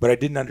 but I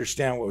didn't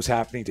understand what was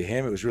happening to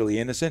him. It was really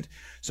innocent.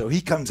 So he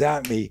comes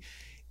at me.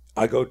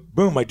 I go,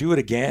 boom. I do it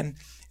again,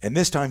 and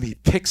this time he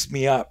picks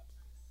me up,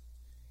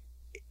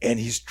 and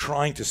he's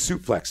trying to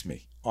suplex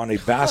me on a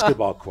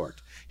basketball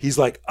court. He's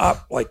like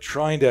up, like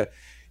trying to,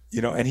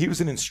 And he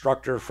was an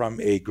instructor from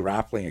a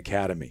grappling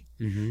academy.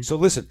 So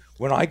listen,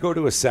 when I go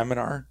to a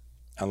seminar,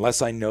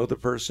 unless I know the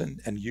person,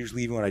 and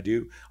usually even when I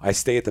do, I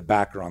stay at the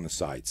back or on the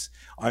sides.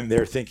 I'm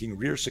there thinking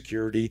rear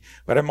security,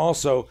 but I'm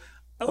also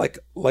like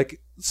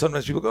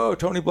sometimes people go, oh,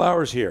 Tony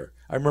Blauer's here.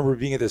 I remember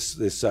being at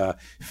this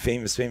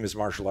famous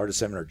martial artist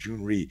seminar.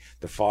 Jun Rhee,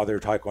 the father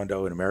of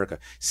Taekwondo in America,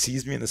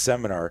 sees me in the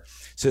seminar,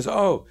 says,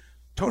 oh,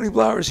 Tony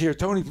Blauer's here.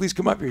 Tony, please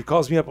come up here. He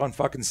calls me up on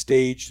fucking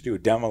stage to do a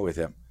demo with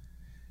him.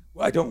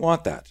 Well, I don't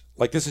want that.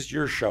 Like, this is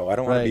your show. I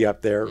don't want to be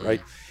up there,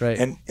 right?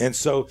 And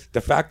so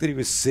the fact that he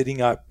was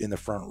sitting up in the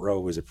front row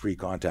was a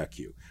pre-contact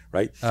cue,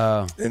 right?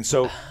 And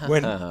so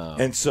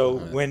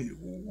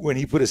when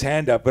he put his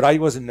hand up, but I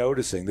wasn't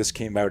noticing. This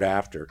came out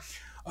after.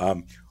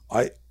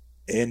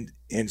 And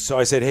And so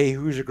I said, hey,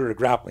 who's your good at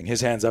grappling?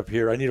 His hand's up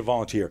here. I need a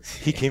volunteer.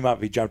 He came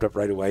up. He jumped up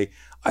right away.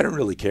 I don't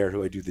really care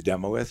who I do the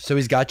demo with. So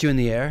he's got you in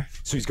the air?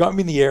 So he's got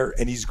me in the air,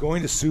 and he's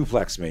going to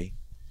suplex me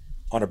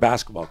on a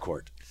basketball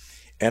court.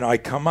 And I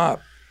come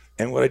up,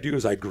 and what I do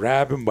is I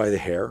grab him by the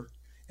hair,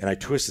 and I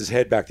twist his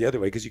head back the other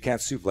way because you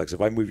can't suplex.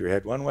 If I move your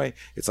head one way,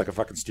 it's like a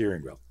fucking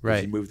steering wheel.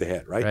 Right. You move the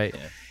head, right? Right.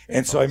 Yeah.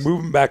 And so I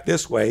move him back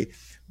this way,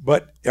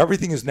 but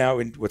everything is now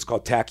in what's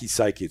called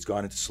tachypsyche. It's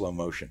gone into slow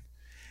motion.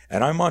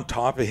 And I'm on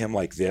top of him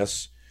like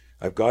this.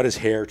 I've got his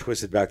hair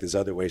twisted back this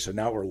other way. So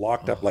now we're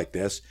locked up like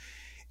this.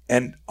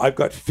 And I've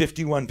got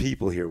 51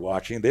 people here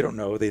watching. They don't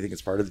know. They think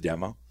it's part of the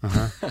demo.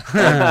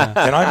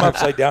 And I'm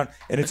upside down.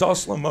 And it's all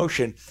slow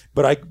motion.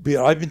 But I've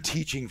been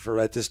teaching for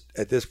at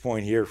this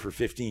point here for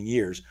 15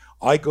 years.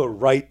 I go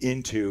right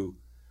into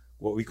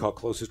what we call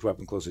closest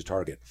weapon, closest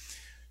target.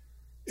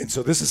 And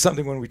so this is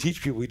something when we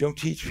teach people, we don't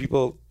teach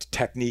people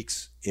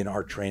techniques in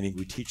our training.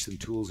 We teach them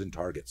tools and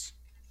targets.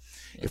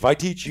 If I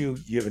teach you,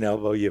 you have an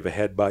elbow, you have a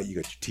headbutt, you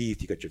got your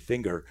teeth, you got your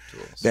finger,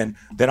 then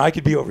I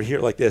could be over here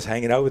like this,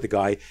 hanging out with the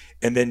guy,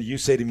 and then you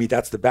say to me,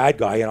 that's the bad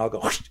guy, and I'll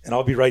go, and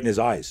I'll be right in his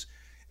eyes,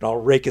 and I'll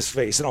rake his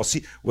face, and I'll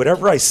see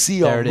whatever I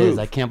see. I'll move. There it is.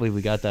 I can't believe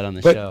we got that on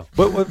the show.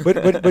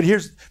 But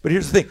here's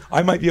the thing.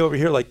 I might be over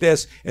here like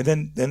this, and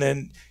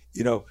then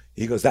you know,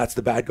 he goes, that's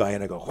the bad guy,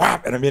 and I go,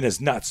 whap, and I'm in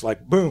his nuts,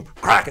 like boom,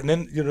 crack, and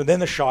then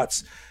then the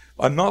shots.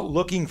 I'm not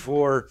looking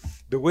for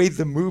the way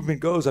the movement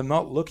goes. I'm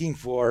not looking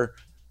for.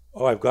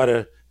 Oh, I've got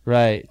to.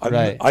 Right.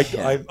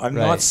 I'm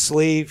not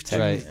slave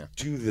to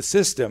the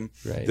system.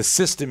 Right. The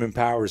system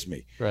empowers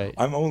me. Right.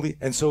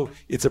 And so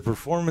it's a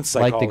performance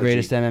psychology. Like the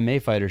greatest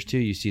MMA fighters too.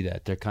 You see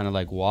that they're kind of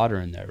like water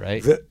in there,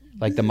 right?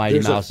 Like the Mighty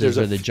Mouses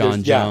or the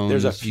John Jones. Yeah,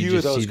 there's a few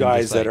of those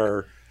guys that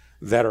are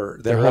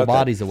their whole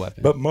body's a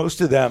weapon. But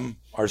most of them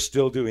are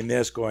still doing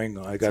this, going,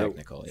 I got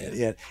technical.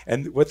 Yeah.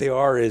 And what they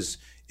are is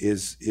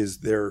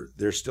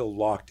they're still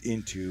locked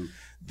into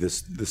the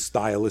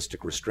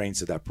stylistic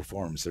restraints of that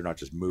performance. They're not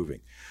just moving.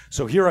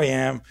 So here I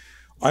am.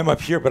 I'm up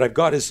here, but I've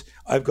got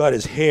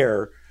his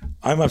hair.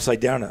 I'm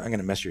upside down. I'm going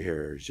to mess your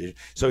hair.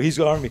 So he's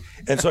on me.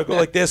 And so I go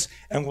like this.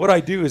 And what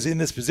I do is in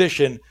this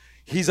position,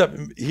 he's up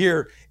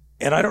here,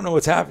 and I don't know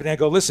what's happening. I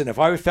go, listen, if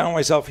I found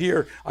myself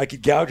here, I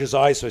could gouge his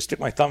eye. So I stick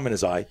my thumb in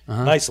his eye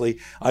nicely.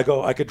 I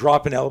could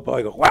drop an elbow.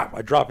 I go, wow,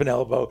 I drop an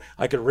elbow.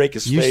 I could rake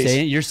his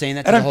face. You're saying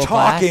that to the whole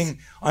class?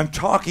 I'm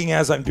talking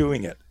as I'm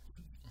doing it.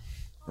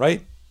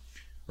 Right?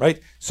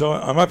 So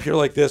I'm up here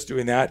like this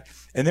doing that.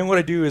 And then what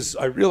I do is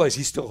I realize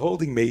he's still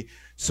holding me.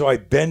 So I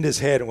bend his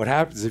head. And what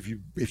happens if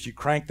you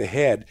crank the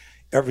head,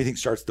 everything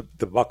starts to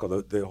buckle.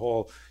 The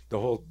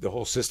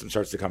whole system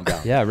starts to come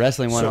down. Yeah,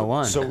 wrestling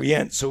 101.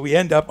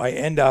 I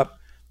end up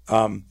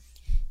on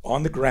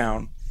the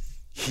ground.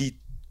 He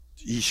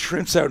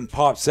shrimps out and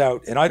pops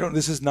out. And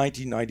this is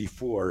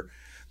 1994.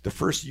 The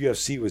first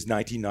UFC was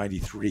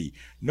 1993.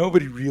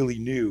 Nobody really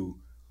knew,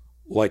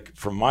 like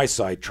from my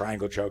side,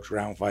 triangle chokes,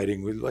 ground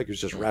fighting, like it was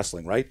just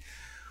wrestling, right?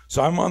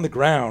 So I'm on the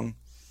ground,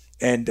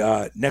 and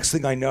next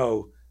thing I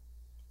know,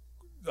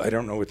 I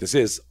don't know what this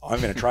is,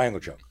 I'm in a triangle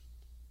choke.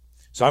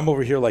 So I'm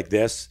over here like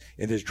this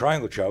in this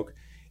triangle choke,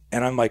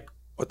 and I'm like,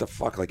 what the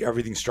fuck? Like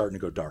everything's starting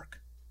to go dark.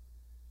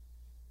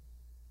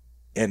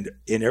 And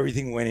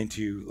everything went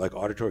into like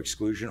auditory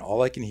exclusion.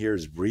 All I can hear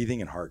is breathing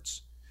and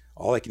hearts.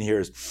 All I can hear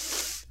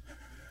is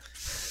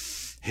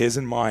his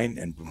and mine,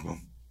 and boom,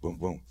 boom, boom,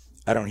 boom.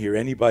 I don't hear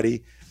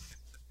anybody,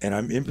 and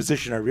I'm in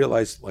position. I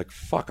realize, like,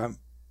 fuck,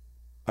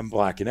 I'm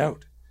blacking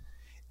out.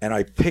 And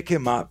I pick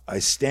him up. I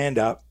stand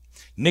up.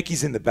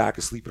 Nikki's in the back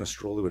asleep in a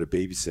stroller with a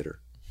babysitter.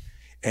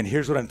 And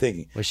here's what I'm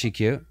thinking. Was she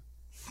cute?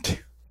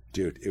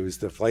 Dude, it was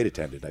the flight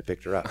attendant. I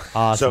picked her up.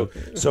 Awesome.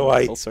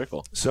 Full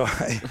circle. So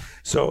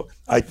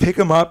I pick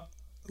him up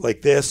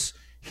like this.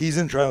 He's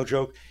in triangle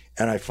choke,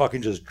 and I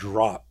fucking just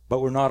drop. But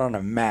we're not on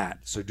a mat,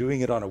 so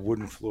doing it on a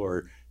wooden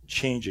floor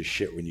changes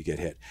shit when you get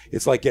hit.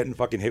 It's like getting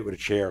fucking hit with a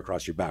chair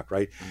across your back,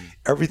 right?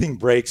 Everything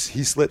breaks.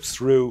 He slips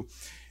through.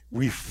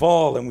 We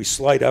fall and we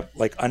slide up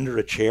like under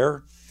a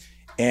chair.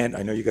 And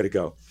I know you got to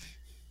go.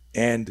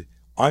 And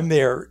I'm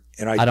there,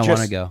 and I don't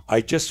want to go. I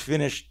just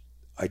finished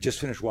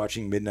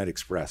watching Midnight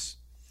Express,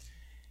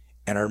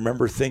 and I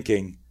remember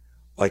thinking,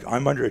 like,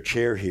 I'm under a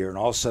chair here, and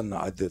all of a sudden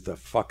the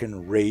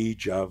fucking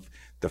rage of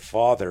the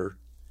father.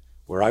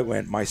 Where I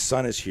went, my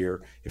son is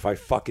here. If I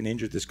fucking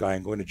injured this guy,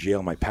 I'm going to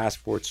jail. My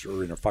passports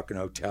are in a fucking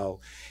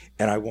hotel.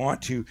 And I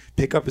want to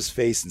pick up his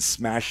face and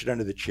smash it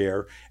under the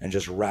chair and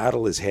just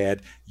rattle his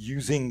head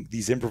using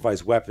these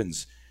improvised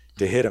weapons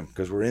to hit him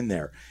because we're in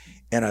there.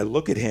 And I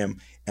look at him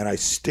and I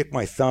stick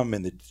my thumb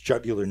in the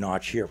jugular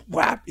notch here,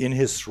 whap, in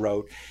his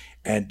throat.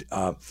 And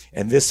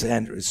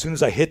as soon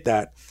as I hit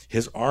that,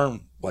 his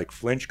arm like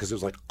flinched because it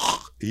was like,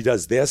 he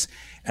does this,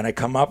 and I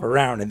come up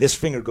around, and this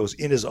finger goes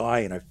in his eye,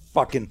 and I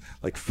fucking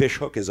like fish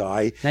hook his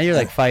eye. Now you're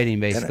like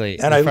fighting basically in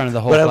front of the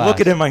whole class. But I look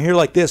at him, I hear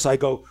like this, I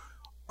go,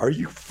 are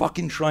you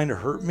fucking trying to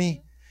hurt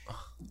me?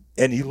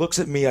 And he looks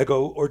at me, I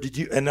go, or did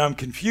you, and I'm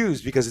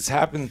confused because it's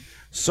happened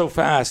so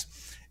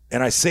fast,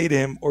 and I say to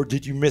him, or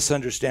did you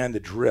misunderstand the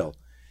drill?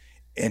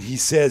 And he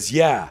says,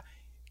 yeah.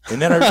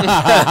 And then and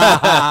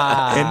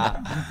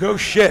no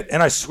shit.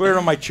 And I swear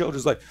on my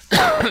children's life,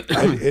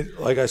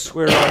 I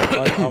swear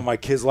on my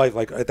kid's life,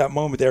 like at that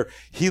moment there,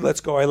 he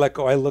lets go, I let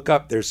go, I look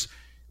up, there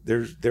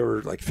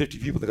were like 50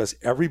 people in the class,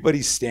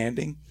 everybody's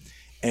standing,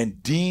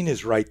 and Dean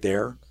is right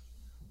there,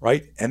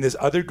 right? And this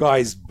other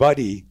guy's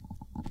buddy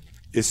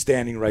is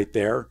standing right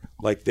there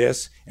like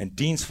this, and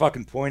Dean's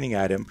fucking pointing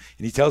at him,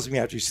 and he tells me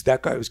after, he said,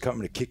 that guy was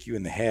coming to kick you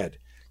in the head.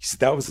 He said,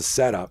 that was the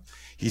setup.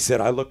 He said,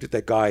 I looked at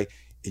that guy,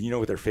 and you know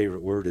what their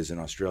favorite word is in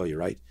Australia,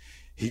 right?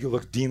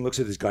 Dean looks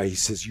at this guy, he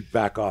says, you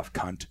back off,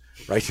 cunt.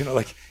 Right?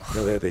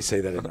 They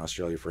say that in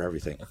Australia for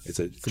everything. It's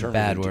a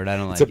bad word. I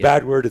don't like it. It's a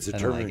bad word. It's a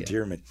term of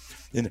endearment.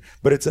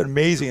 But it's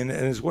amazing, and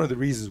it's one of the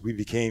reasons we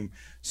became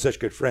such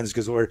good friends,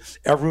 because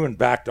everyone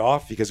backed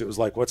off because it was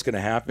like, what's going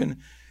to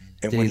happen?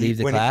 And Did he leave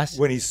the class?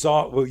 When he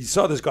saw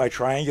this guy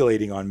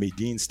triangulating on me,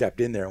 Dean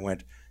stepped in there and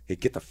went, hey,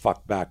 get the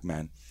fuck back,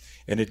 man.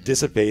 And it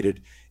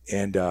dissipated,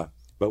 and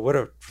but what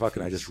a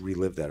fucking, I just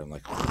relived that. I'm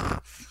like,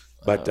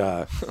 but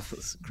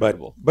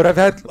I've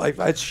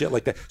had shit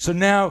like that. So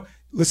now,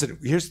 listen,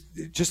 here's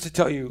just to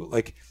tell you,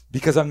 like,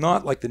 because I'm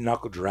not like the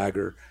knuckle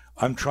dragger,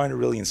 I'm trying to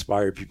really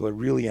inspire people. I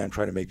really am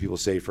trying to make people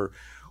safer.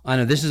 I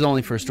know this is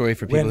only for a story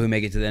for people who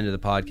make it to the end of the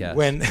podcast.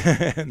 When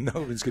no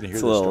one's going to hear this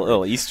story.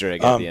 Little Easter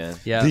egg at the end.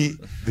 Yeah.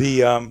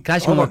 Can I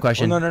ask you one more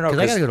question? No. Because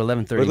I got to go to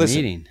 11:30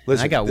 meeting.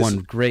 I got one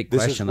great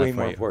question left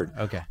for you. Important.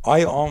 Okay.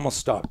 I almost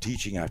stopped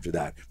teaching after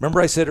that.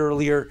 Remember I said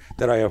earlier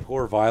that I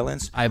abhor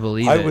violence? I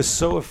believe it. I was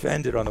so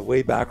offended on the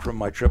way back from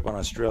my trip on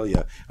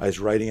Australia. I was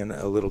writing in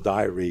a little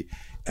diary,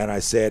 and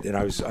I said, and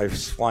I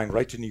was flying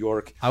right to New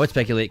York. I would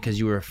speculate because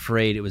you were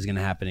afraid it was going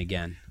to happen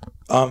again.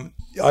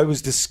 I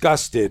was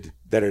disgusted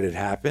that it had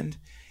happened.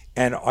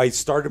 And I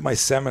started my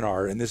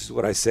seminar, and this is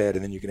what I said,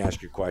 and then you can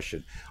ask your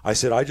question. I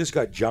said, I just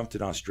got jumped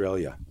in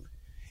Australia,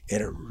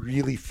 and it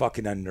really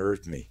fucking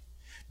unnerved me,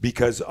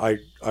 because I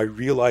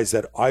realized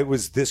that I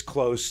was this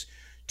close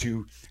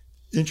to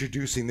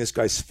introducing this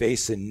guy's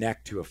face and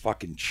neck to a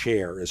fucking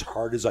chair as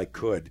hard as I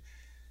could.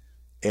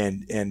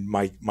 And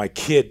my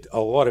kid, a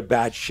lot of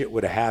bad shit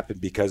would have happened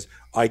because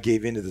I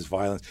gave into this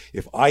violence.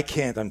 If I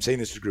can't, I'm saying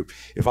this to the group,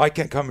 if I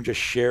can't come and just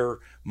share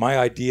my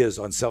ideas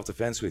on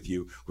self-defense with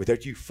you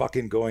without you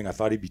fucking going, I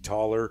thought he'd be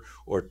taller,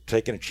 or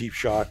taking a cheap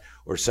shot,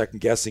 or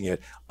second guessing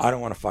it, I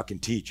don't want to fucking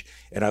teach.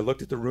 And I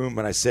looked at the room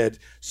and I said,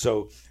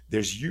 so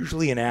there's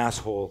usually an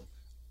asshole.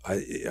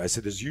 I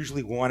said, there's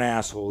usually one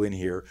asshole in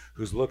here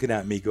who's looking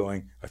at me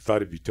going, I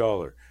thought he'd be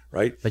taller,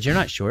 right? But you're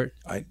not short.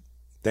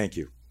 Thank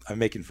you. I'm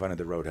making fun of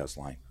the Roadhouse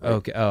line. Right?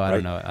 Okay. Oh, I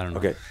don't know.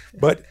 Okay.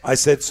 But I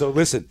said, so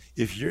listen,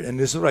 and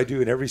this is what I do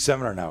in every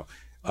seminar now.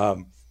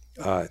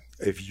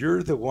 If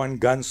you're the one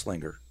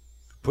gunslinger,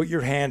 put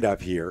your hand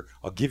up here.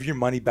 I'll give your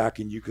money back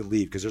and you can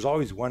leave, because there's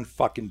always one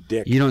fucking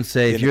dick. You don't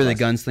say, if you're the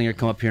gunslinger,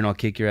 come up here and I'll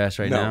kick your ass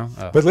now?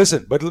 Oh. But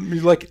listen,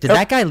 did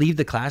that guy leave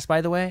the class,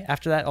 by the way,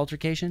 after that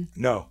altercation?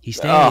 No. He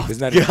stayed. Oh, isn't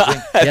that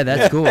interesting? Yeah,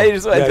 that's cool. He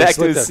just went back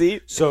to his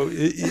seat. So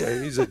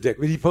he's a dick.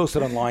 But he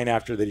posted online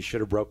after that he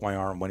should have broke my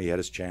arm when he had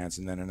his chance,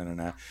 and then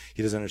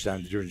he doesn't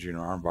understand the difference between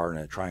an arm bar and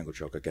a triangle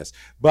choke, I guess.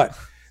 But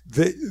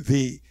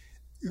the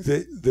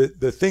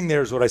thing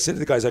there is what I said to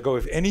the guys. I go,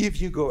 if any of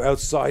you go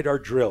outside our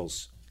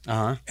drills,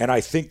 and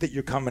I think that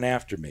you're coming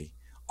after me,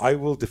 I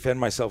will defend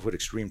myself with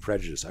extreme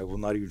prejudice. I will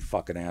not even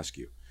fucking ask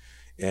you.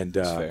 And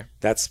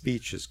that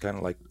speech is kind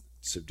of like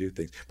subdued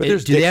things. But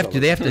do they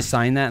have to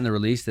sign that in the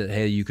release that,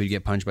 hey, you could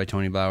get punched by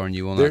Tony Blauer and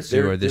you will not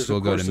sue, or this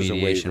will go to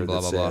mediation,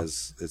 blah, blah, blah?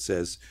 It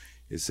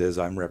says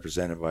I'm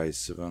represented by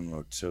Sevan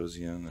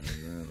Matossian.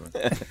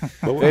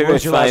 What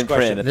was your last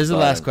question? This is the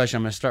last question.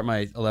 I'm going to start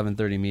my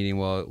 11:30 meeting.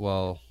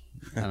 Well,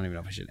 I don't even know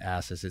if I should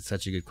ask this. It's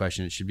such a good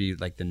question. It should be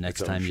like the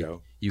next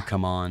time you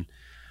come on.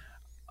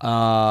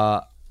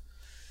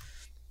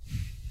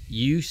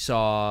 You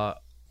saw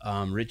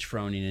Rich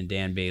Froning and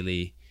Dan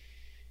Bailey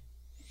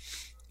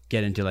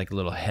get into like a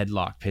little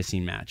headlock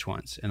pissing match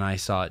once, and I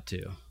saw it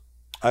too.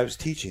 I was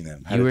teaching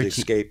them how to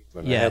escape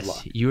from a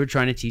headlock. You were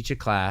trying to teach a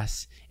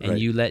class, and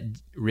you let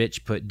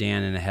Rich put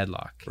Dan in a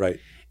headlock. Right.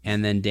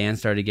 And then Dan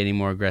started getting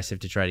more aggressive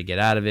to try to get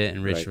out of it,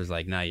 and Rich was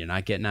like, no, you're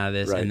not getting out of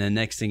this. Right. And then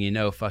next thing you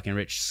know, fucking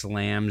Rich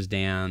slams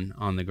Dan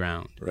on the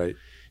ground. Right.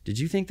 Did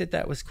you think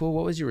that was cool?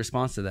 What was your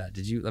response to that?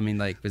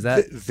 Was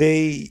that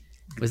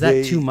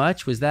that too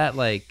much? Was that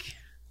like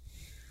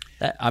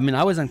that? I mean,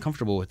 I was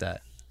uncomfortable with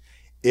that.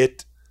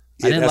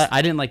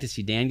 I didn't like to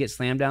see Dan get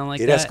slammed down like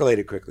that. It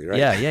escalated quickly, right?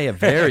 Yeah,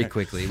 very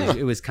quickly.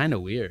 It was kind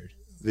of weird.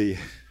 I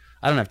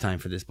don't have time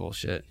for this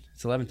bullshit.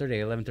 It's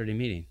 11:30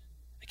 meeting.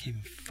 I can't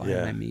even find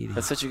my meeting.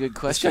 That's such a good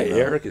question. This guy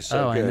Eric is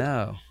so good. I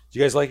know. Do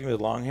you guys like him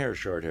with long hair or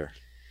short hair?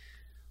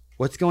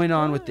 What's going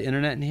on with the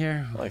internet in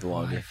here? I like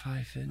long hair.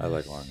 I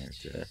like long hair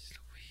too.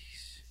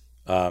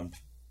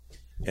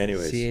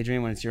 Anyways, see,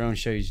 Adrian, when it's your own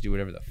show, you just do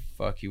whatever the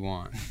fuck you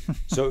want.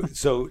 So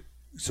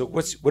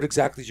what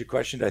exactly is your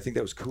question? I think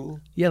that was cool.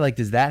 Yeah, like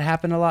does that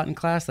happen a lot in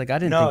class? Like I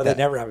didn't. No, think that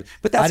never happened.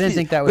 But I didn't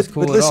think that was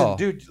cool listen, at all,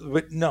 dude.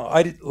 But no,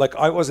 I didn't. Like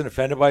I wasn't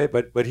offended by it.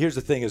 But here's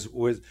the thing: is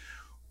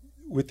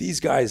with these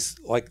guys,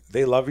 like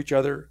they love each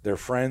other. They're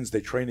friends.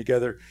 They train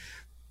together.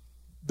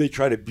 they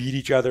try to beat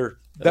each other.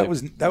 That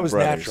was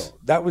natural.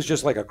 That was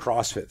just like a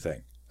CrossFit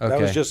thing. Okay.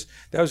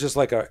 That was just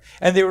like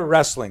and they were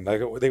wrestling.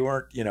 Like they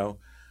weren't,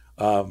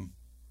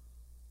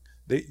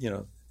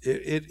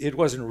 it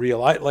wasn't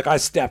real. I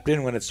stepped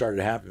in when it started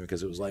to happen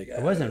because it was like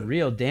it wasn't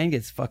real. Dan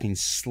gets fucking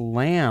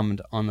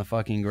slammed on the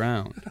fucking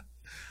ground.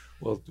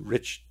 Well,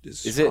 Rich is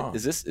strong.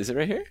 Is it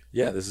right here?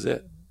 Yeah, this is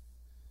it.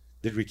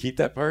 Did we keep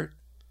that part?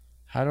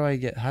 How do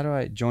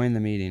I join the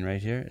meeting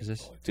right here? Is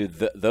this? Dude,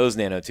 those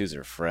Nano 2s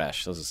are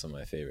fresh. Those are some of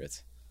my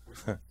favorites.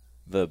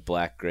 The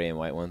black, gray, and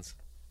white ones.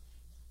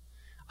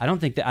 I don't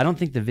think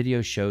the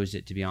video shows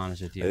it, to be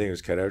honest with you. I think it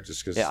was cut out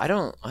just because. Yeah, I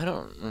don't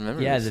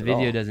remember. Yeah, this the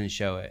video all. doesn't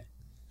show it.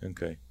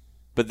 Okay.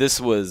 But it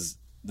was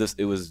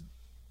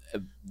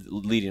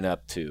leading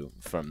up to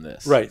from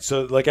this. Right.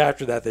 So like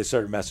after that they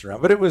started messing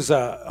around, but it was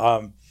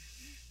I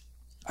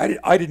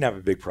didn't have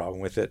a big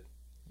problem with it.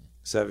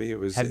 Sevi, it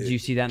was. Did you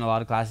see that in a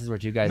lot of classes where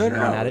two guys are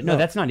going at it? No,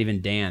 that's not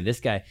even Dan. This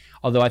guy,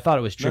 although I thought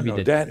it was tribute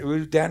to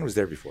Dan was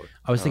there before.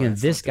 I was thinking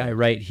this guy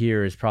right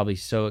here is probably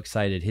so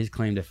excited. His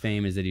claim to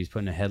fame is that he was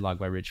put in a headlock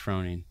by Rich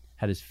Froning.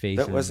 Had his face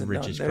in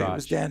Rich's crotch. It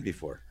was Dan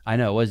before. I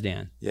know it was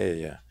Dan.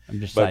 Yeah. I'm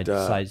just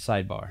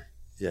sidebar.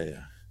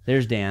 Yeah.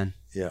 There's Dan.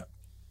 Yeah.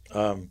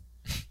 Look,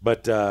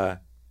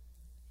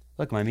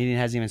 my meeting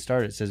hasn't even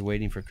started. It says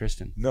waiting for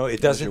Kristen. No,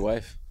 it doesn't. Your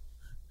wife.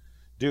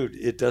 Dude,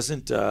 it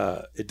doesn't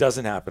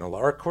happen a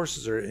lot. Our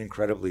courses are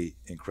incredibly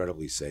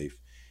safe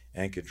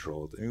and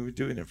controlled. I mean, we've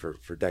been doing it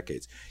for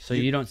decades. So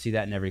you don't see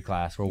that in every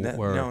class?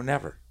 No,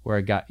 never. Where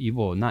it got you?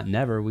 Well, not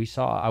never.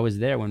 I was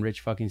there when Rich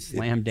fucking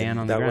slammed Dan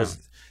on the ground.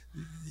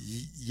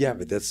 Yeah,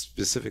 but that's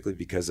specifically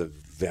because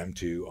of them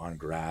two on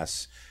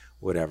grass.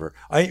 Whatever.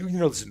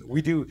 Listen,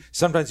 we do.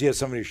 Sometimes you have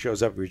somebody who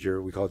shows up. We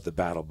call it the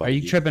battle buddy. Are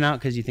you tripping out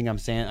because you think I'm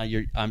saying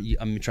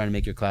I'm trying to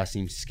make your class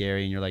seem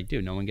scary, and you're like,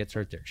 dude, no one gets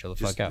hurt there. Chill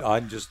the fuck out.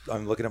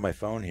 I'm looking at my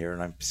phone here,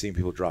 and I'm seeing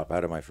people drop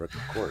out of my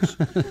freaking course.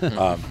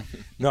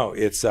 No,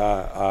 it's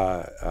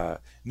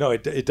no,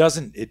 it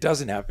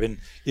doesn't happen.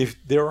 If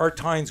there are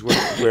times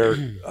where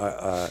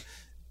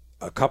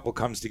a couple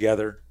comes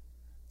together,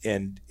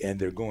 and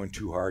they're going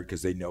too hard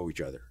because they know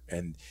each other,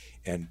 and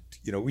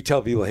we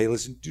tell people, hey,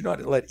 listen, do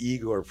not let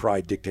ego or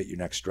pride dictate your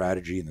next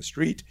strategy in the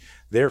street.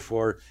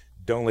 Therefore,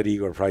 don't let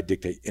ego or pride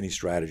dictate any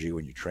strategy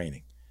when you're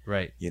training.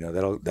 Right.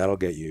 That'll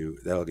get you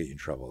in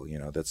trouble.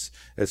 That's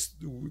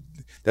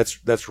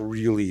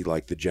really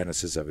like the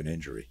genesis of an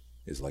injury,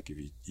 is like if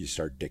you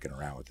start dicking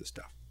around with this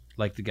stuff.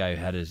 Like the guy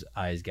who had his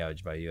eyes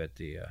gouged by you at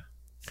the.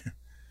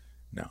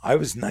 No, I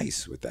was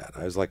nice with that.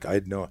 I was like, I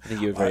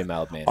think you were very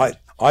mild-mannered.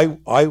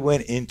 I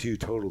went into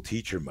total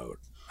teacher mode.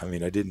 I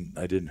mean, I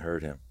didn't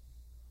hurt him.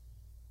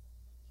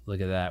 Look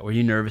at that. Were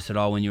you nervous at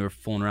all when you were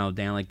fooling around with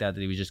Dan like that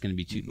he was just going to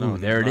be too? No,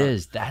 there it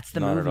is. That's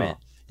the movement.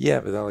 Yeah,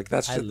 but like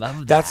that's. I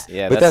love that.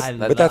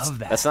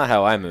 That's not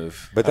how I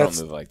move. But I don't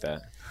move like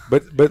that.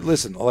 But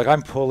listen, like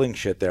I'm pulling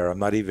shit there. I'm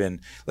not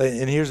even.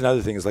 And here's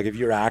another thing: is like if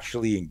you're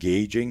actually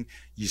engaging,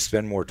 you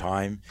spend more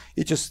time.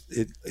 It just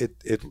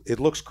it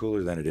looks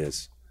cooler than it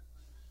is.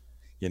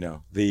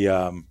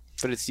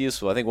 But it's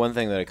useful. I think one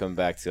thing that I come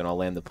back to, and I'll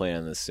land the plane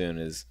on this soon,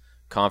 is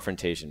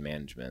confrontation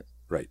management.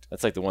 Right.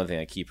 That's like the one thing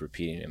I keep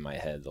repeating in my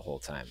head the whole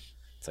time.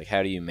 It's like,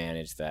 how do you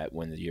manage that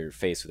when you're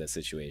faced with that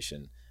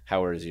situation?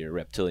 How is your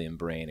reptilian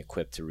brain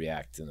equipped to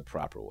react in the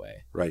proper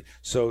way? Right.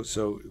 So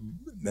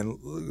then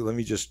let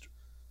me just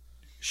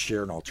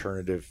share an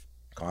alternative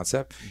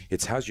concept.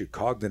 It's how's your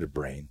cognitive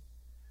brain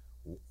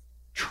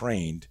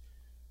trained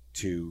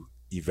to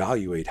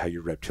evaluate how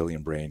your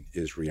reptilian brain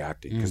is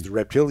reacting, because the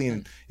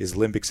reptilian is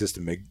limbic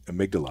system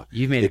amygdala.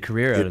 You've made a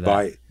career out of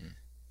that.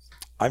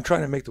 I'm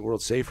trying to make the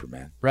world safer,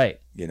 man. Right.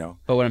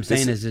 But what I'm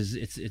saying is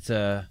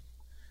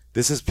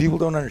this is people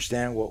don't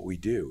understand what we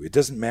do. It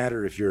doesn't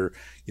matter if you're,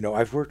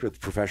 I've worked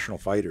with professional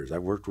fighters.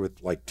 I've worked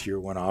with like tier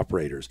 1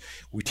 operators.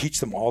 We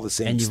teach them all the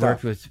same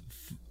stuff. And you've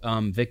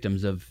worked with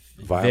victims of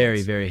violence.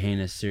 Very, very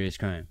heinous, serious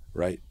crime.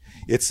 Right.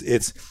 But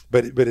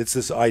it's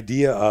this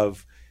idea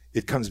of,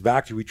 it comes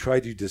back to, we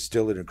try to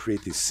distill it and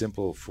create these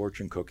simple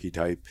fortune cookie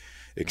type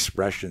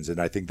expressions,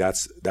 and I think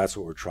that's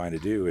what we're trying to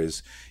do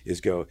is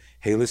go,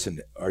 hey,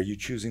 listen, are you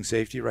choosing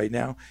safety right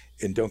now?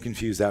 And don't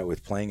confuse that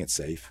with playing it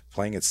safe.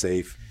 Playing it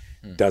safe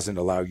doesn't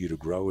allow you to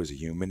grow as a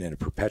human, and it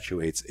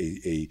perpetuates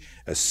a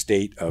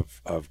state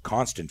of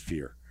constant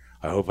fear.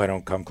 I hope I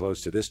don't come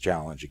close to this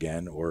challenge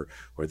again, or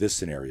this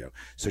scenario.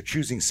 So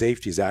choosing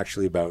safety is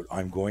actually about,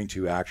 I'm going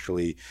to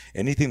actually,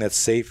 anything that's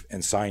safe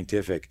and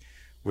scientific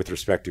with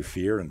respect to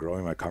fear and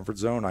growing my comfort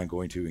zone, I'm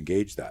going to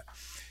engage that.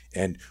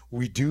 And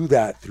we do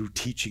that through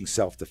teaching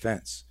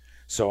self-defense.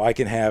 So I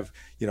can have,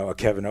 a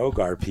Kevin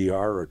Ogar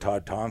PR or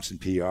Todd Thompson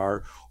PR,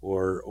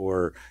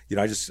 or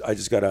I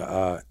just got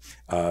a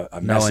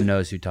message. No one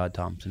knows who Todd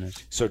Thompson is.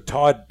 So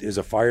Todd is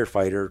a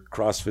firefighter,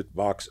 CrossFit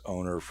box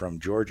owner from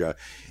Georgia,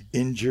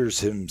 injures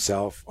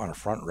himself on a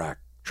front rack,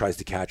 tries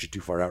to catch it too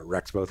far out,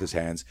 wrecks both his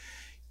hands.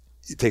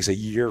 It takes a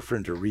year for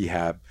him to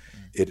rehab.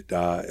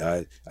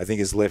 I think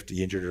his lift,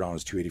 he injured it on,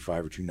 was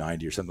 285 or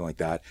 290 or something like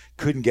that.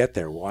 Couldn't get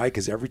there. Why?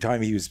 Because every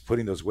time he was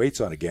putting those weights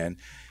on again,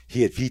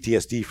 he had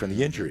PTSD from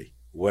the injury.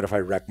 what if I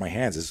wreck my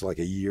hands? It's like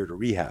a year to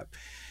rehab.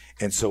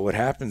 And so what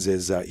happens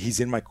is he's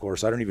in my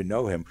course. I don't even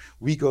know him.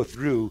 We go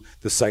through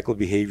the cycle of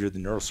behavior, the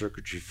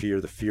neurocircuitry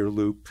fear, the fear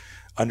loop,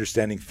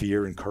 understanding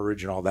fear and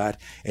courage and all that.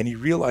 And he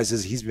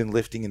realizes he's been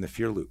lifting in the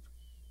fear loop.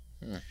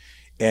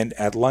 And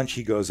at lunch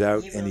he goes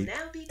out and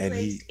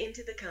he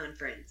into the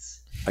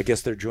conference. I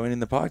guess they're joining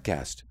the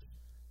podcast.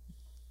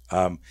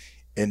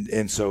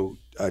 And so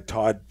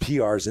Todd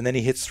PRs and then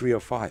he hits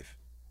 305.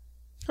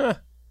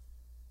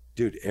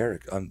 Dude,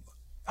 Eric,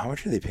 how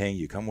much are they paying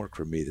you? Come work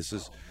for me. This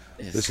is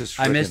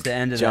I missed the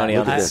end of Johnny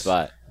that. on the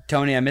spot.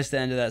 Tony, I missed the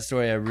end of that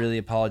story. I really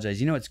apologize.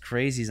 You know what's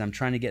crazy is I'm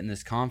trying to get in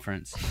this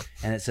conference,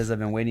 and it says I've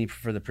been waiting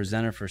for the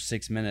presenter for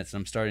 6 minutes,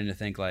 and I'm starting to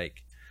think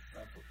like,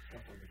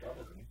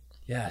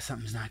 yeah,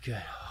 something's not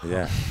good.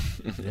 Yeah.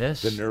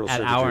 This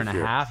at an hour and a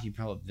half, you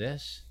probably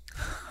this.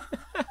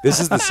 This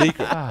is the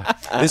secret.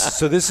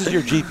 This is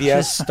your GPS.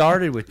 Just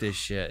started with this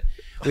shit.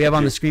 We have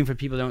on the screen for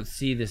people who don't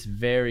see this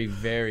very,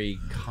 very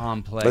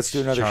complex. Let's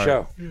do another chart.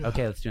 show.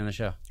 Okay, let's do another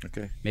show.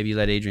 Okay. Maybe you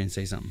let Adrian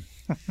say something.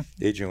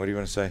 Adrian, what do you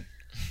want to say?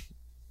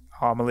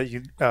 I'm gonna let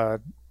you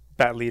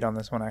bat lead on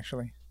this one,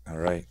 actually. All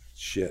right.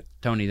 Shit.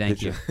 Tony,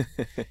 thank you.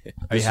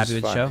 Are you happy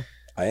with the show?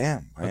 I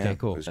am. Okay,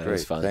 cool. It was great.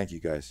 fun. Thank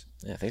you, guys.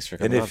 Yeah, thanks for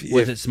coming on.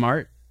 Was it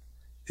smart?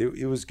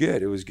 It was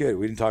good. It was good.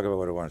 We didn't talk about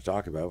what I wanted to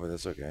talk about, but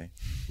that's okay.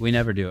 We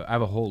never do. I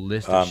have a whole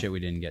list of shit we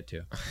didn't get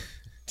to.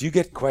 Do you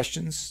get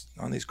questions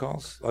on these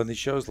calls, on these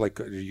shows? Like,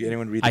 do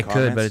anyone read the comments? I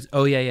could, but it's,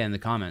 in the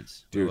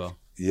comments. Dude,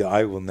 yeah,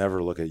 I will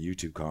never look at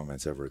YouTube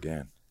comments ever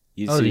again.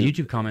 The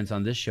YouTube comments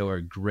on this show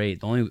are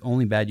great. The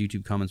only bad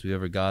YouTube comments we've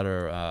ever got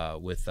are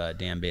with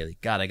Dan Bailey.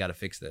 God, I got to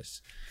fix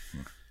this.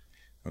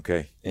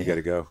 Okay, you got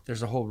to go.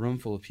 There's a whole room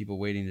full of people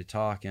waiting to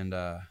talk, and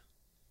all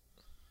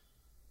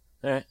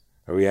right.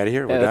 Are we out of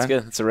here? Yeah, that's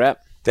good. That's a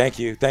wrap. Thank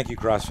you,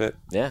 CrossFit.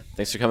 Yeah,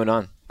 thanks for coming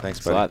on. Thanks,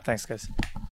 a buddy. lot. Thanks, guys.